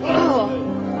 Oh.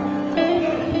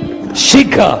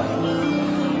 Shika,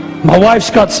 my wife's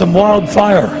got some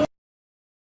wildfire.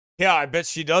 Yeah, I bet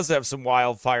she does have some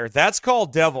wildfire. That's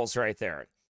called devils right there.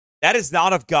 That is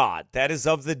not of God. That is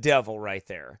of the devil right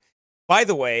there. By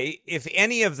the way, if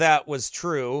any of that was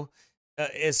true,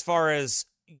 as far as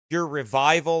your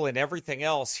revival and everything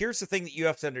else, here's the thing that you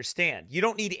have to understand. You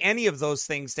don't need any of those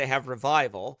things to have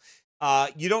revival.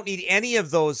 You don't need any of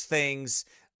those things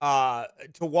to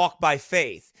walk by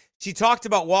faith. She talked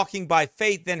about walking by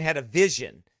faith, then had a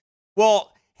vision.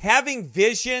 Well, having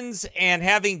visions and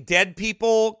having dead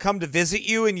people come to visit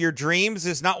you in your dreams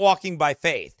is not walking by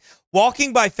faith.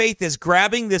 Walking by faith is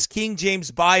grabbing this King James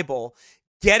Bible,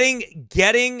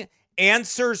 getting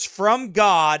answers from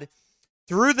God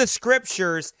through the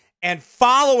scriptures and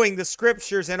following the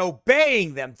scriptures and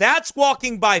obeying them. That's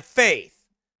walking by faith.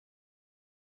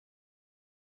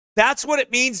 That's what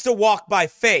it means to walk by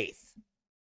faith.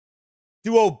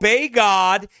 To obey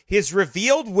God, his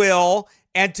revealed will,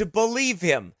 and to believe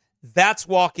him. That's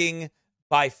walking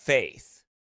by faith.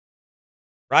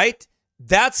 Right?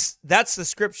 That's the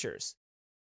scriptures.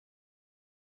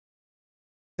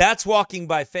 That's walking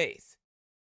by faith.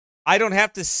 I don't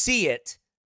have to see it.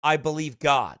 I believe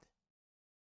God.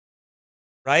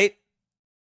 Right?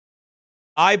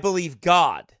 I believe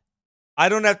God. I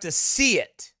don't have to see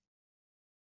it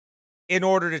in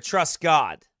order to trust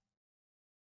God.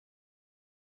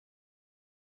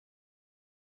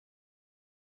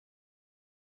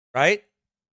 Right?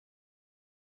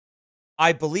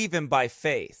 I believe him by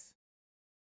faith.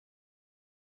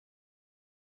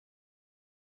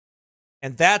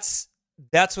 And that's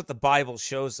what the Bible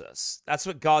shows us. That's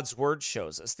what God's word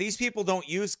shows us. These people don't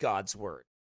use God's word.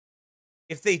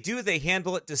 If they do, they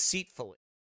handle it deceitfully.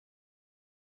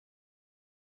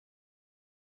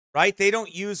 Right? They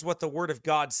don't use what the word of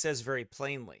God says very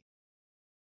plainly.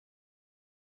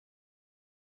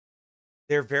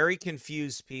 They're very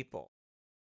confused people.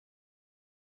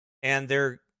 And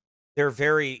they're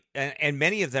very, and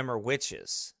many of them are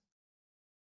witches.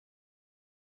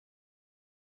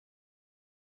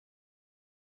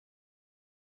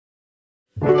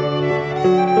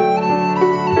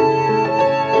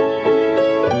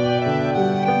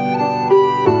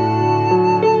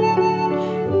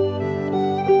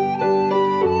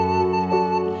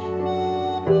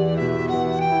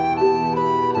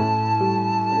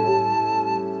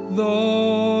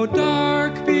 Though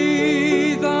dark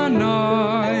be the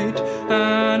night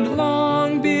and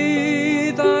long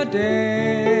be the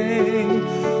day,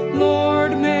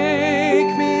 Lord,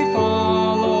 make me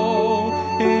follow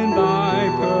in thy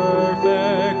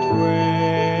perfect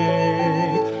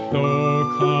way.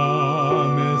 Though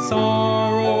cometh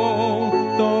sorrow,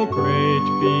 though great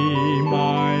be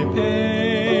my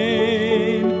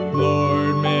pain,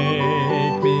 Lord,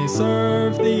 make me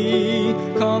serve thee,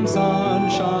 come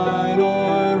sunshine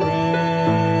or rain.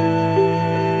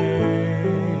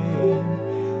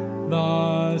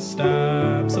 The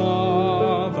steps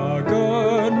of a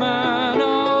good man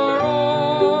are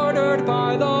ordered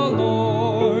by the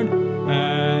Lord,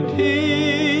 and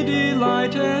he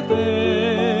delighteth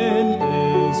in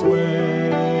his way.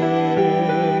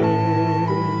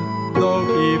 Though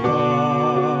he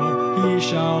fall, he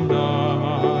shall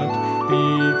not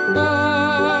be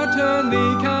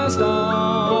utterly cast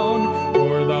down.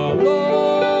 For the Lord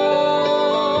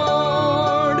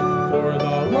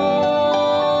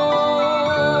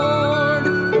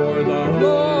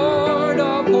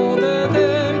upholdeth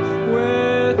him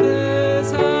with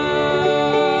his hand.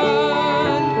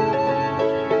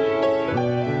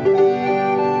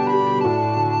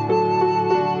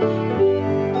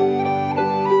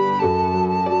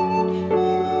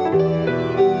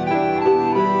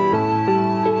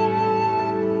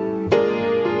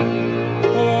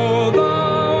 O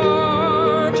thou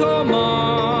art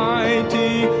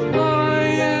almighty, I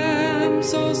am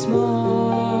so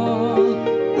small.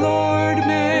 Lord,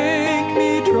 make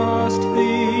me trust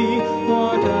thee,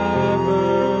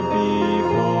 whatever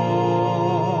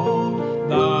befall.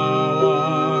 Thou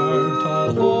art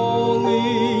all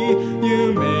holy,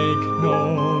 you make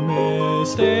no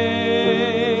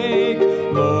sake.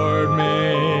 Lord,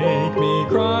 make me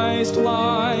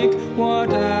Christ-like,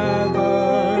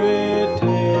 whatever it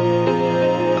takes.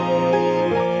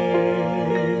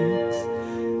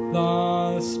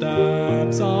 The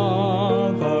steps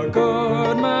of a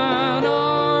good man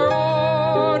are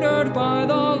ordered by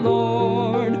the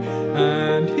Lord,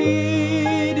 and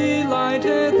he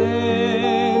delighteth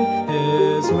in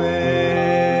his way.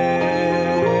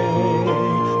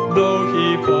 Though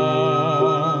he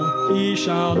fall, he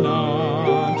shall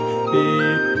not be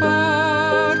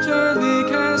utterly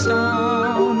cast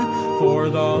down, for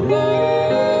the Lord,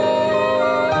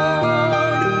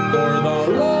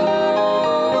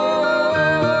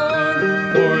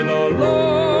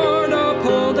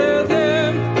 upholdeth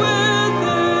him with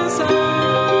his hand.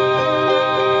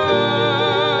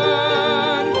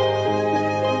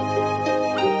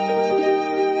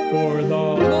 For the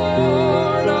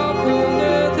Lord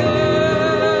upholdeth him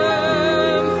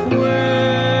with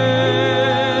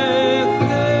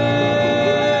his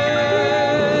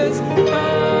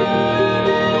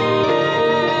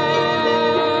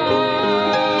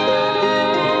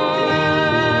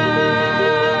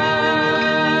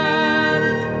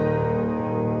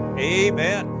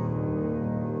Amen.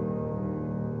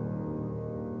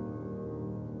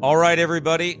 All right,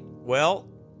 everybody. Well,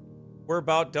 we're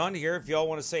about done here. If y'all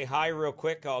want to say hi real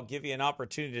quick, I'll give you an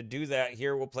opportunity to do that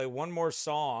here. We'll play one more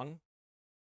song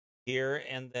here,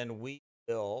 and then we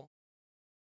will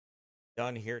be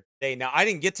done here today. Now, I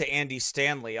didn't get to Andy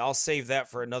Stanley. I'll save that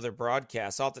for another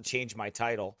broadcast. I'll have to change my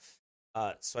title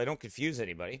so I don't confuse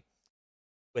anybody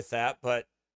with that, but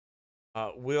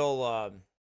we'll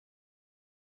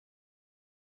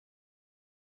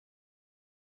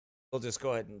just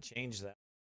go ahead and change that.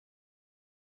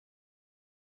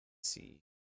 Let's see.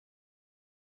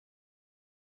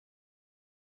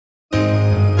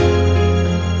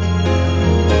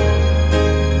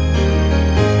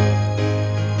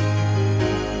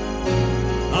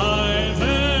 I've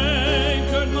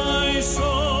anchored my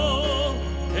soul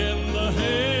in the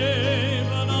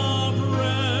haven of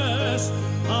rest.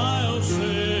 I'll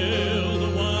sail the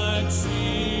wide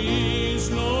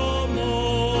seas no more.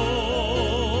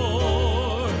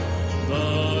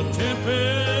 The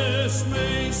tempest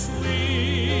may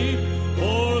sweep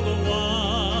o'er the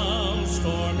wild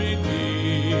stormy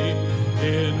deep.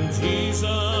 In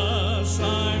Jesus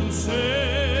I'm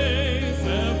safe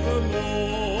evermore.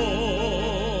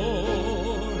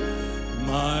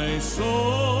 My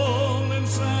soul in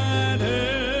sad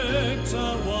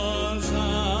exile was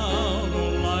out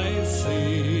on life's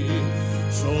sea,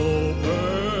 so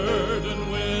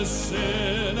burdened with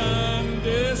sin and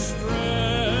distress,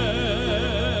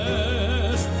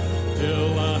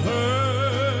 till I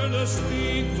heard a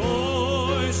sweet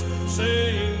voice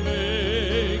saying,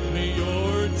 make me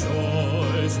your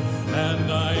choice,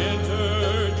 and I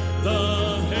entered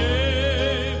the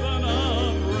haven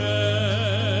of rest.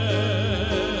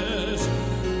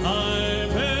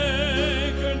 I've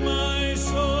anchored my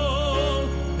soul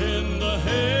in the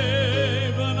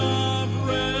haven of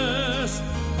rest.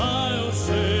 I'll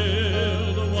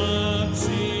sail the wide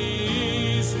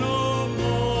seas no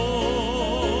more.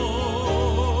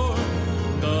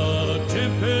 The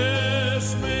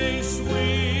tempest may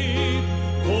sweep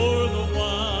o'er the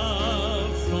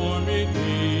wild stormy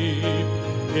deep.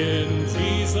 In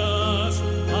Jesus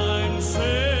I'm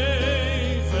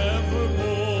safe evermore.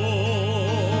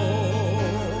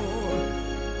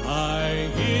 I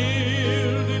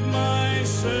yielded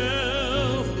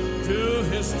myself to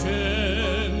his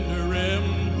tender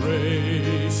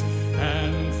embrace,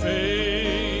 and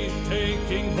faith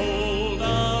taking hold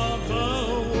of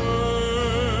the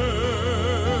word,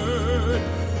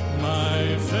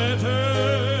 my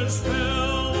fetters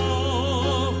fell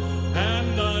off,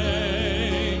 and I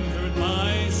anchored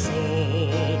my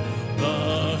soul.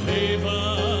 The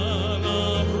haven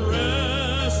of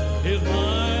rest is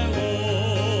my Lord.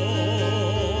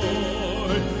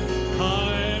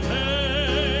 I've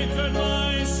anchored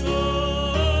my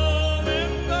soul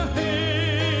in the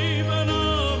haven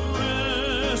of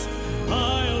rest.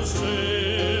 I'll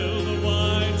sail the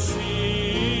wide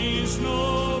seas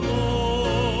no more.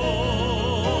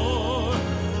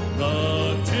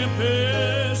 The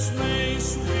tempest may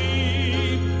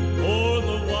sweep o'er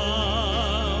the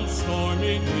wild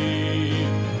stormy deep.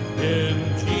 In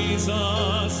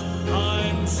Jesus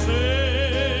I'm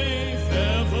safe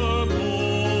evermore.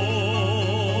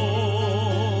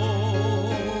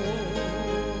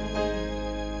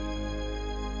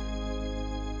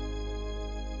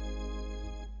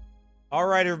 All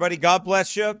right, everybody. God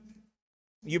bless you.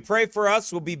 You pray for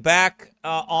us. We'll be back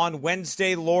on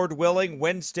Wednesday, Lord willing,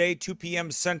 Wednesday, 2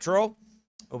 p.m. Central.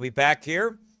 We'll be back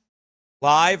here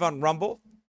live on Rumble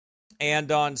and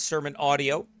on Sermon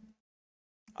Audio.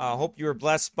 Hope you were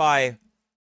blessed by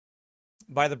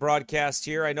the broadcast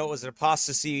here. I know it was an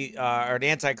apostasy or an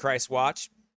Antichrist watch.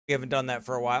 We haven't done that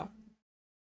for a while.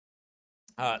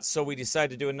 So we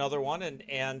decided to do another one,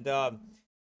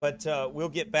 but we'll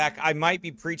get back. I might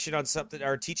be preaching on something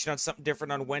or teaching on something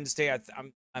different on Wednesday.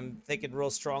 I'm thinking real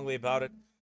strongly about it.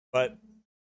 But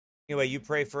anyway, you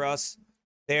pray for us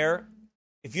there.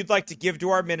 If you'd like to give to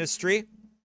our ministry,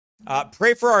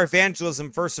 pray for our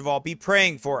evangelism, first of all. Be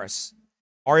praying for us.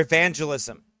 Our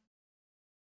evangelism.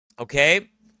 Okay?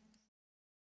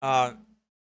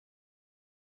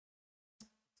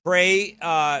 Pray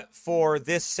for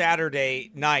this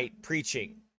Saturday night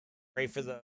preaching. Pray for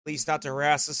the police not to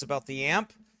harass us about the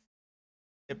amp.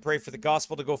 And pray for the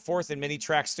gospel to go forth and many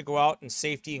tracts to go out and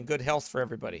safety and good health for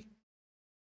everybody.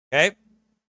 Okay?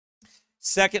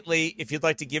 Secondly, if you'd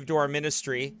like to give to our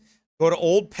ministry, go to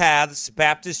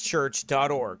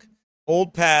oldpathsbaptistchurch.org.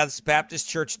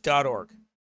 oldpathsbaptistchurch.org.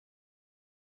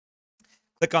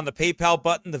 Click on the PayPal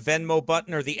button, the Venmo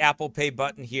button, or the Apple Pay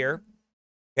button here.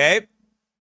 Okay?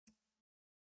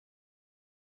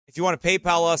 If you want to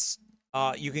PayPal us,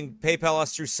 you can PayPal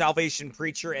us through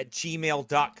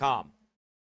salvationpreacher@gmail.com.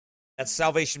 That's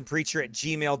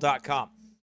salvationpreacher@gmail.com.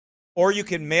 Or you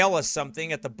can mail us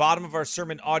something at the bottom of our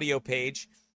sermon audio page.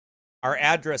 Our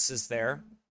address is there.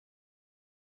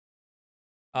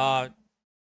 And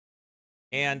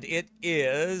it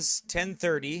is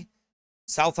 1030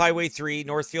 South Highway 3,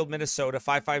 Northfield, Minnesota,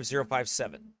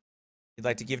 55057. If you'd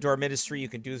like to give to our ministry, you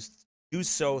can do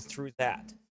so through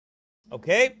that.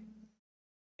 Okay?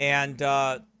 And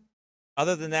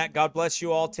other than that, God bless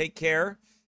you all. Take care.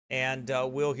 And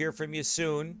we'll hear from you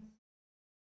soon.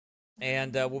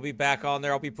 And we'll be back on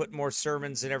there. I'll be putting more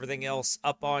sermons and everything else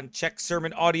up on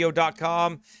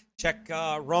checksermonaudio.com. Check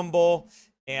Rumble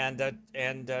and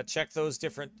check those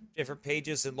different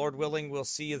pages. And Lord willing, we'll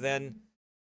see you then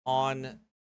on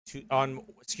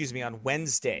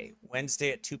Wednesday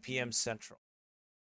at 2 p.m. Central.